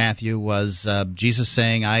verse in Matthew was Jesus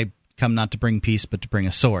saying, "I come not to bring peace, but to bring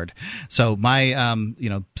a sword." So my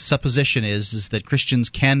supposition is that Christians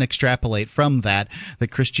can extrapolate from that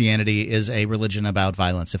Christianity is a religion about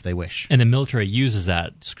violence if they wish. And the military uses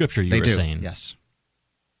that scripture you were saying. Yes.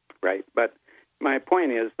 Right, but my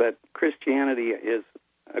point is that Christianity is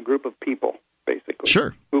a group of people, basically,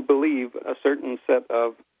 sure, who believe a certain set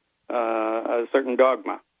of a certain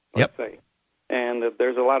dogma, let's say, and that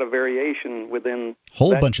there's a lot of variation within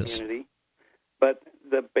whole that bunches. community, but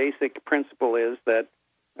the basic principle is that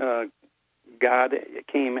God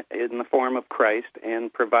came in the form of Christ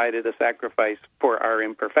and provided a sacrifice for our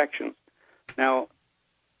imperfections. Now,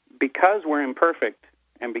 because we're imperfect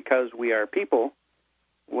and because we are people,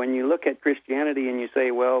 when you look at Christianity and you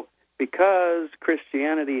say, well, because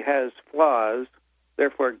Christianity has flaws,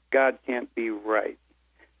 therefore God can't be right.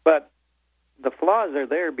 But the flaws are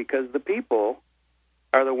there because the people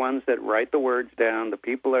are the ones that write the words down. The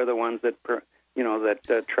people are the ones that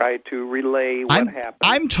try to relay what happened.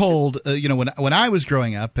 I'm told, when I was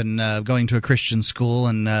growing up and going to a Christian school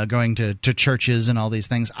and going to churches and all these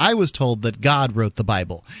things, I was told that God wrote the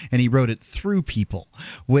Bible, and he wrote it through people,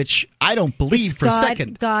 which I don't believe for a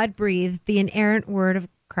second. God breathed the inerrant word of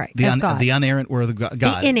Christ. The unerrant word of God.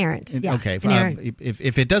 The inerrant. Yeah. Okay. Inerrant.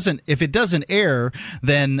 If it doesn't err,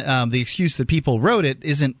 then the excuse that people wrote it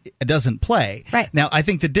doesn't play. Right. Now, I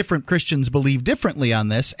think that different Christians believe differently on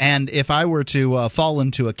this, and if I were to fall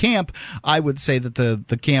into a camp, I would say that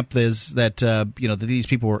the camp is that that these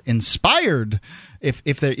people were inspired.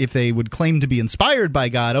 If they would claim to be inspired by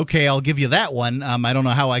God, okay, I'll give you that one. I don't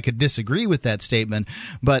know how I could disagree with that statement,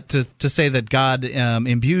 but to say that God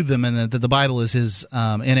imbued them and that the Bible is his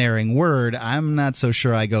inerring word, I'm not so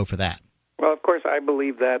sure I go for that. Well, of course, I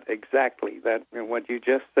believe that exactly, that what you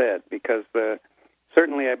just said, because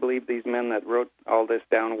certainly I believe these men that wrote all this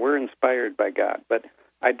down were inspired by God, but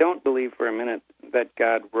I don't believe for a minute that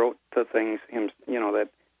God wrote the things, that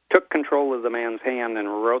took control of the man's hand and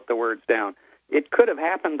wrote the words down. It could have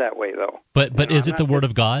happened that way, though. But is it the word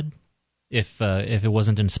of God? If it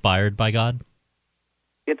wasn't inspired by God,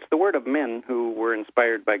 it's the word of men who were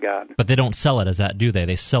inspired by God. But they don't sell it as that, do they?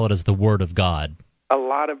 They sell it as the word of God. A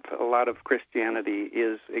lot of Christianity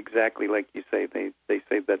is exactly like you say. They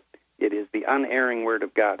say that it is the unerring word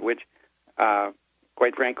of God, which, of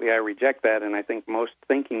quite frankly, I reject that, and I think most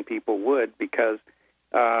thinking people would, because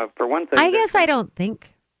for one thing, I guess I don't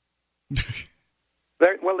think.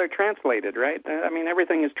 They're translated, right? I mean,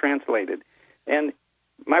 everything is translated. And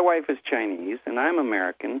my wife is Chinese, and I'm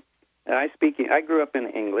American. I grew up in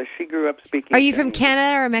English. She grew up speaking. Are you Chinese. from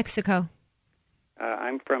Canada or Mexico?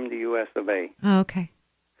 I'm from the U.S. of A. Oh, okay.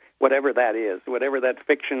 Whatever that is, whatever that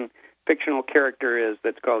fictional character is,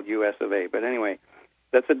 that's called U.S. of A. But anyway,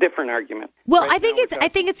 that's a different argument. Well, I think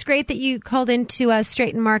it's great that you called in to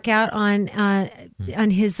straighten Mark out on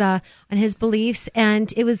his beliefs,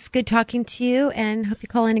 and it was good talking to you. And hope you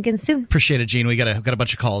call in again soon. Appreciate it, Gene. We got a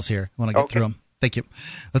bunch of calls here. I want to get through them. Thank you.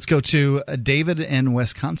 Let's go to David in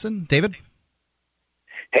Wisconsin. David?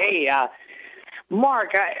 Hey, Mark,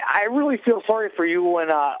 I really feel sorry for you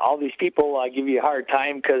when all these people give you a hard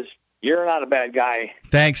time, because you're not a bad guy.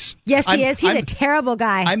 Thanks. Yes, he is. He's a terrible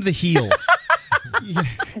guy. I'm the heel.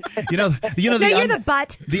 you know. You're the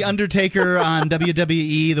butt. The Undertaker on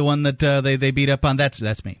WWE, the one that they beat up on. That's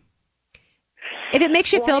me. If it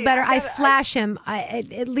makes you feel better, I flash him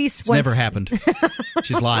at least It's once. never happened.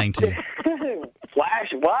 She's lying to you.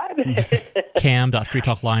 Flash what?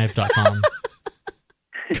 Cam.freetalklive.com.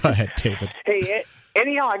 Go ahead, David. Hey,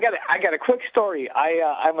 anyhow, I got a quick story.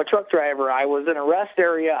 I'm a truck driver. I was in a rest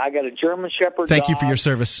area. I got a German Shepherd. Thank you dog. for your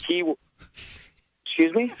service.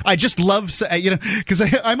 Excuse me? I just love, because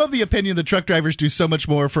I'm of the opinion that truck drivers do so much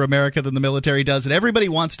more for America than the military does, and everybody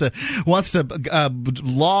wants to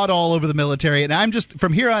laud all over the military. And I'm just,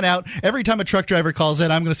 from here on out, every time a truck driver calls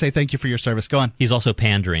in, I'm going to say thank you for your service. Go on. He's also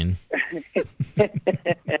pandering.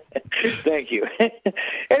 Thank you.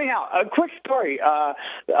 Anyhow, a quick story.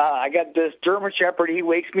 I got this German Shepherd. He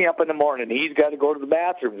wakes me up in the morning. He's got to go to the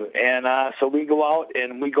bathroom. And so we go out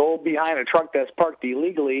and we go behind a truck that's parked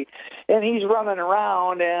illegally, and he's running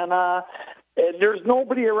around, and there's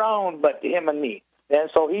nobody around but him and me. And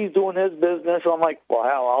so he's doing his business. So I'm like, well,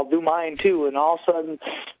 hell, I'll do mine too. And all of a sudden,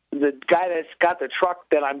 the guy that's got the truck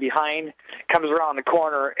that I'm behind comes around the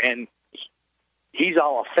corner, and he's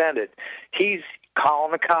all offended. He's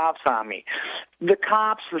calling the cops on me. The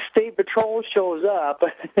state patrol shows up,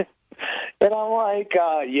 and I'm like,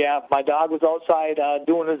 yeah, my dog was outside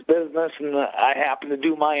doing his business, and I happen to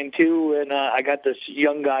do mine too, and I got this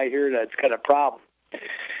young guy here that's got a problem.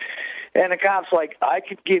 And the cop's like, I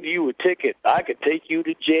could give you a ticket. I could take you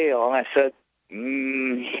to jail. And I said,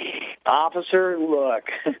 officer, look,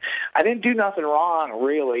 I didn't do nothing wrong,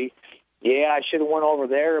 really. Yeah, I should have went over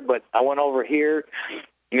there, but I went over here,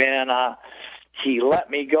 and he let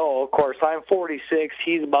me go. Of course, I'm 46.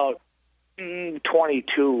 He's about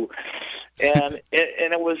 22. And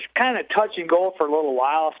it was kind of touch and go for a little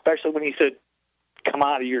while, especially when he said, come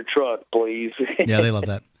out of your truck, please. Yeah, they love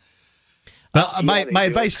that. Well, my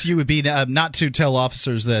advice to you would be not to tell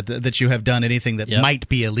officers that you have done anything that might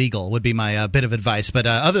be illegal, would be my bit of advice. But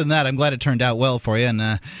other than that, I'm glad it turned out well for you. And,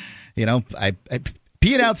 I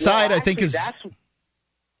peeing outside, I think, is...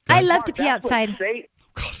 I love to pee outside.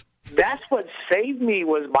 That's what saved me,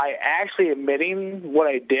 was by actually admitting what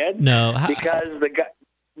I did. No. Because the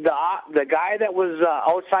guy that was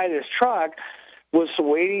outside his truck was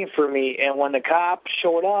waiting for me, and when the cop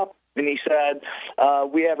showed up, and he said,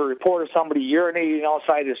 we have a report of somebody urinating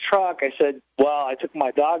outside his truck. I said, well, I took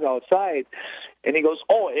my dog outside. And he goes,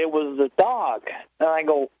 oh, it was the dog. And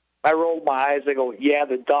I rolled my eyes. I go, yeah,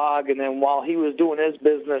 the dog. And then while he was doing his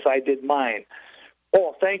business, I did mine.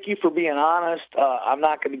 Oh, thank you for being honest. I'm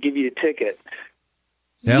not going to give you a ticket.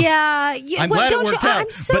 Yeah, I'm glad it worked out.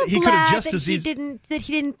 I'm so but he glad just that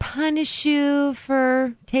he didn't punish you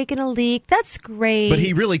for taking a leak. That's great. But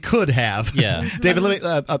he really could have. Yeah, David, let me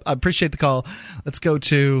I appreciate the call. Let's go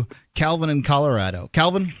to Calvin in Colorado.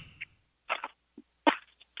 Calvin.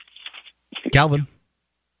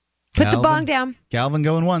 Put the bong down. Calvin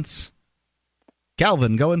going once.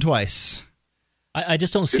 Calvin going twice. I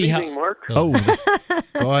just don't see how. Mark. Oh,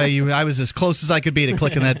 boy, I was as close as I could be to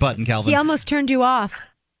clicking that button, Calvin. He almost turned you off.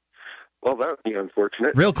 Well, that would be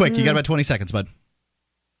unfortunate. Real quick, you got about 20 seconds, bud.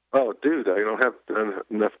 Oh, dude, I don't have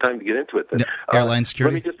enough time to get into it then. No, airline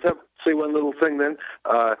security. Let me just say one little thing then.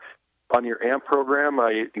 On your AMP program,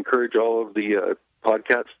 I encourage all of the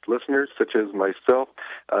podcast listeners, such as myself,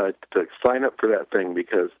 to sign up for that thing,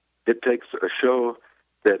 because it takes a show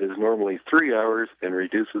that is normally 3 hours and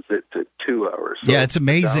reduces it to 2 hours. So yeah, it's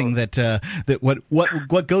amazing that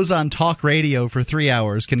what goes on talk radio for 3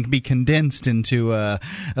 hours can be condensed into a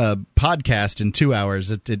podcast in 2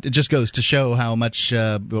 hours. It just goes to show how much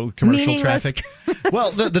commercial traffic.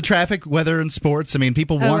 Well, the traffic, weather, and sports. I mean,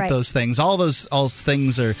 people want those things. All those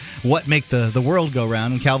things are what make the world go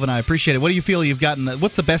round. And Calvin, I appreciate it. What do you feel you've gotten?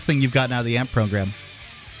 What's the best thing you've gotten out of the AMP program?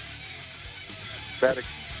 that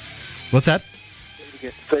What's that?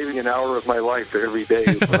 Saving an hour of my life every day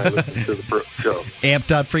when I listen to the show.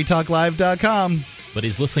 amp.freetalklive.com. But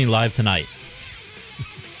he's listening live tonight.